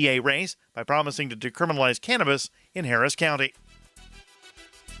in the DA race by promising to decriminalize cannabis in Harris County.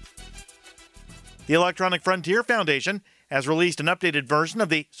 The Electronic Frontier Foundation has released an updated version of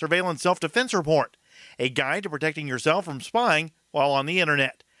the Surveillance Self-Defense Report, a guide to protecting yourself from spying while on the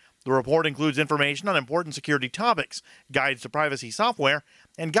Internet. The report includes information on important security topics, guides to privacy software,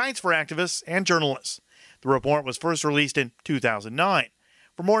 and guides for activists and journalists. The report was first released in 2009.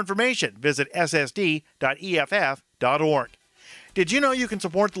 For more information, visit ssd.eff.org. Did you know you can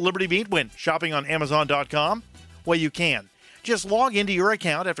support the Liberty Beat when shopping on Amazon.com? Well, you can. Just log into your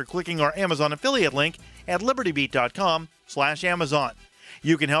account after clicking our Amazon affiliate link at libertybeat.com/Amazon.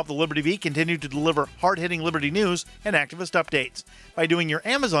 You can help the Liberty Beat continue to deliver hard-hitting Liberty news and activist updates by doing your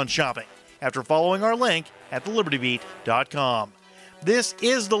Amazon shopping after following our link at thelibertybeat.com. This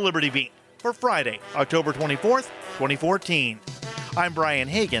is the Liberty Beat for Friday, October 24th, 2014. I'm Brian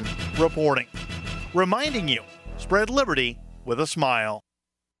Hagan reporting. Reminding you, spread liberty with a smile.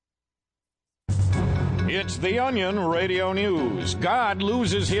 It's the Onion Radio News. God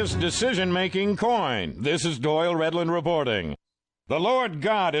loses his decision-making coin. This is Doyle Redland reporting. The Lord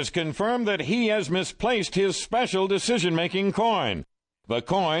God has confirmed that he has misplaced his special decision-making coin. The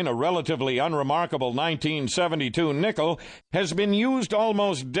coin, a relatively unremarkable 1972 nickel, has been used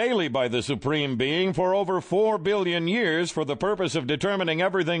almost daily by the Supreme Being for over 4 billion years for the purpose of determining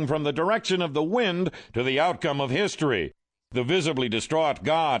everything from the direction of the wind to the outcome of history. The visibly distraught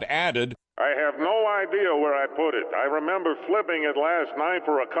God added, I have no idea where I put it. I remember flipping it last night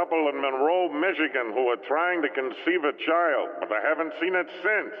for a couple in Monroe, Michigan, who were trying to conceive a child, but I haven't seen it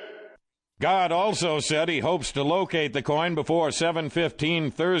since. God also said he hopes to locate the coin before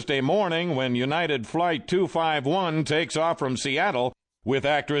 7:15 Thursday morning when United Flight 251 takes off from Seattle with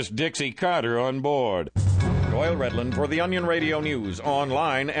actress Dixie Carter on board. Doyle Redland for the Onion Radio News,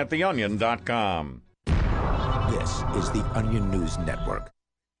 online at theonion.com. This is the Onion News Network.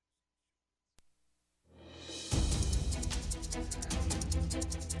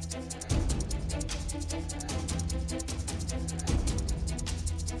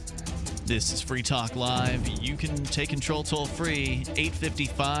 This is Free Talk Live. You can take control toll free,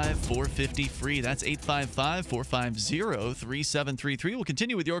 855-450-FREE. That's 855-450-3733. We'll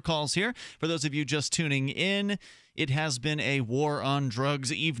continue with your calls here. For those of you just tuning in, it has been a war on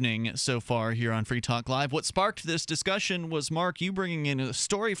drugs evening so far here on Free Talk Live. What sparked this discussion was, Mark, you bringing in a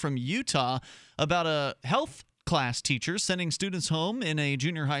story from Utah about a health class teacher sending students home in a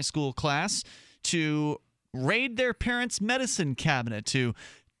junior high school class to raid their parents' medicine cabinet, to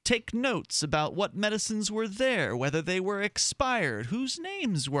take notes about what medicines were there, whether they were expired, whose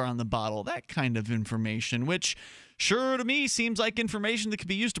names were on the bottle, that kind of information, which sure to me seems like information that could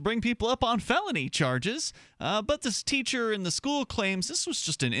be used to bring people up on felony charges. But this teacher in the school claims this was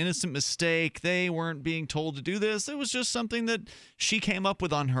just an innocent mistake. They weren't being told to do this. It was just something that she came up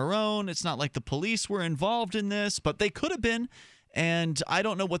with on her own. It's not like the police were involved in this, but they could have been. And I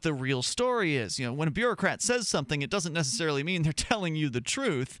don't know what the real story is. You know, when a bureaucrat says something, it doesn't necessarily mean they're telling you the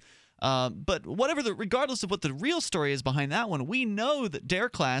truth. But regardless of what the real story is behind that one, we know that DARE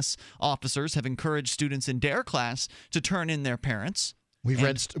class officers have encouraged students in DARE class to turn in their parents. We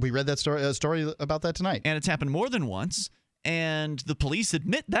read that story about that tonight, and it's happened more than once. And the police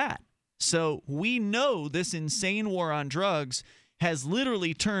admit that. So we know this insane war on drugs has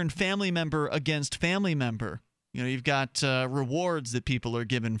literally turned family member against family member. You know, you've got rewards that people are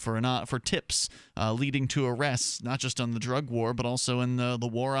given for tips leading to arrests, not just on the drug war, but also in the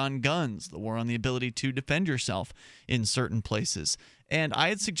war on guns, the war on the ability to defend yourself in certain places. And I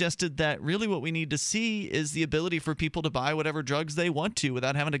had suggested that really what we need to see is the ability for people to buy whatever drugs they want to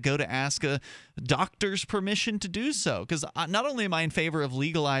without having to go to ask a doctor's permission to do so. Because not only am I in favor of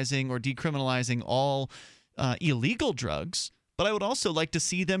legalizing or decriminalizing all illegal drugs, but I would also like to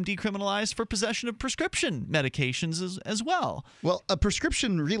see them decriminalized for possession of prescription medications as well. Well, a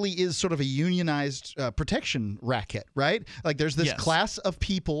prescription really is sort of a unionized protection racket, right? Like there's this class of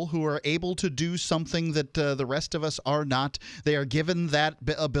people who are able to do something that the rest of us are not. They are given that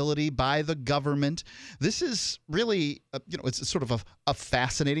ability by the government. This is really, it's sort of a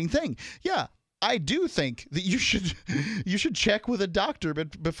fascinating thing. Yeah. I do think that you should check with a doctor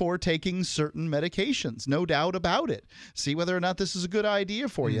before taking certain medications. No doubt about it. See whether or not this is a good idea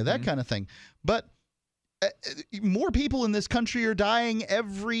for you, that kind of thing. But more people in this country are dying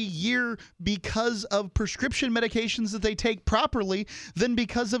every year because of prescription medications that they take properly than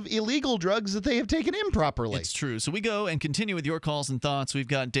because of illegal drugs that they have taken improperly. It's true. So we go and continue with your calls and thoughts. We've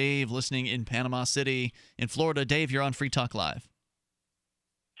got Dave listening in Panama City in Florida. Dave, you're on Free Talk Live.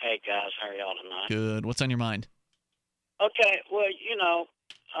 Hey, guys. How are y'all tonight? Good. What's on your mind? Okay. Well,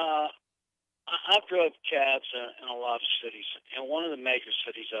 I drove cabs in a lot of cities, and one of the major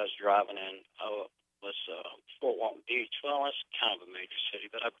cities I was driving in was Fort Walton Beach. Well, that's kind of a major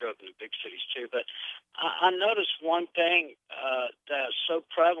city, but I've drove in the big cities too. But I noticed one thing that's so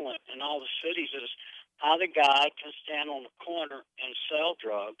prevalent in all the cities is how the guy can stand on the corner and sell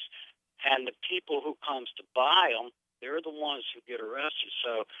drugs, and the people who comes to buy them they're the ones who get arrested.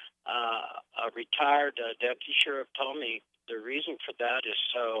 So a retired deputy sheriff told me the reason for that is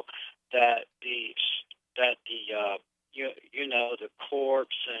so that the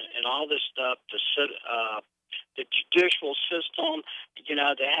courts and all this stuff, the judicial system,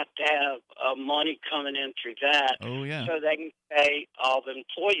 they have to have money coming in through that. Oh, yeah. So they can pay all the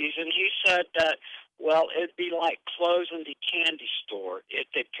employees. And he said that, well, it'd be like closing the candy store if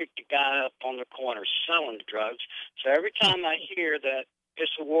they picked a guy up on the corner selling drugs. So every time I hear that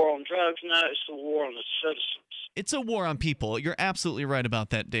it's a war on drugs, no, it's a war on the citizens. It's a war on people. You're absolutely right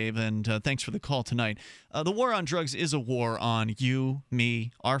about that, Dave, and thanks for the call tonight. The war on drugs is a war on you,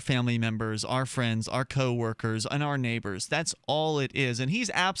 me, our family members, our friends, our co-workers, and our neighbors. That's all it is, and he's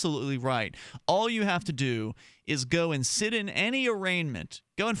absolutely right. All you have to do is go and sit in any arraignment.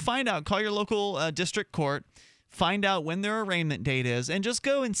 Go and find out. Call your local district court. Find out when their arraignment date is, and just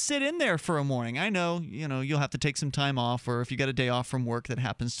go and sit in there for a morning. I know, you'll have to take some time off, or if you got a day off from work that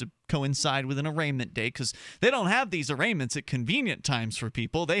happens to coincide with an arraignment date, because they don't have these arraignments at convenient times for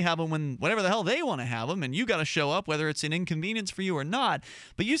people. They have them whenever the hell they want to have them, and you got to show up whether it's an inconvenience for you or not.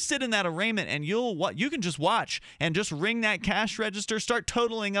 But you sit in that arraignment, and you can just watch and just ring that cash register, start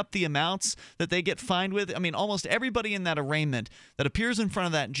totaling up the amounts that they get fined with. I mean, almost everybody in that arraignment that appears in front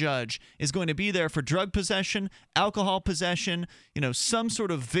of that judge is going to be there for drug possession, alcohol possession, some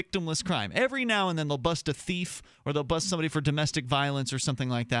sort of victimless crime. Every now and then they'll bust a thief, or they'll bust somebody for domestic violence or something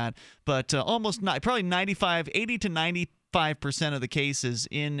like that. But probably 80 to 95% of the cases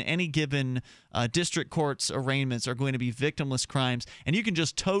in any given district court's arraignments are going to be victimless crimes, and you can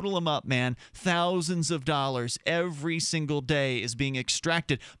just total them up, man. Thousands of dollars every single day is being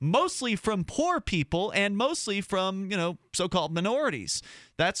extracted, mostly from poor people and mostly from, so-called minorities.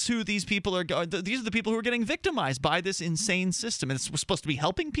 That's who these people are. These are the people who are getting victimized by this insane system, and it's supposed to be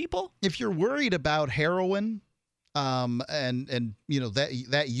helping people. If you're worried about heroin, and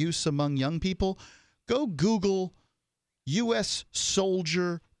that use among young people, go Google U.S.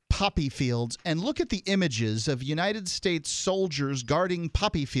 soldier poppy fields and look at the images of United States soldiers guarding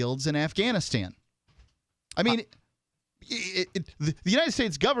poppy fields in Afghanistan. I mean, the United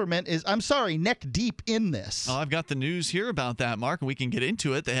States government is, I'm sorry, neck deep in this. Oh, I've got the news here about that, Mark, and we can get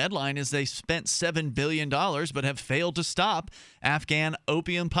into it. The headline is they spent $7 billion but have failed to stop Afghan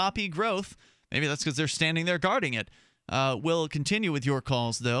opium poppy growth. Maybe that's because they're standing there guarding it. We'll continue with your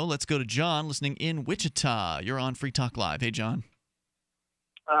calls, though. Let's go to John, listening in Wichita. You're on Free Talk Live. Hey, John.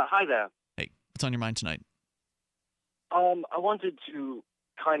 Hi there. Hey, what's on your mind tonight? I wanted to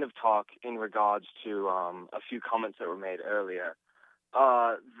kind of talk in regards to a few comments that were made earlier.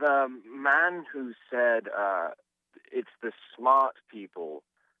 The man who said it's the smart people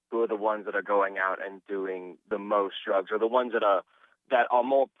who are the ones that are going out and doing the most drugs, or the ones that are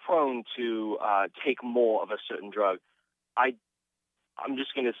more prone to take more of a certain drug. I'm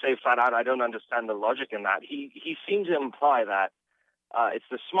just going to say flat out, I don't understand the logic in that. He seemed to imply that it's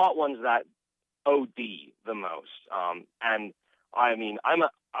the smart ones that OD the most. And I mean,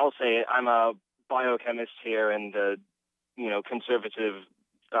 I'll say it, I'm a biochemist here in the conservative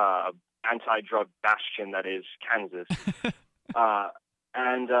anti-drug bastion that is Kansas.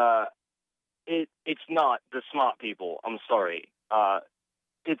 It's not the smart people. I'm sorry.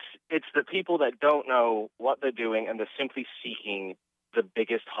 It's the people that don't know what they're doing, and they're simply seeking the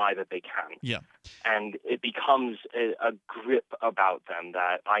biggest high that they can. Yeah. And it becomes a grip about them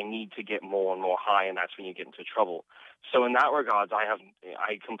that I need to get more and more high, and that's when you get into trouble. So in that regard,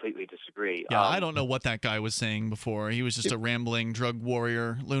 I completely disagree. Yeah, I don't know what that guy was saying before. He was just a rambling drug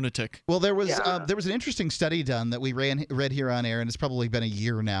warrior lunatic. Well, there was an interesting study done that we read here on air, and it's probably been a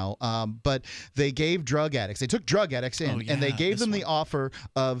year now. But they gave drug addicts. They took drug addicts in, and they gave them the offer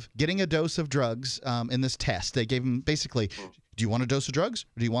of getting a dose of drugs in this test. They gave them basically, do you want a dose of drugs,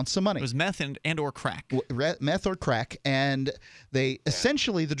 or do you want some money? It was meth and or crack. Meth or crack. And they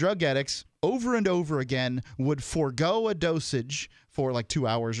essentially, the drug addicts, over and over again, would forego a dosage for like 2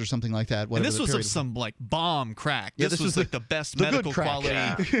 hours or something like that. And this was of some like bomb crack. Yeah, this was like the best medical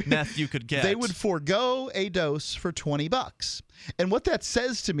quality meth you could get. They would forego a dose for $20. And what that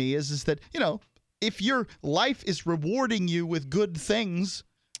says to me is that, if your life is rewarding you with good things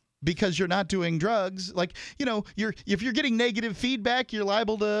because you're not doing drugs, like, if you're getting negative feedback, you're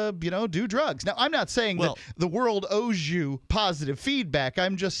liable to, do drugs. Now, I'm not saying that the world owes you positive feedback.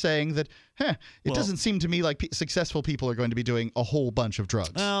 I'm just saying that, it doesn't seem to me like successful people are going to be doing a whole bunch of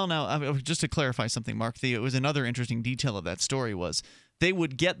drugs. Well, no, just to clarify something, Mark, it was another interesting detail of that story was they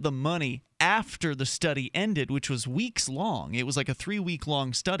would get the money after the study ended, which was weeks long. It was like a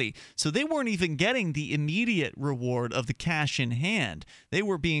 3-week-long study. So they weren't even getting the immediate reward of the cash in hand. They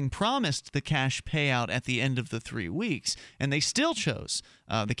were being promised the cash payout at the end of the 3 weeks, and they still chose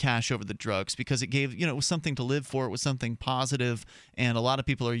the cash over the drugs because it gave, it was something to live for. It was something positive, and a lot of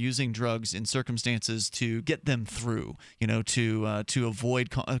people are using drugs in circumstances to get them through, to avoid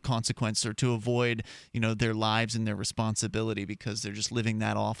consequence or to avoid, their lives and their responsibility because they're just living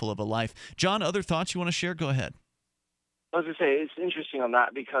that awful of a life. John, other thoughts you want to share? Go ahead. I was going to say, it's interesting on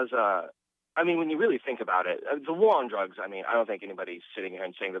that because, when you really think about it, the war on drugs, I don't think anybody's sitting here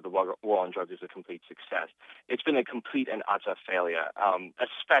and saying that the war on drugs is a complete success. It's been a complete and utter failure,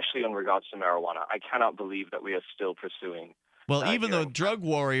 especially in regards to marijuana. I cannot believe that we are still pursuing. Well, even the drug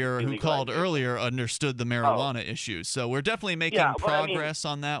warrior who called earlier understood the marijuana issues. So we're definitely making progress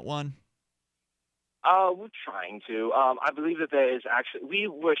on that one. We're trying to. I believe that there is actually, we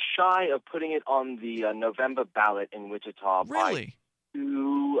were shy of putting it on the November ballot in Wichita by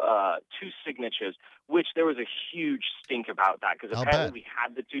two signatures, which there was a huge stink about that because apparently we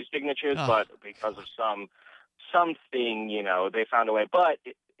had the 2 signatures, but because of something, they found a way. But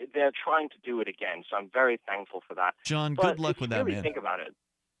they're trying to do it again, so I'm very thankful for that. John, good luck with that, man. Man. Think about it.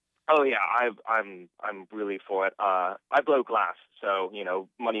 Oh yeah, I'm really for it. I blow glass, so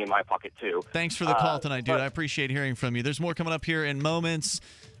money in my pocket too. Thanks for the call tonight, dude. I appreciate hearing from you. There's more coming up here in moments.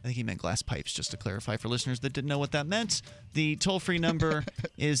 I think he meant glass pipes, just to clarify for listeners that didn't know what that meant. The toll-free number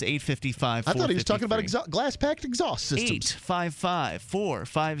is 855-453. I thought he was talking about glass-packed exhaust systems.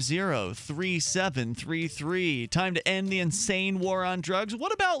 855-450-3733. Time to end the insane war on drugs.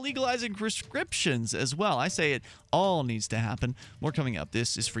 What about legalizing prescriptions as well? I say it all needs to happen. More coming up.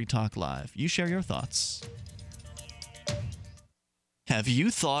 This is Free Talk Live. You share your thoughts. Have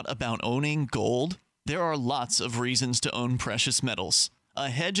you thought about owning gold? There are lots of reasons to own precious metals. A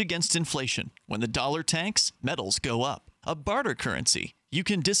hedge against inflation. When the dollar tanks, metals go up. A barter currency. You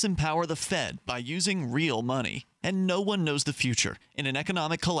can disempower the Fed by using real money. And no one knows the future. In an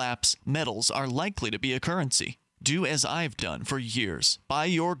economic collapse, metals are likely to be a currency. Do as I've done for years. Buy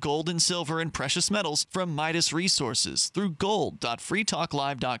your gold and silver and precious metals from Midas Resources through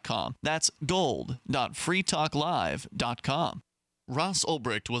gold.freetalklive.com. That's gold.freetalklive.com. Ross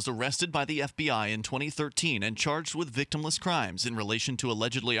Ulbricht was arrested by the FBI in 2013 and charged with victimless crimes in relation to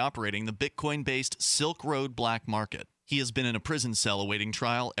allegedly operating the Bitcoin-based Silk Road black market. He has been in a prison cell awaiting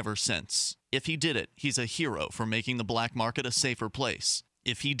trial ever since. If he did it, he's a hero for making the black market a safer place.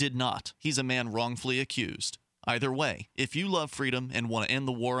 If he did not, he's a man wrongfully accused. Either way, if you love freedom and want to end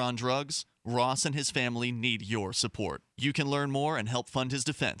the war on drugs, Ross and his family need your support. You can learn more and help fund his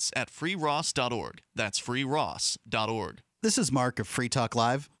defense at freeross.org. That's freeross.org. This is Mark of Free Talk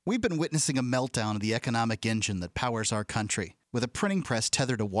Live. We've been witnessing a meltdown of the economic engine that powers our country. With a printing press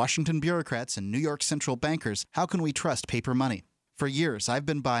tethered to Washington bureaucrats and New York central bankers, how can we trust paper money? For years, I've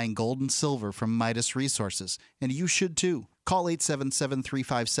been buying gold and silver from Midas Resources, and you should too. Call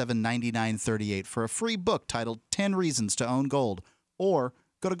 877-357-9938 for a free book titled 10 Reasons to Own Gold, or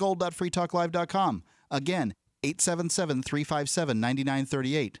go to gold.freetalklive.com. Again,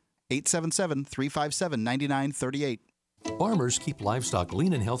 877-357-9938. 877-357-9938. Farmers keep livestock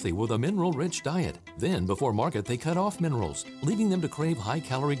lean and healthy with a mineral-rich diet. Then, before market, they cut off minerals, leaving them to crave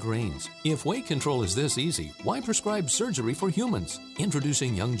high-calorie grains. If weight control is this easy, why prescribe surgery for humans?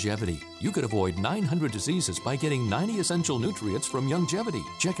 Introducing Youngevity. You could avoid 900 diseases by getting 90 essential nutrients from Youngevity.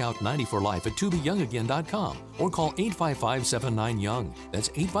 Check out 90 for Life at tobeyoungagain.com or call 855-79-YOUNG. That's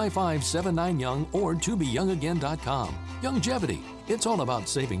 855-79-YOUNG or tobeyoungagain.com. Youngevity. It's all about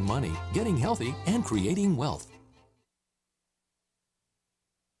saving money, getting healthy, and creating wealth.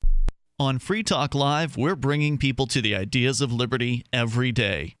 On Free Talk Live, we're bringing people to the ideas of liberty every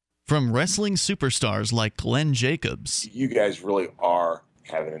day. From wrestling superstars like Glenn Jacobs. You guys really are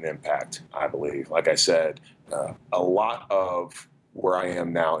having an impact, I believe. Like I said, a lot of where I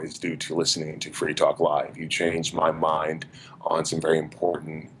am now is due to listening to Free Talk Live. You changed my mind on some very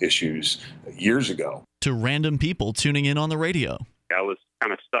important issues years ago. To random people tuning in on the radio. I was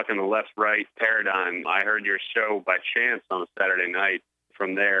kind of stuck in the left-right paradigm. I heard your show by chance on a Saturday night.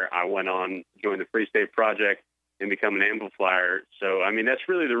 From there, I went on, joined the Free State Project, and become an amplifier. So, that's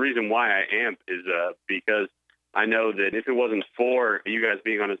really the reason why I amp is because I know that if it wasn't for you guys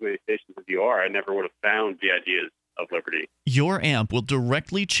being on as many stations as you are, I never would have found the ideas of liberty. Your amp will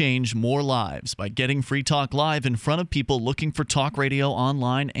directly change more lives by getting Free Talk Live in front of people looking for talk radio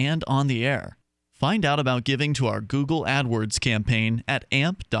online and on the air. Find out about giving to our Google AdWords campaign at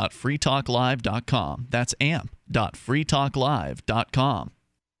amp.freetalklive.com. That's amp.freetalklive.com.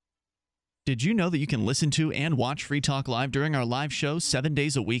 Did you know that you can listen to and watch Free Talk Live during our live show 7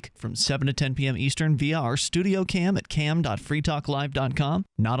 days a week from 7 to 10 p.m. Eastern via our studio cam at cam.freetalklive.com?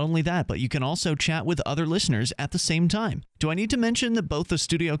 Not only that, but you can also chat with other listeners at the same time. Do I need to mention that both the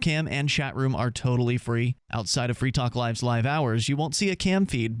studio cam and chat room are totally free? Outside of Free Talk Live's live hours, you won't see a cam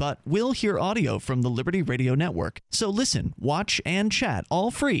feed, but will hear audio from the Liberty Radio Network. So listen, watch, and chat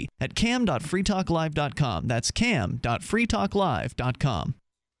all free at cam.freetalklive.com. That's cam.freetalklive.com.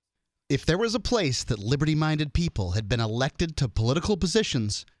 If there was a place that liberty-minded people had been elected to political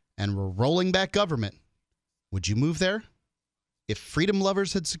positions and were rolling back government, would you move there? If freedom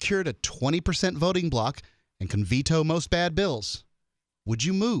lovers had secured a 20% voting bloc and can veto most bad bills, would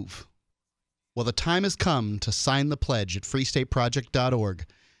you move? Well, the time has come to sign the pledge at freestateproject.org.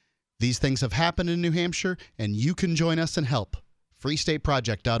 These things have happened in New Hampshire, and you can join us and help.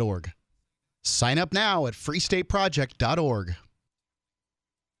 freestateproject.org. Sign up now at freestateproject.org.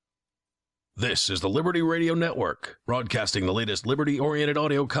 This is the Liberty Radio Network, broadcasting the latest liberty-oriented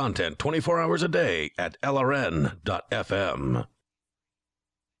audio content 24 hours a day at LRN.FM.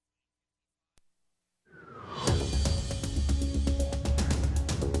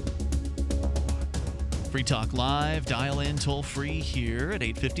 Free Talk Live, dial in toll-free here at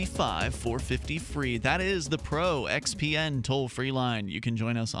 855-450-FREE. That is the Pro XPN toll-free line. You can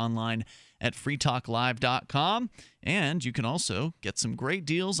join us online at freetalklive.com, and you can also get some great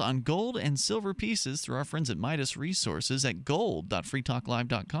deals on gold and silver pieces through our friends at Midas Resources at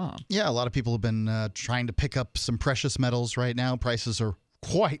gold.freetalklive.com. Yeah, a lot of people have been trying to pick up some precious metals right now. Prices are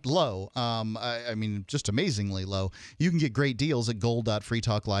quite low. I mean, just amazingly low. You can get great deals at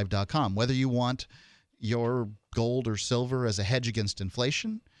gold.freetalklive.com. Whether you want your gold or silver as a hedge against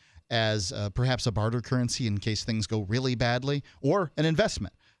inflation, as perhaps a barter currency in case things go really badly, or an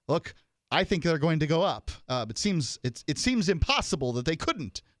investment. Look, I think they're going to go up. It seems impossible that they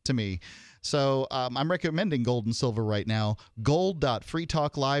couldn't to me. So I'm recommending gold and silver right now.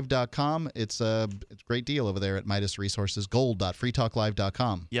 Gold.freetalklive.com. It's a great deal over there at Midas Resources.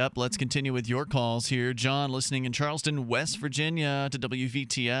 Gold.freetalklive.com. Yep, let's continue with your calls here. John, listening in Charleston, West Virginia to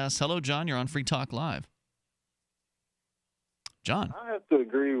WVTS. Hello, John. You're on Free Talk Live. John. I have to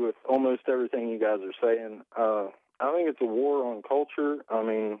agree with almost everything you guys are saying. I think it's a war on culture. I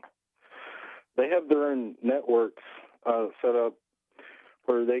mean, they have their own networks set up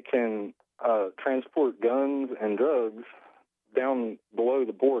where they can transport guns and drugs down below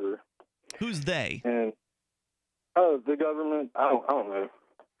the border. Who's they? And the government. I don't know.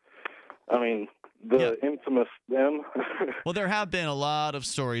 I mean, the infamous them. Well, there have been a lot of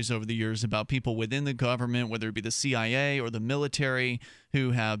stories over the years about people within the government, whether it be the CIA or the military,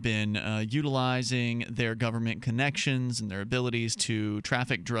 who have been utilizing their government connections and their abilities to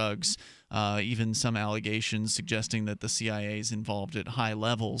traffic drugs. Even some allegations suggesting that the CIA is involved at high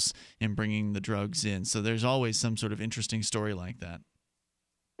levels in bringing the drugs in. So there's always some sort of interesting story like that.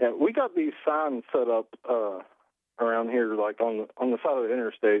 Yeah, we got these signs set up around here, like on the side of the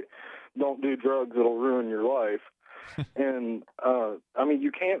interstate. Don't do drugs; it'll ruin your life. And I mean, you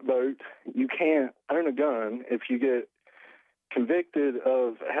can't vote, you can't own a gun if you get convicted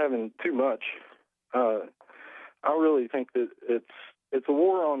of having too much. I really think that it's a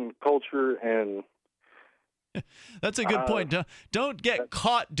war on culture, and that's a good point. Don't get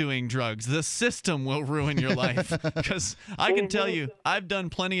caught doing drugs. The system will ruin your life. Because I can tell you, I've done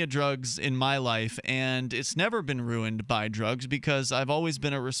plenty of drugs in my life, and it's never been ruined by drugs because I've always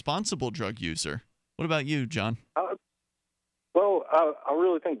been a responsible drug user. What about you, John? Well, I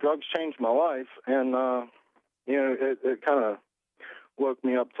really think drugs changed my life, and it kind of woke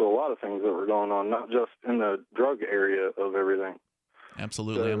me up to a lot of things that were going on, not just in the drug area of everything.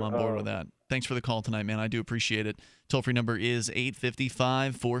 Absolutely. So, I'm on board with that. Thanks for the call tonight, man. I do appreciate it. Toll-free number is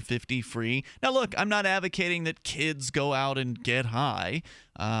 855-450-FREE. Now, look, I'm not advocating that kids go out and get high.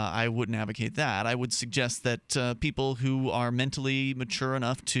 I wouldn't advocate that. I would suggest that people who are mentally mature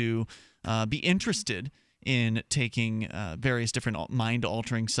enough to be interested in taking various different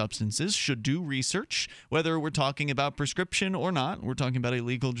mind-altering substances should do research, whether we're talking about prescription or not, we're talking about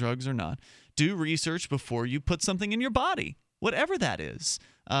illegal drugs or not. Do research before you put something in your body, whatever that is.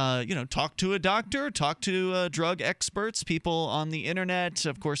 Talk to a doctor, talk to drug experts, people on the internet.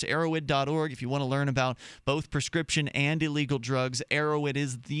 Of course, Arrowhead.org. If you want to learn about both prescription and illegal drugs, Arrowhead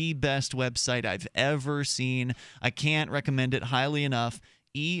is the best website I've ever seen. I can't recommend it highly enough.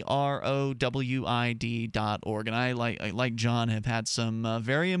 EROWID.org. And I, like John, have had some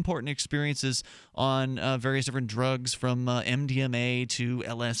very important experiences on various different drugs, from MDMA to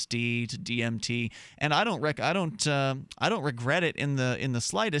LSD to DMT, and I don't regret it in the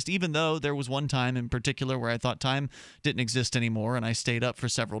slightest. Even though there was one time in particular where I thought time didn't exist anymore, and I stayed up for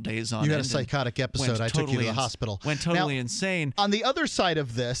several days on. You had a psychotic episode. I took you to the hospital. Went totally insane. On the other side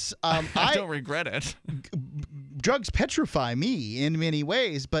of this, I don't regret it. Drugs petrify me in many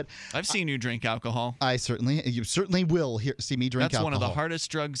ways, but I've seen you drink alcohol. You certainly will see me drink alcohol. That's one of the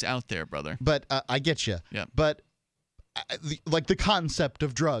hardest drugs out there, brother. But I get you. Yeah. But the concept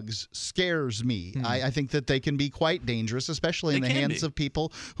of drugs scares me. I think that they can be quite dangerous, especially in the hands of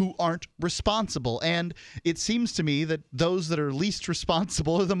people who aren't responsible. And it seems to me that those that are least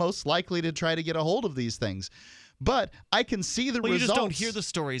responsible are the most likely to try to get a hold of these things. But I can see the results. You just don't hear the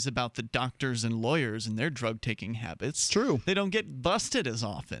stories about the doctors and lawyers and their drug-taking habits. True. They don't get busted as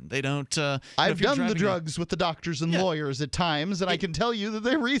often. They don't. I've done the drugs with the doctors and lawyers at times, and I can tell you that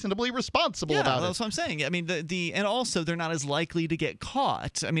they're reasonably responsible about it. That's what I'm saying. I mean, and also they're not as likely to get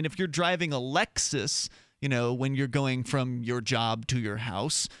caught. I mean, if you're driving a Lexus, when you're going from your job to your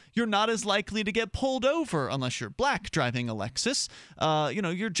house, you're not as likely to get pulled over unless you're black driving a Lexus.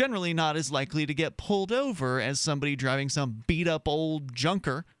 You're generally not as likely to get pulled over as somebody driving some beat-up old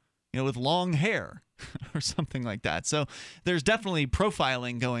junker, with long hair or something like that. So there's definitely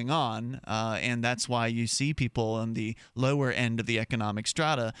profiling going on, and that's why you see people on the lower end of the economic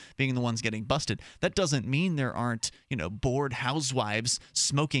strata being the ones getting busted. That doesn't mean there aren't, bored housewives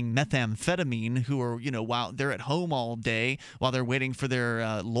smoking methamphetamine who are, while they're at home all day while they're waiting for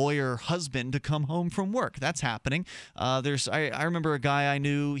their lawyer husband to come home from work. That's happening. I remember a guy I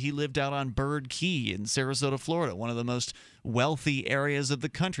knew. He lived out on Bird Key in Sarasota, Florida, one of the most wealthy areas of the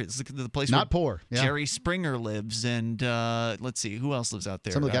country. This is the place not where poor. Yeah. Jerry Springer lives, and let's see, who else lives out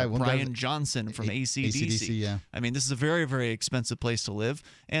there? Some of the guy, Brian Johnson from AC/DC. Yeah. I mean, this is a very, very expensive place to live.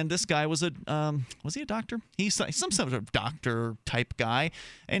 And this guy was was he a doctor? He's some sort of doctor type guy,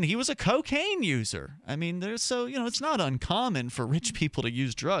 and he was a cocaine user. I mean, it's not uncommon for rich people to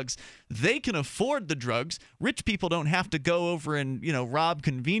use drugs. They can afford the drugs. Rich people don't have to go over and rob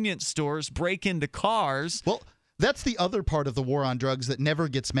convenience stores, break into cars. Well, that's the other part of the war on drugs that never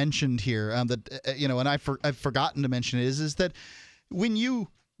gets mentioned here. And I've forgotten to mention is that when you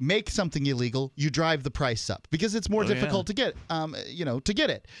make something illegal, you drive the price up because it's more difficult to get, to get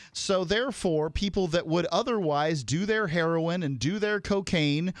it. So therefore, people that would otherwise do their heroin and do their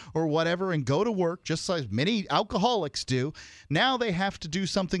cocaine or whatever and go to work, just like many alcoholics do, now they have to do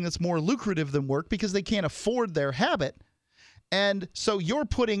something that's more lucrative than work because they can't afford their habit. And so you're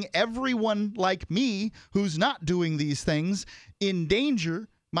putting everyone like me who's not doing these things in danger,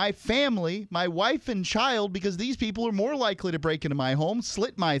 my family, my wife and child, because these people are more likely to break into my home,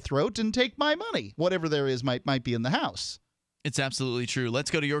 slit my throat, and take my money. Whatever there is might be in the house. It's absolutely true.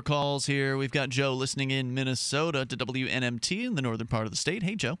 Let's go to your calls here. We've got Joe listening in Minnesota to WNMT in the northern part of the state.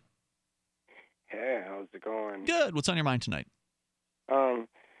 Hey, Joe. Hey, how's it going? Good. What's on your mind tonight?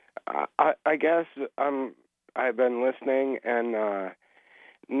 I guess I've been listening, and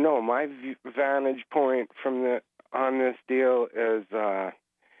my vantage point on this deal is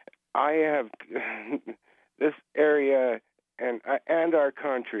I have this area and our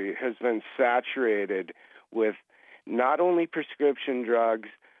country has been saturated with not only prescription drugs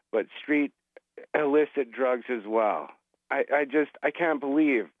but street illicit drugs as well. I can't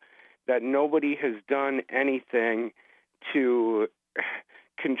believe that nobody has done anything to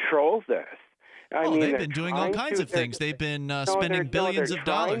control this. They've been doing all kinds of things. They've been spending billions of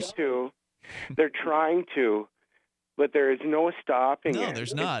dollars. They're trying to, but there is no stopping it. No,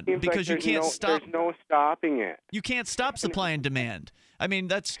 there's not, because you can't stop. There's no stopping it. You can't stop supply and demand. I mean,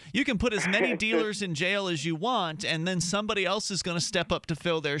 you can put as many dealers in jail as you want, and then somebody else is going to step up to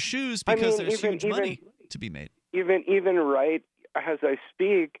fill their shoes because there's huge money to be made. Even right as I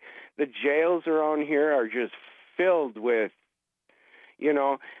speak, the jails around here are just filled with.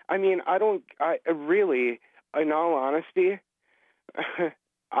 I really, in all honesty,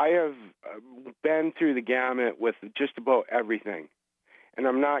 I have been through the gamut with just about everything. And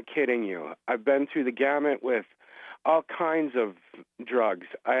I'm not kidding you. I've been through the gamut with all kinds of drugs.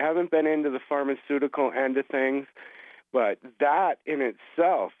 I haven't been into the pharmaceutical end of things, but that in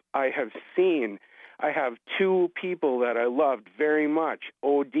itself, I have seen. I have two people that I loved very much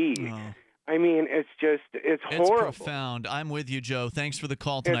OD. Oh. I mean, it's horrible. It's profound. I'm with you, Joe. Thanks for the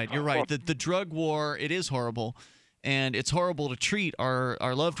call tonight. You're right. The drug war, it is horrible, and it's horrible to treat our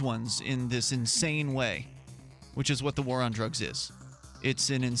loved ones in this insane way, which is what the war on drugs is. It's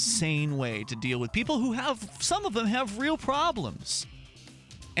an insane way to deal with people who some of them have real problems.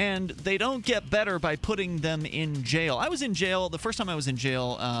 And they don't get better by putting them in jail. I was in jail, the first time I was in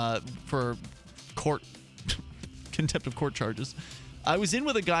jail for court, contempt of court charges. I was in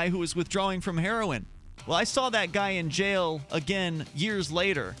with a guy who was withdrawing from heroin. Well, I saw that guy in jail again years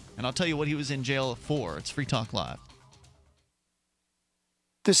later, and I'll tell you what he was in jail for. It's Free Talk Live.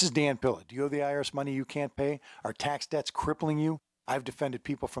 This is Dan Pilla. Do you owe the IRS money you can't pay? Are tax debts crippling you? I've defended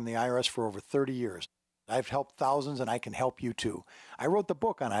people from the IRS for over 30 years. I've helped thousands, and I can help you too. I wrote the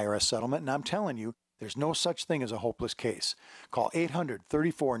book on IRS settlement, and I'm telling you, there's no such thing as a hopeless case. Call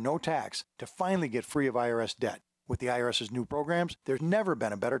 800-34-NO-TAX to finally get free of IRS debt. With the IRS's new programs, there's never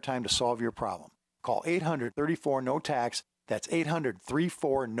been a better time to solve your problem. Call 800-34-NO-TAX. That's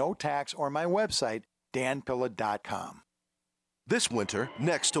 800-34-NO-TAX, or my website, danpilla.com. This winter,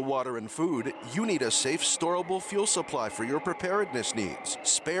 next to water and food, you need a safe, storable fuel supply for your preparedness needs.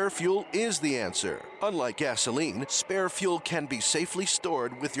 Spare fuel is the answer. Unlike gasoline, spare fuel can be safely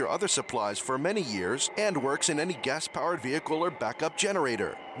stored with your other supplies for many years and works in any gas-powered vehicle or backup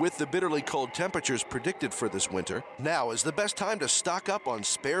generator. With the bitterly cold temperatures predicted for this winter, now is the best time to stock up on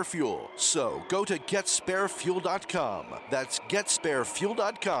spare fuel. So go to GetSpareFuel.com. That's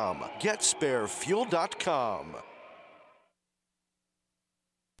GetSpareFuel.com. GetSpareFuel.com.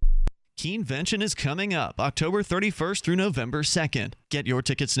 Keenvention is coming up October 31st through November 2nd. Get your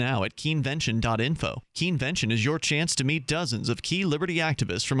tickets now at keenvention.info. Keenvention is your chance to meet dozens of key liberty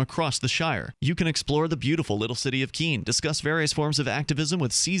activists from across the Shire. You can explore the beautiful little city of Keene, discuss various forms of activism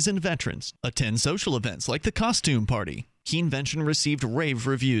with seasoned veterans, attend social events like the costume party. Keenvention received rave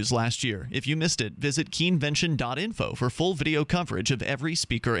reviews last year. If you missed it, visit keenvention.info for full video coverage of every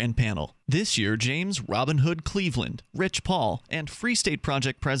speaker and panel. This year, James Robin Hood Cleveland, Rich Paul, and Free State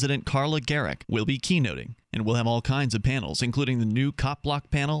Project President Carla Garrick will be keynoting. And we'll have all kinds of panels, including the new Cop Block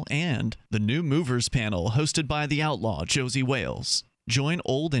panel and the new Movers panel hosted by the outlaw Josie Wales. Join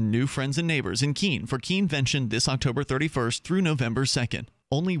old and new friends and neighbors in Keene for Keenvention this October 31st through November 2nd.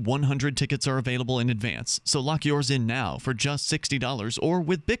 Only 100 tickets are available in advance, so lock yours in now for just $60 or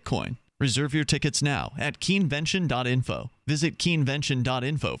with Bitcoin. Reserve your tickets now at keenvention.info. Visit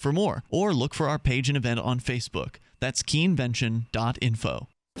keenvention.info for more, or look for our page and event on Facebook. That's keenvention.info.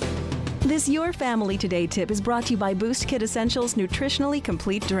 This Your Family Today tip is brought to you by Boost Kid Essentials Nutritionally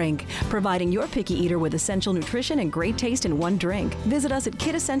Complete Drink, providing your picky eater with essential nutrition and great taste in one drink. Visit us at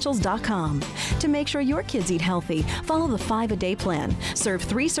kidessentials.com. To make sure your kids eat healthy, follow the 5-a-day plan. Serve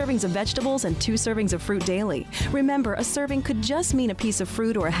 3 servings of vegetables and 2 servings of fruit daily. Remember, a serving could just mean a piece of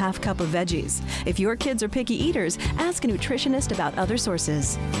fruit or a half cup of veggies. If your kids are picky eaters, ask a nutritionist about other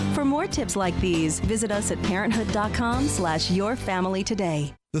sources. For more tips like these, visit us at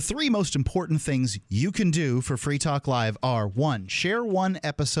parenthood.com/yourfamilytoday. The 3 most important things you can do for Free Talk Live are: 1, share 1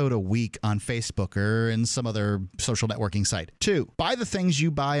 episode a week on Facebook or in some other social networking site. 2, buy the things you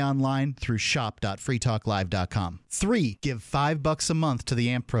buy online through shop.freetalklive.com. 3, give $5 a month to the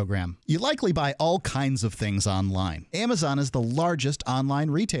AMP program. You likely buy all kinds of things online. Amazon is the largest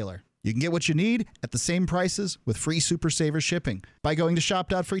online retailer. You can get what you need at the same prices with free Super Saver shipping by going to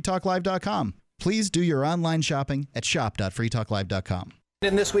shop.freetalklive.com. Please do your online shopping at shop.freetalklive.com.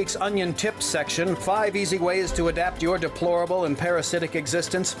 In this week's Onion Tips section, 5 easy ways to adapt your deplorable and parasitic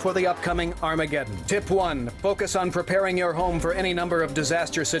existence for the upcoming Armageddon. Tip 1. Focus on preparing your home for any number of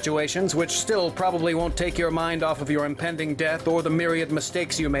disaster situations, which still probably won't take your mind off of your impending death or the myriad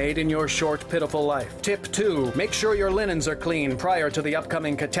mistakes you made in your short, pitiful life. Tip 2. Make sure your linens are clean prior to the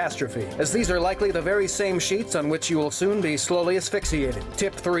upcoming catastrophe, as these are likely the very same sheets on which you will soon be slowly asphyxiated.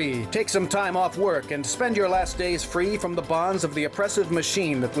 Tip 3. Take some time off work and spend your last days free from the bonds of the oppressive machine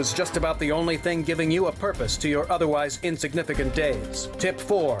that was just about the only thing giving you a purpose to your otherwise insignificant days. Tip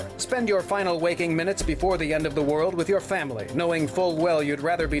 4. Spend your final waking minutes before the end of the world with your family, knowing full well you'd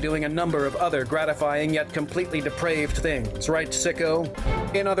rather be doing a number of other gratifying yet completely depraved things. Right, sicko?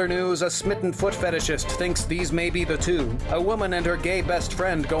 In other news, a smitten foot fetishist thinks these may be the 2. A woman and her gay best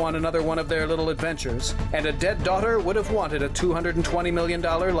friend go on another one of their little adventures, and a dead daughter would have wanted a $220 million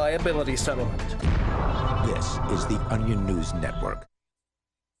liability settlement. This is the Onion News Network.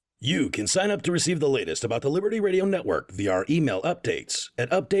 You can sign up to receive the latest about the Liberty Radio Network via our email updates at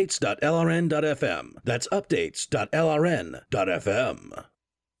updates.lrn.fm. That's updates.lrn.fm.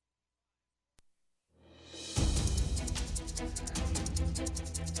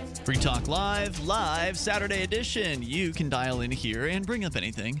 Free Talk Live, Saturday edition. You can dial in here and bring up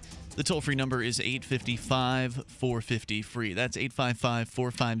anything. The toll-free number is 855-450-FREE. That's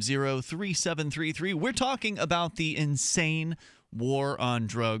 855-450-3733. We're talking about the insane war on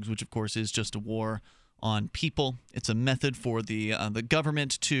drugs, which, of course, is just a war on people. It's a method for the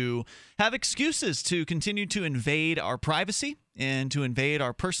government to have excuses to continue to invade our privacy and to invade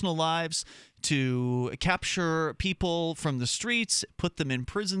our personal lives, to capture people from the streets, put them in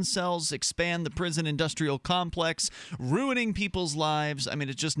prison cells, expand the prison industrial complex, ruining people's lives. I mean,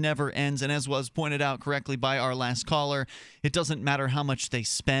 it just never ends. And as was pointed out correctly by our last caller, it doesn't matter how much they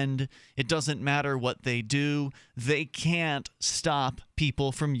spend. It doesn't matter what they do. They can't stop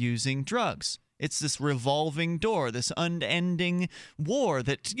people from using drugs. It's this revolving door, this unending war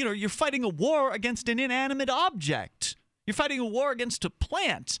that, you're fighting a war against an inanimate object. You're fighting a war against a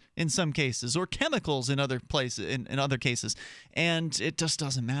plant in some cases, or chemicals in other places, in other cases, and it just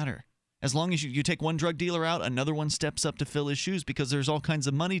doesn't matter. As long as you take one drug dealer out, another one steps up to fill his shoes, because there's all kinds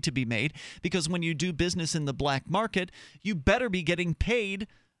of money to be made. Because when you do business in the black market, you better be getting paid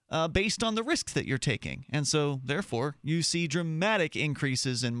based on the risks that you're taking. And so, therefore, you see dramatic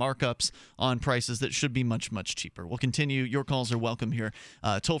increases in markups on prices that should be much, much cheaper. We'll continue. Your calls are welcome here.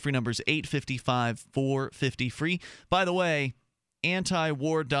 Toll-free number is 855-450-FREE. By the way,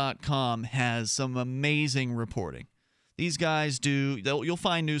 antiwar.com has some amazing reporting. These guys you'll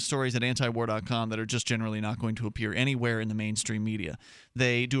find news stories at antiwar.com that are just generally not going to appear anywhere in the mainstream media.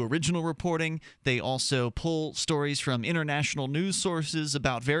 They do original reporting. They also pull stories from international news sources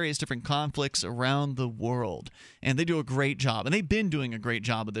about various different conflicts around the world. And they do a great job. And they've been doing a great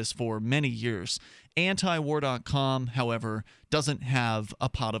job of this for many years. Antiwar.com, however, doesn't have a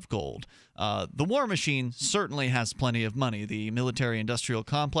pot of gold. The war machine certainly has plenty of money. The military-industrial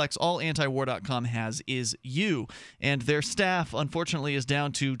complex, all antiwar.com has is you. And their staff, unfortunately, is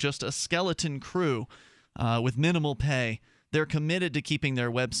down to just a skeleton crew with minimal pay. They're committed to keeping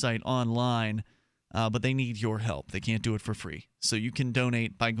their website online, but they need your help. They can't do it for free. So you can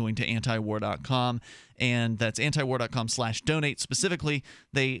donate by going to antiwar.com, and that's antiwar.com/donate specifically.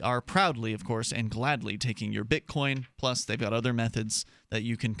 They are proudly, of course, and gladly taking your Bitcoin, plus they've got other methods that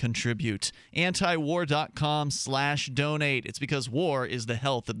you can contribute. Antiwar.com/donate. It's because war is the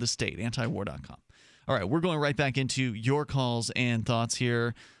health of the state. Antiwar.com. All right, we're going right back into your calls and thoughts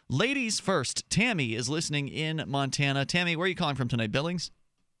here. Ladies first. Tammy is listening in Montana. Tammy, where are you calling from tonight? Billings?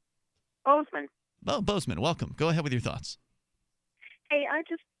 Bozeman. Oh, Bozeman, welcome. Go ahead with your thoughts. Hey, I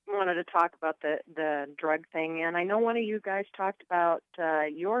just wanted to talk about the drug thing, and I know one of you guys talked about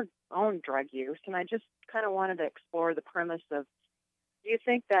your own drug use, and I just kind of wanted to explore the premise of, do you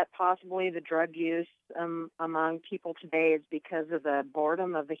think that possibly the drug use among people today is because of the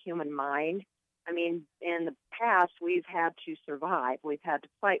boredom of the human mind? I mean, in the past, we've had to survive. We've had to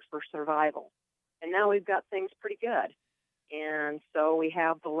fight for survival, and now we've got things pretty good. And so we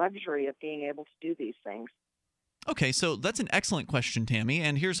have the luxury of being able to do these things. Okay, so that's an excellent question, Tammy,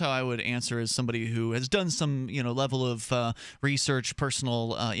 and here's how I would answer as somebody who has done some, level of research,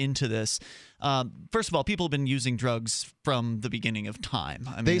 personal into this. First of all, people have been using drugs from the beginning of time.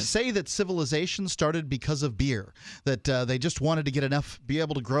 I mean, they say that civilization started because of beer, that they just wanted to be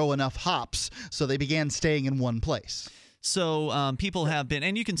able to grow enough hops, so they began staying in one place. So people have been,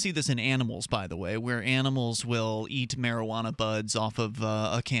 and you can see this in animals, by the way, where animals will eat marijuana buds off of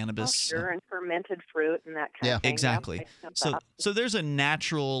a cannabis. Oh, sure, and fermented fruit and that kind of thing. Exactly. So there's a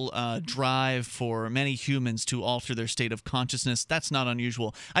natural drive for many humans to alter their state of consciousness. That's not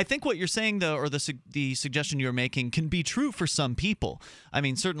unusual. I think what you're saying, though, or the suggestion you're making can be true for some people. I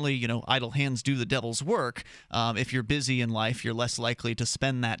mean, certainly, idle hands do the devil's work. If you're busy in life, you're less likely to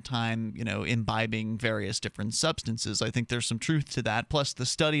spend that time, imbibing various different substances. I think there's some truth to that. Plus, the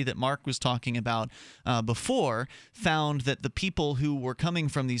study that Mark was talking about before found that the people who were coming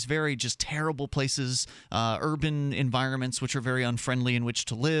from these very just terrible places, urban environments which are very unfriendly in which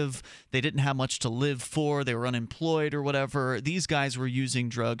to live, they didn't have much to live for, they were unemployed or whatever, these guys were using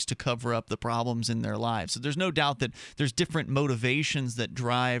drugs to cover up the problems in their lives. So there's no doubt that there's different motivations that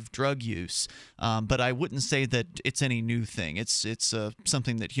drive drug use, but I wouldn't say that it's any new thing. It's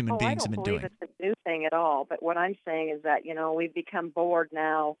something that human beings have been doing. I don't believe it's a new thing at all, but what I'm saying is that, we've become bored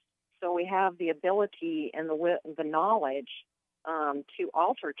now, so we have the ability and the knowledge to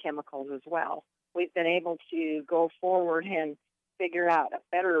alter chemicals as well. We've been able to go forward and figure out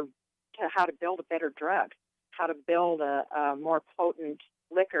how to build a better drug, how to build a more potent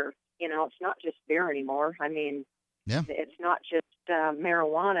liquor. It's not just beer anymore. I mean, it's not just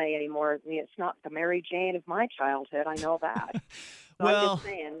marijuana anymore. I mean, it's not the Mary Jane of my childhood. I know that. So I'm Well, just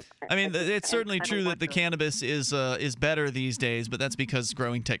saying. I mean, it's certainly true that the cannabis is better these days, but that's because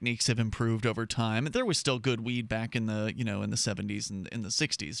growing techniques have improved over time. There was still good weed back in the in the 70s and in the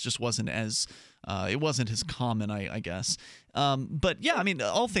 60s. Just wasn't as it wasn't as common, I guess. But yeah, I mean,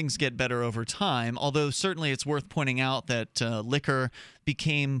 all things get better over time. Although certainly it's worth pointing out that liquor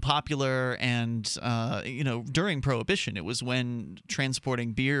became popular, and during Prohibition, it was when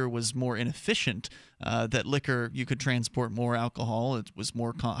transporting beer was more inefficient. That liquor, you could transport more alcohol. It was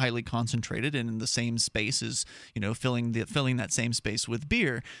more highly concentrated and in the same space as filling that same space with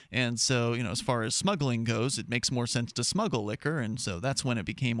beer. And so as far as smuggling goes, it makes more sense to smuggle liquor, and so that's when it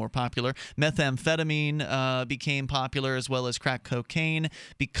became more popular. Methamphetamine became popular, as well as crack cocaine,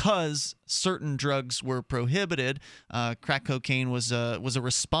 because certain drugs were prohibited. Crack cocaine was a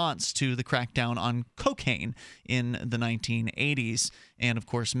response to the crackdown on cocaine in the 1980s, and of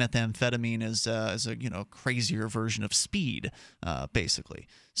course methamphetamine is a crazier version of speed, basically.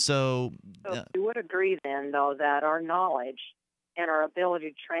 So you would agree then, though, that our knowledge and our ability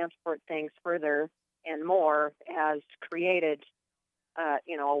to transport things further and more has created, a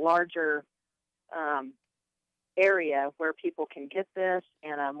larger area where people can get this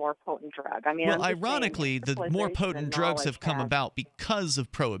and a more potent drug. I mean, well, ironically, the more potent drugs have come about because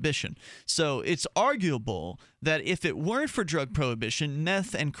of Prohibition. So it's arguable that if it weren't for drug prohibition,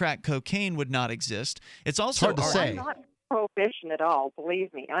 meth and crack cocaine would not exist. It's also hard to say. I'm not prohibition at all.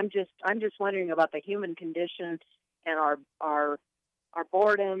 Believe me. I'm just wondering about the human condition and our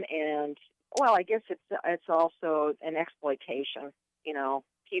boredom, and well, I guess it's also an exploitation.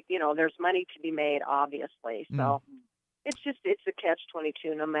 There's money to be made, obviously. So it's a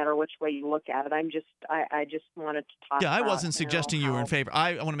catch-22, no matter which way you look at it. I just wanted to talk. Yeah, I about, wasn't suggesting you were in favor.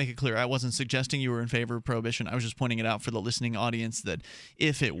 I want to make it clear. I wasn't suggesting you were in favor of Prohibition. I was just pointing it out for the listening audience that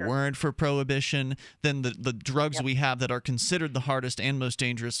if it weren't for Prohibition, then the drugs we have that are considered the hardest and most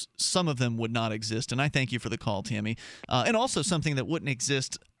dangerous, some of them would not exist. And I thank you for the call, Tammy. And also something that wouldn't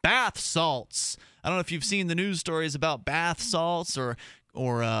exist: bath salts. I don't know if you've seen the news stories about bath salts or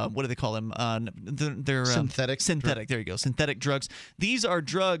what do they call them? They're synthetic. Synthetic. There you go. Synthetic drugs. These are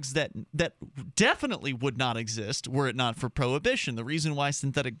drugs that definitely would not exist were it not for Prohibition. The reason why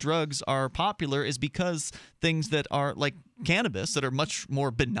synthetic drugs are popular is because things that are like cannabis, that are much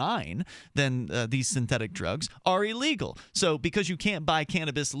more benign than these synthetic drugs, are illegal. So because you can't buy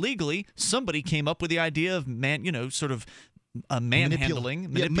cannabis legally, somebody came up with the idea of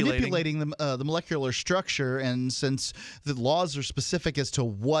manipulating the molecular structure, and since the laws are specific as to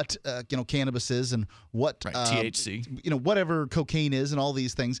what cannabis is and what THC, whatever cocaine is, and all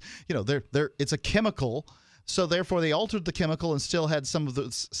these things, it's a chemical, so therefore they altered the chemical and still had some of the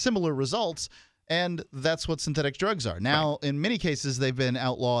similar results. And that's what synthetic drugs are. Now, in many cases, they've been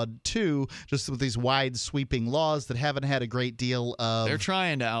outlawed, too, just with these wide sweeping laws that haven't had a great deal of... They're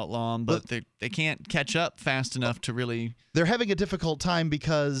trying to outlaw them, but they can't catch up fast enough to really... They're having a difficult time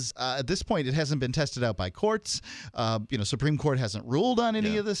because at this point, it hasn't been tested out by courts. Supreme Court hasn't ruled on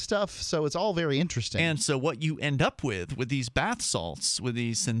any of this stuff, so it's all very interesting. And so what you end up with these bath salts, with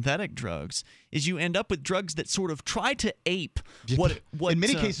these synthetic drugs, is you end up with drugs that sort of try to ape what in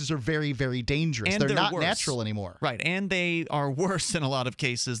many cases are very, very dangerous. And they're not worse. Natural anymore. Right, and they are worse in a lot of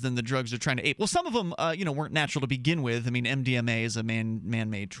cases than the drugs they're trying to ape. Well, some of them, weren't natural to begin with. I mean, MDMA is a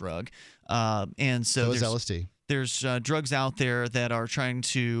man-made drug. And so is LSD. There's drugs out there that are trying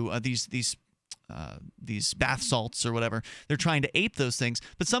to these bath salts or whatever. They're trying to ape those things,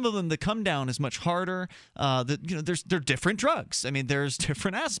 but some of them, the come down is much harder. They're different drugs. I mean, there's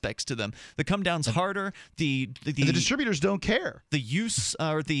different aspects to them. The come down's harder. The distributors don't care. The use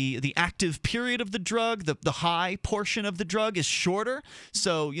or the active period of the drug, the high portion of the drug is shorter.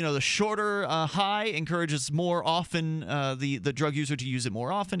 So the shorter high encourages more often the drug user to use it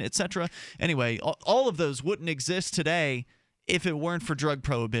more often, etc. Anyway, all of those wouldn't exist today if it weren't for drug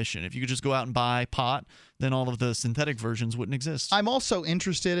prohibition. If you could just go out and buy pot, then all of the synthetic versions wouldn't exist. I'm also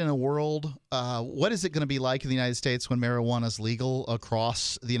interested in a world, what is it going to be like in the United States when marijuana is legal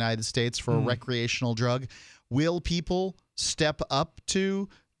across the United States for a recreational drug? Will people step up to...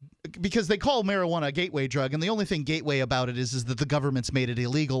 Because they call marijuana a gateway drug, and the only thing gateway about it is that the government's made it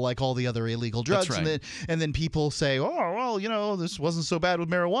illegal like all the other illegal drugs. That's right. And then people say, oh, well, this wasn't so bad with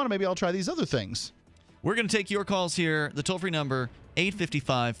marijuana. Maybe I'll try these other things. We're going to take your calls here. The toll-free number,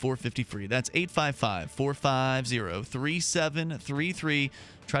 855-450-FREE. That's 855-450-3733.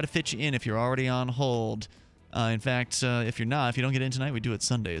 Try to fit you in if you're already on hold. In fact, if you don't get in tonight, we do it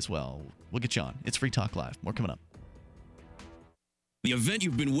Sunday as well. We'll get you on. It's Free Talk Live. More coming up. The event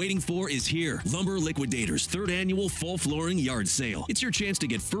you've been waiting for is here. Lumber Liquidators' 3rd annual fall flooring yard sale. It's your chance to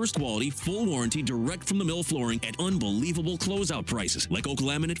get first quality, full warranty, direct from the mill flooring at unbelievable closeout prices. Like oak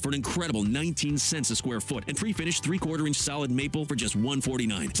laminate for an incredible 19 cents a square foot and pre-finished 3/4-inch solid maple for just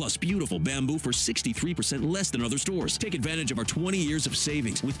 $149. Plus beautiful bamboo for 63% less than other stores. Take advantage of our 20 years of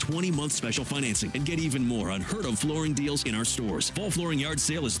savings with 20-month special financing and get even more unheard of flooring deals in our stores. Fall flooring yard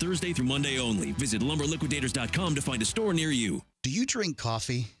sale is Thursday through Monday only. Visit lumberliquidators.com to find a store near you. Do you drink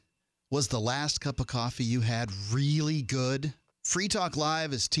coffee? Was the last cup of coffee you had really good? Free Talk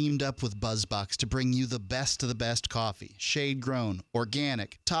Live has teamed up with BuzzBox to bring you the best of the best coffee. Shade-grown,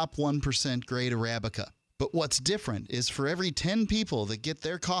 organic, top 1% grade Arabica. But what's different is for every 10 people that get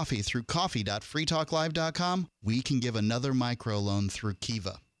their coffee through coffee.freetalklive.com, we can give another microloan through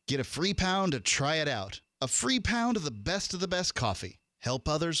Kiva. Get a free pound to try it out. A free pound of the best coffee. Help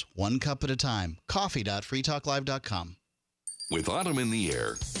others one cup at a time. Coffee.freetalklive.com. With autumn in the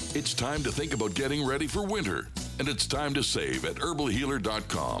air, it's time to think about getting ready for winter. And it's time to save at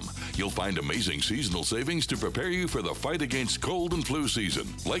herbalhealer.com. You'll find amazing seasonal savings to prepare you for the fight against cold and flu season.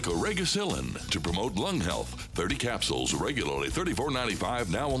 Like Oregacillin to promote lung health. 30 capsules, regularly $34.95,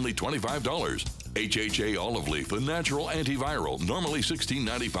 now only $25. HHA olive leaf, the natural antiviral, normally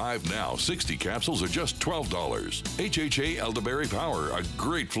 $16.95, now 60 capsules are just $12. HHA elderberry power, a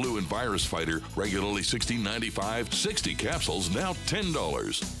great flu and virus fighter, regularly $16.95, 60 capsules, now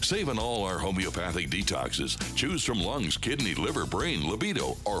 $10. Save on all our homeopathic detoxes. Choose from lungs, kidney, liver, brain,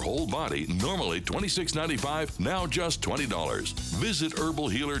 libido, or whole body, normally $26.95, now just $20. Visit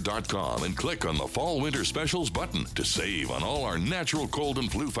herbalhealer.com and click on the Fall Winter Specials button to save on all our natural cold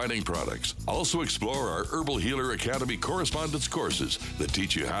and flu fighting products. Also explore our Herbal Healer Academy correspondence courses that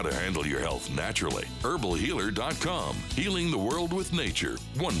teach you how to handle your health naturally. herbalhealer.com, healing the world with nature,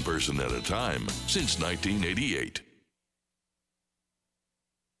 one person at a time, since 1988.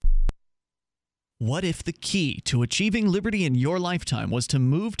 What if the key to achieving liberty in your lifetime was to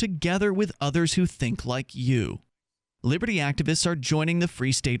move together with others who think like you? Liberty activists are joining the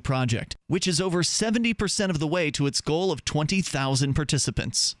Free State Project, which is over 70% of the way to its goal of 20,000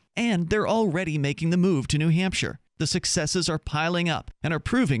 participants. And they're already making the move to New Hampshire. The successes are piling up and are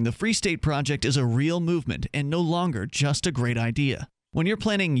proving the Free State Project is a real movement and no longer just a great idea. When you're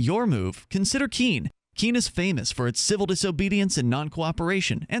planning your move, consider Keene. Keene is famous for its civil disobedience and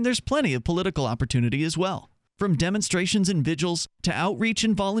non-cooperation, and there's plenty of political opportunity as well. From demonstrations and vigils to outreach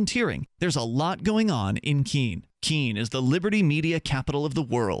and volunteering, there's a lot going on in Keene. Keene is the liberty media capital of the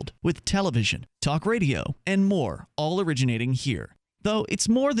world, with television, talk radio, and more, all originating here. Though it's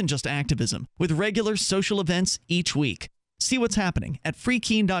more than just activism, with regular social events each week. See what's happening at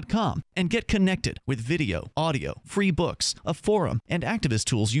freekeene.com and get connected with video, audio, free books, a forum, and activist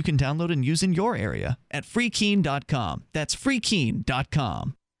tools you can download and use in your area at freekeene.com. That's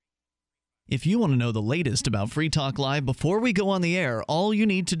freekeene.com. If you want to know the latest about Free Talk Live before we go on the air, all you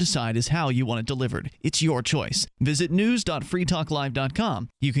need to decide is how you want it delivered. It's your choice. Visit news.freetalklive.com.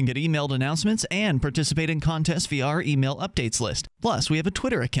 You can get emailed announcements and participate in contests via our email updates list. Plus, we have a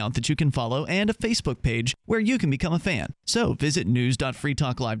Twitter account that you can follow and a Facebook page where you can become a fan. So visit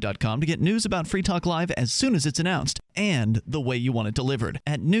news.freetalklive.com to get news about Free Talk Live as soon as it's announced and the way you want it delivered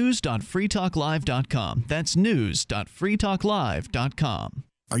at news.freetalklive.com. That's news.freetalklive.com.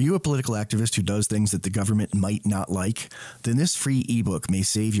 Are you a political activist who does things that the government might not like? Then this free ebook may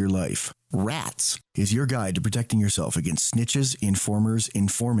save your life. Rats is your guide to protecting yourself against snitches, informers,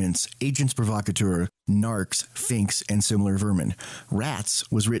 informants, agents provocateur, narcs, finks, and similar vermin. Rats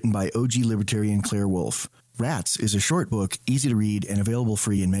was written by OG Libertarian Claire Wolfe. Rats is a short book, easy to read, and available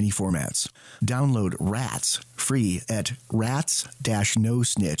free in many formats. Download Rats free at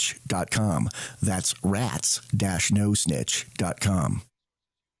rats-nosnitch.com. That's rats-nosnitch.com.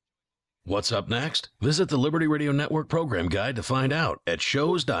 What's up next? Visit the Liberty Radio Network program guide to find out at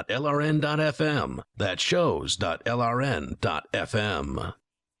shows.lrn.fm. That's shows.lrn.fm.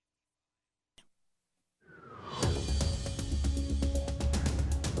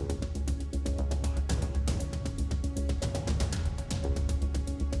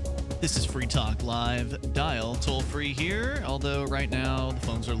 This is Free Talk Live. Dial toll-free here, although right now the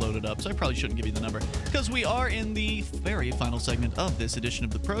phones are loaded up, so I probably shouldn't give you the number because we are in the very final segment of this edition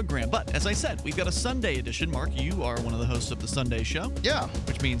of the program. But as I said, we've got a Sunday edition. Mark, you are one of the hosts of the Sunday show. Yeah.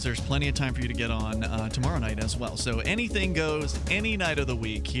 Which means there's plenty of time for you to get on tomorrow night as well. So anything goes any night of the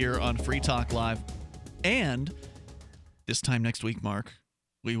week here on Free Talk Live. And this time next week, Mark,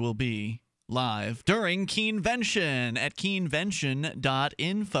 we will be live during Keenevention at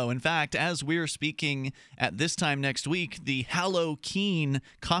keenevention.info. In fact, as we're speaking at this time next week, the Hallow Keene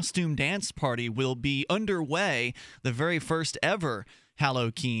costume dance party will be underway, the very first ever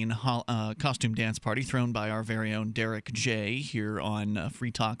Hallow Keene costume dance party thrown by our very own Derek J. here on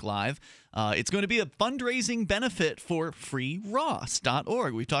Free Talk Live. It's going to be a fundraising benefit for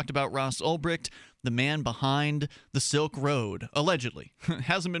freeross.org. We talked about Ross Ulbricht, the man behind the Silk Road, allegedly.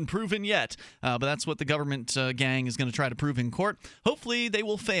 Hasn't been proven yet, but that's what the government gang is going to try to prove in court. Hopefully they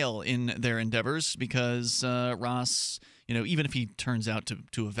will fail in their endeavors because Ross, even if he turns out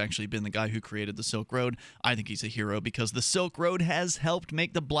to have actually been the guy who created the Silk Road, I think he's a hero because the Silk Road has helped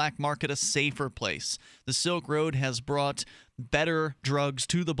make the black market a safer place. The Silk Road has brought better drugs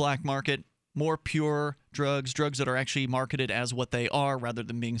to the black market, more pure drugs that are actually marketed as what they are rather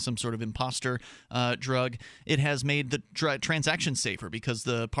than being some sort of imposter drug. It has made the transaction safer because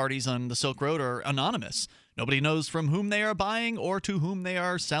the parties on the Silk Road are anonymous. Nobody knows from whom they are buying or to whom they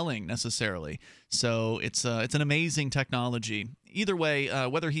are selling necessarily. So it's an amazing technology. Either way,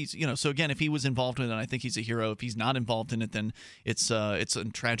 whether he's, so again, if he was involved in it, I think he's a hero. If he's not involved in it, then it's a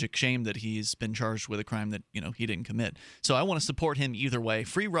tragic shame that he's been charged with a crime that, he didn't commit. So I want to support him either way.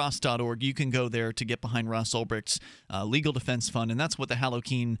 freeross.org. You can go there to get behind Ross Ulbricht's legal defense fund, and that's what the Hallow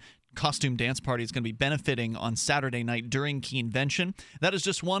Keene costume dance party is going to be benefiting on Saturday night during Keenevention. That is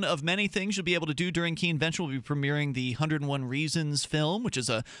just one of many things you'll be able to do during Keenevention. We'll be premiering the 101 Reasons film, which is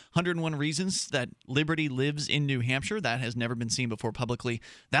 101 Reasons that Liberty lives in New Hampshire. That has never been seen before publicly.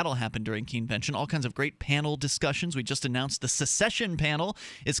 That'll happen during Keenevention. All kinds of great panel discussions. We just announced the Secession panel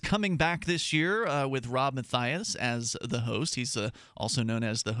is coming back this year with Rob Mathias as the host. He's also known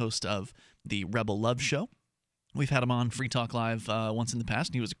as the host of the Rebel Love Show. We've had him on Free Talk Live once in the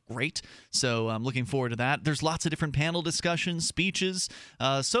past, and he was great. So I'm looking forward to that. There's lots of different panel discussions, speeches,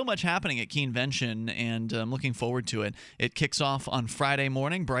 so much happening at Keenevention, and I'm looking forward to it. It kicks off on Friday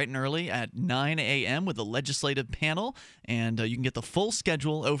morning, bright and early at 9 a.m. with a legislative panel, and you can get the full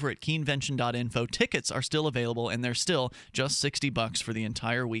schedule over at keenevention.info. Tickets are still available, and they're still just $60 for the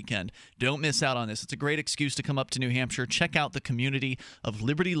entire weekend. Don't miss out on this. It's a great excuse to come up to New Hampshire, check out the community of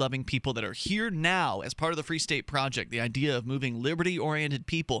liberty-loving people that are here now as part of the Free State Project, the idea of moving liberty-oriented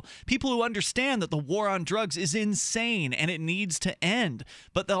people who understand that the war on drugs is insane and it needs to end,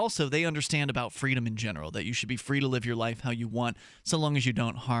 but also they understand about freedom in general, that you should be free to live your life how you want so long as you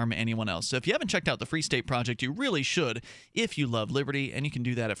don't harm anyone else. So if you haven't checked out the Free State Project, you really should if you love liberty, and you can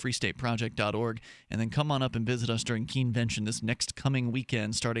do that at freestateproject.org, and then come on up and visit us during Keenevention this next coming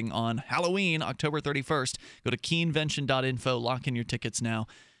weekend starting on Halloween, October 31st. Go to keenevention.info, lock in your tickets now,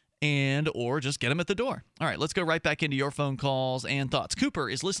 or just get them at the door. All right, let's go right back into your phone calls and thoughts. Cooper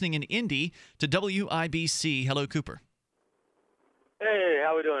is listening in Indy to WIBC. Hello, Cooper. Hey,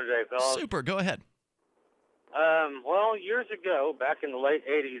 how we doing today, fellas? Super, go ahead. Well, years ago, back in the late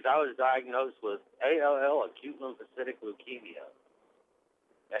 80s, I was diagnosed with ALL, acute lymphocytic leukemia.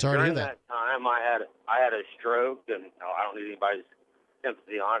 Sorry to hear During that time, I had a stroke, and I don't need anybody's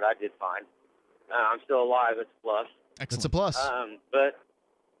sympathy on it. I did fine. I'm still alive. It's a plus. Excellent. It's a plus.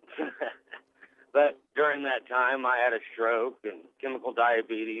 But during that time, I had a stroke and chemical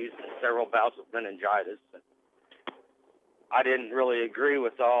diabetes and several bouts of meningitis. I didn't really agree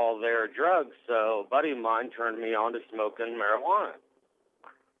with all their drugs, so a buddy of mine turned me on to smoking marijuana.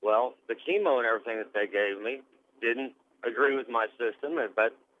 Well, the chemo and everything that they gave me didn't agree with my system,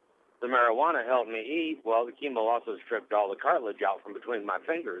 but the marijuana helped me eat. Well, the chemo also stripped all the cartilage out from between my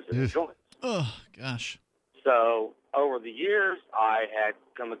fingers and the joints. Oh, gosh. So over the years, I had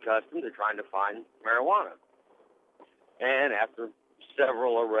come accustomed to trying to find marijuana. And after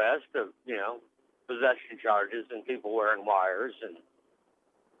several arrests of, possession charges and people wearing wires and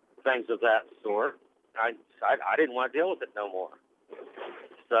things of that sort, I didn't want to deal with it no more.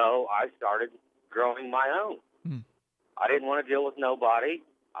 So I started growing my own. I didn't want to deal with nobody.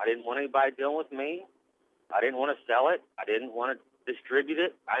 I didn't want anybody dealing with me. I didn't want to sell it. I didn't want to distribute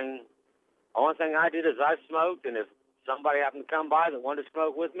it. The only thing I did is I smoked, and if somebody happened to come by that wanted to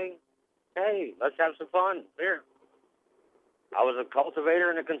smoke with me, hey, let's have some fun. Here. I was a cultivator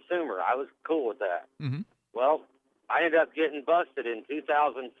and a consumer. I was cool with that. Mm-hmm. Well, I ended up getting busted in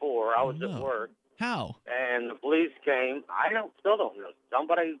 2004. I was at work. How? And the police came. Still don't know.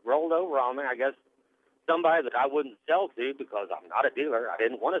 Somebody rolled over on me. I guess somebody that I wouldn't sell to because I'm not a dealer. I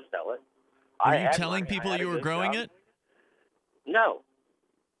didn't want to sell it. Were you telling people you were growing it? No.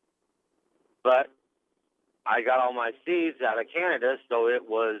 But I got all my seeds out of Canada, so it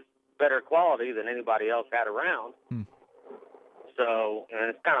was better quality than anybody else had around. So, and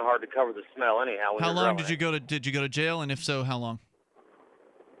it's kind of hard to cover the smell anyhow. How long did you go to jail, and if so, how long?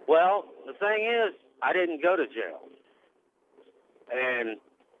 Well, the thing is, I didn't go to jail. And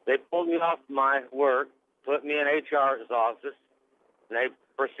they pulled me off my work, put me in HR's office, and they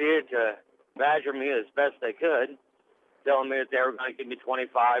proceeded to badger me as best they could, telling me that they were going to give me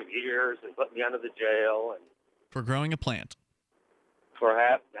 25 years and put me under the jail. And For growing a plant. for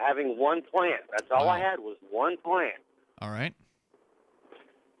having one plant. That's all I had was one plant. All right.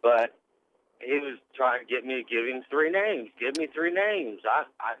 But he was trying to give him three names. Give me three names.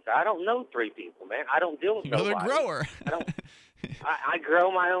 I don't know three people, man. I don't deal with You're nobody. the grower. I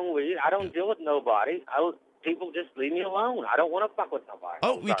grow my own weed. I don't deal with nobody. People just leave me alone. I don't want to fuck with nobody.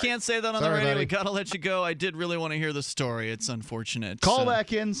 Oh, we can't say that on the radio. buddy. We got to let you go. I did really want to hear the story. It's unfortunate. Call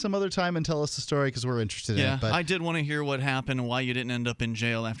back in some other time and tell us the story because we're interested in Yeah, it. But I did want to hear what happened and why you didn't end up in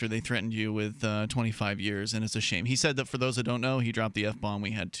jail after they threatened you with 25 years, and it's a shame. He said that for those that don't know, he dropped the F-bomb.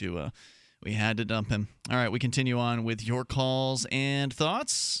 We had to dump him. All right, we continue on with your calls and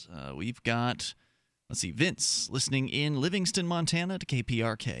thoughts. We've got, let's see, Vince listening in Livingston, Montana to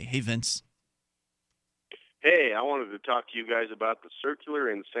KPRK. Hey, Vince. Hey, I wanted to talk to you guys about the circular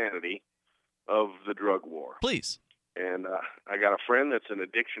insanity of the drug war. Please. And I got a friend that's an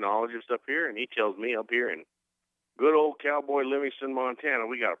addictionologist up here, and he tells me up here in good old cowboy Livingston, Montana,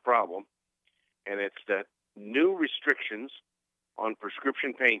 we got a problem. And it's that new restrictions on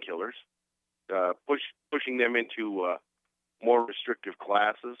prescription painkillers, pushing them into more restrictive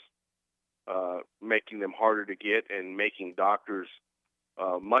classes, making them harder to get, and making doctors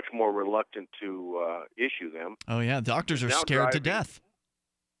much more reluctant to issue them. Oh, yeah, doctors are Now scared to driving- death.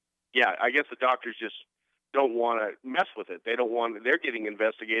 Yeah, I guess the doctors just don't want to mess with it. They don't want. They're getting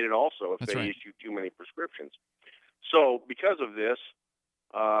investigated also if That's they right. issue too many prescriptions. So because of this,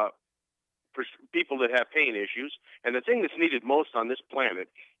 people that have pain issues, and the thing that's needed most on this planet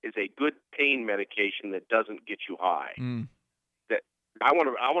is a good pain medication that doesn't get you high. That I want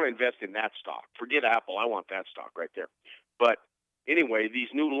to invest in that stock. Forget Apple. I want that stock right there. But anyway, these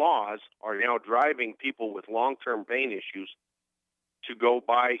new laws are now driving people with long-term pain issues to go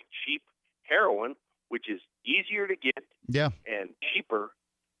buy cheap heroin, which is easier to get and cheaper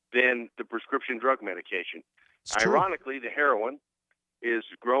than the prescription drug medication. Ironically, the heroin is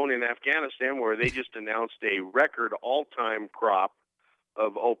grown in Afghanistan, where they just announced a record all-time crop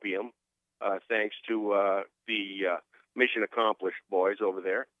of opium, thanks to the Mission Accomplished boys over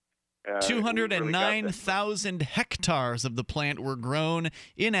there. 209,000 hectares of the plant were grown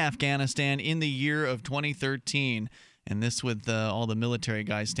in Afghanistan in the year of 2013. And this with all the military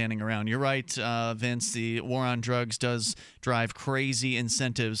guys standing around. You're right, Vince. The war on drugs does drive crazy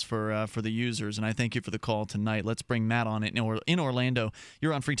incentives for the users. And I thank you for the call tonight. Let's bring Matt on it in Orlando.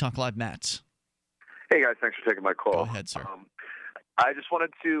 You're on Free Talk Live, Matt. Hey, guys. Thanks for taking my call. Go ahead, sir. I just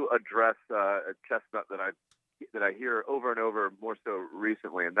wanted to address a chestnut that I hear over and over more so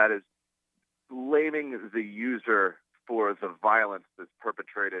recently, and that is blaming the user for the violence that's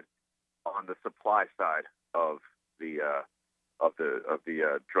perpetrated on the supply side of the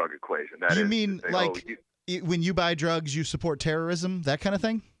drug equation. That you is mean to say, like when you buy drugs, you support terrorism, that kind of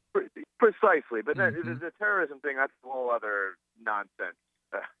thing? Precisely, but the terrorism thing, that's a whole other nonsense,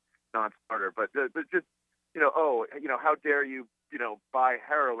 non-starter. But just, how dare you, buy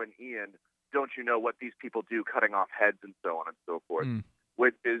heroin, Ian? Don't you know what these people do, cutting off heads and so on and so forth?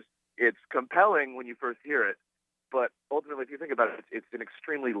 Which is, it's compelling when you first hear it, but ultimately, if you think about it, it's an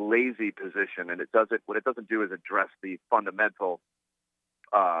extremely lazy position, and what it doesn't do is address the fundamental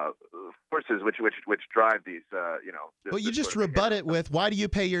forces which drive these. Well, you just rebut it with, why do you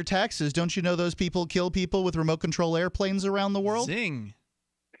pay your taxes? Don't you know those people kill people with remote control airplanes around the world? Zing.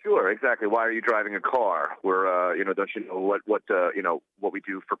 Sure, exactly. Why are you driving a car? Where don't you know what we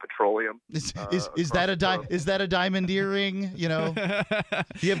do for petroleum? Is that a diamond earring? Do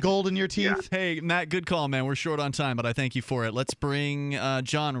you have gold in your teeth? Yeah. Hey, Matt, good call, man. We're short on time, but I thank you for it. Let's bring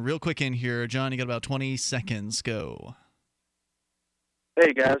John real quick in here. John, you got about 20 seconds. Go.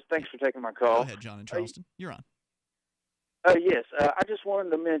 Hey, guys. Thanks for taking my call. Go ahead, John in Charleston. You're on. Yes, I just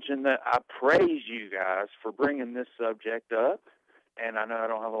wanted to mention that I praise you guys for bringing this subject up. And I know I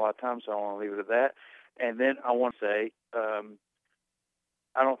don't have a lot of time, so I want to leave it at that. And then I want to say,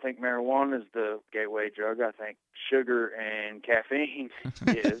 I don't think marijuana is the gateway drug. I think sugar and caffeine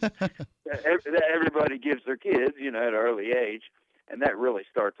is. Everybody gives their kids, at an early age, and that really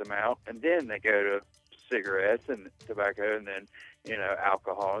starts them out. And then they go to cigarettes and tobacco, and then,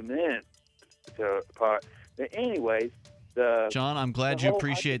 alcohol, and then to pot. But anyways, John, I'm glad you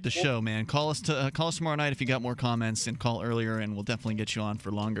appreciate the show, man. Call us tomorrow night if you got more comments, and call earlier, and we'll definitely get you on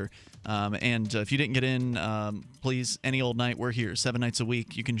for longer. And if you didn't get in, please, any old night, we're here 7 nights a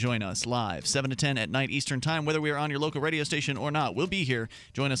week. You can join us live 7 to 10 at night Eastern Time, whether we are on your local radio station or not. We'll be here.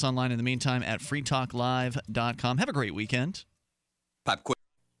 Join us online in the meantime at freetalklive.com. Have a great weekend. Pop quick.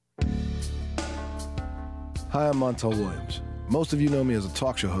 Hi, I'm Montel Williams. Most of you know me as a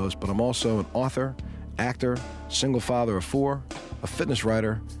talk show host, but I'm also an author, actor, single father of 4, a fitness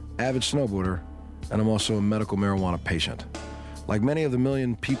writer, avid snowboarder, and I'm also a medical marijuana patient. Like many of the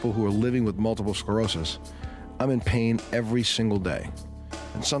million people who are living with multiple sclerosis, I'm in pain every single day.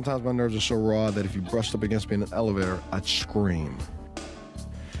 And sometimes my nerves are so raw that if you brushed up against me in an elevator, I'd scream.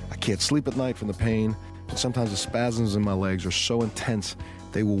 I can't sleep at night from the pain, and sometimes the spasms in my legs are so intense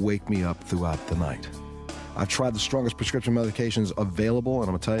they will wake me up throughout the night. I've tried the strongest prescription medications available, and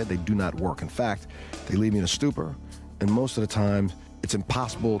I'm going to tell you, they do not work. In fact, they leave me in a stupor, and most of the time, it's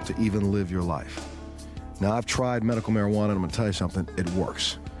impossible to even live your life. Now, I've tried medical marijuana, and I'm going to tell you something, it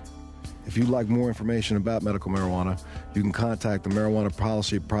works. If you'd like more information about medical marijuana, you can contact the Marijuana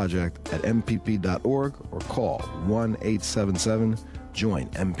Policy Project at mpp.org or call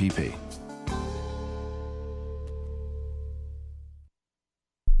 1-877-JOIN-MPP.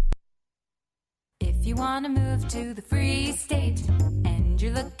 If you want to move to the free state and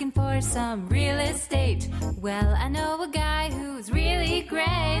you're looking for some real estate, well, I know a guy who's really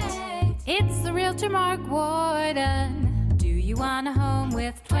great. It's the realtor Mark Warden. Do you want a home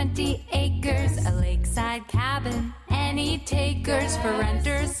with 20 acres, a lakeside cabin, any takers for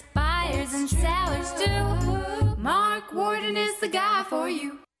renters, buyers, and sellers too? Mark Warden is the guy for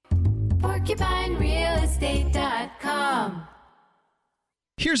you. PorcupineRealEstate.com.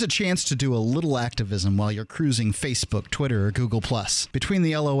 Here's a chance to do a little activism while you're cruising Facebook, Twitter, or Google+. Between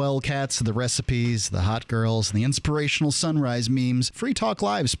the LOL cats, the recipes, the hot girls, and the inspirational sunrise memes, Free Talk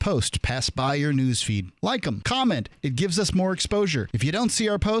Live's posts pass by your newsfeed. Like them, comment. It gives us more exposure. If you don't see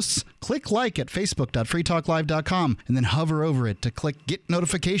our posts, click like at facebook.freetalklive.com and then hover over it to click Get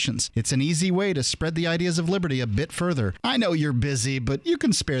Notifications. It's an easy way to spread the ideas of liberty a bit further. I know you're busy, but you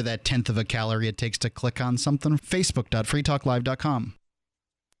can spare that 1/10 of a calorie it takes to click on something. facebook.freetalklive.com.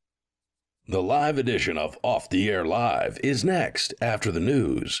 The live edition of Off the Air Live is next after the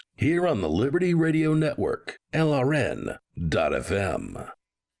news here on the Liberty Radio Network, LRN.FM.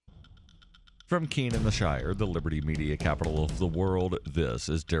 From Keene in the Shire, the Liberty Media capital of the world, this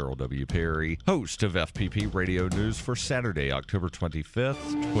is Daryl W. Perry, host of FPP Radio News for Saturday, October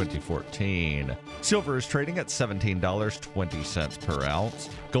 25th, 2014. Silver is trading at $17.20 per ounce.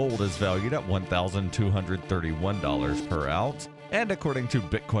 Gold is valued at $1,231 per ounce. And according to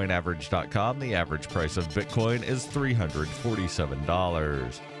BitcoinAverage.com, the average price of Bitcoin is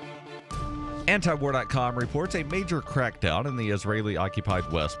 $347. Antiwar.com reports a major crackdown in the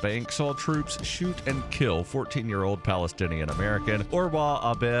Israeli-occupied West Bank saw troops shoot and kill 14-year-old Palestinian-American Orwa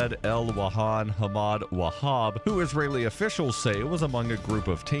Abed El-Wahan Hamad Wahab, who Israeli officials say was among a group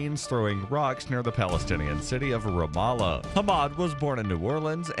of teens throwing rocks near the Palestinian city of Ramallah. Hamad was born in New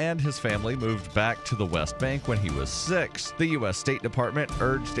Orleans, and his family moved back to the West Bank when he was 6. The U.S. State Department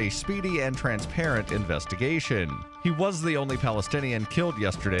urged a speedy and transparent investigation. He was the only Palestinian killed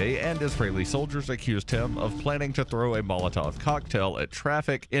yesterday, and Israeli soldiers accused him of planning to throw a Molotov cocktail at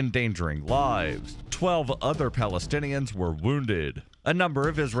traffic, endangering lives. 12 other Palestinians were wounded. A number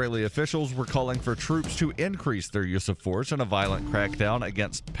of Israeli officials were calling for troops to increase their use of force in a violent crackdown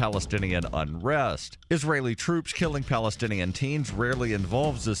against Palestinian unrest. Israeli troops killing Palestinian teens rarely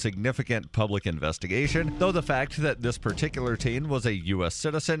involves a significant public investigation, though the fact that this particular teen was a U.S.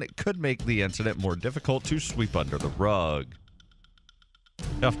 citizen could make the incident more difficult to sweep under the rug.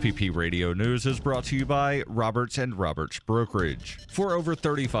 FPP Radio News is brought to you by Roberts & Roberts Brokerage. For over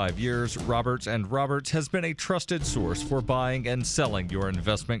 35 years, Roberts & Roberts has been a trusted source for buying and selling your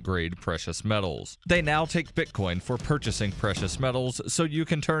investment-grade precious metals. They now take Bitcoin for purchasing precious metals so you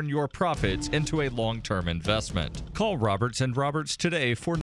can turn your profits into a long-term investment. Call Roberts & Roberts today for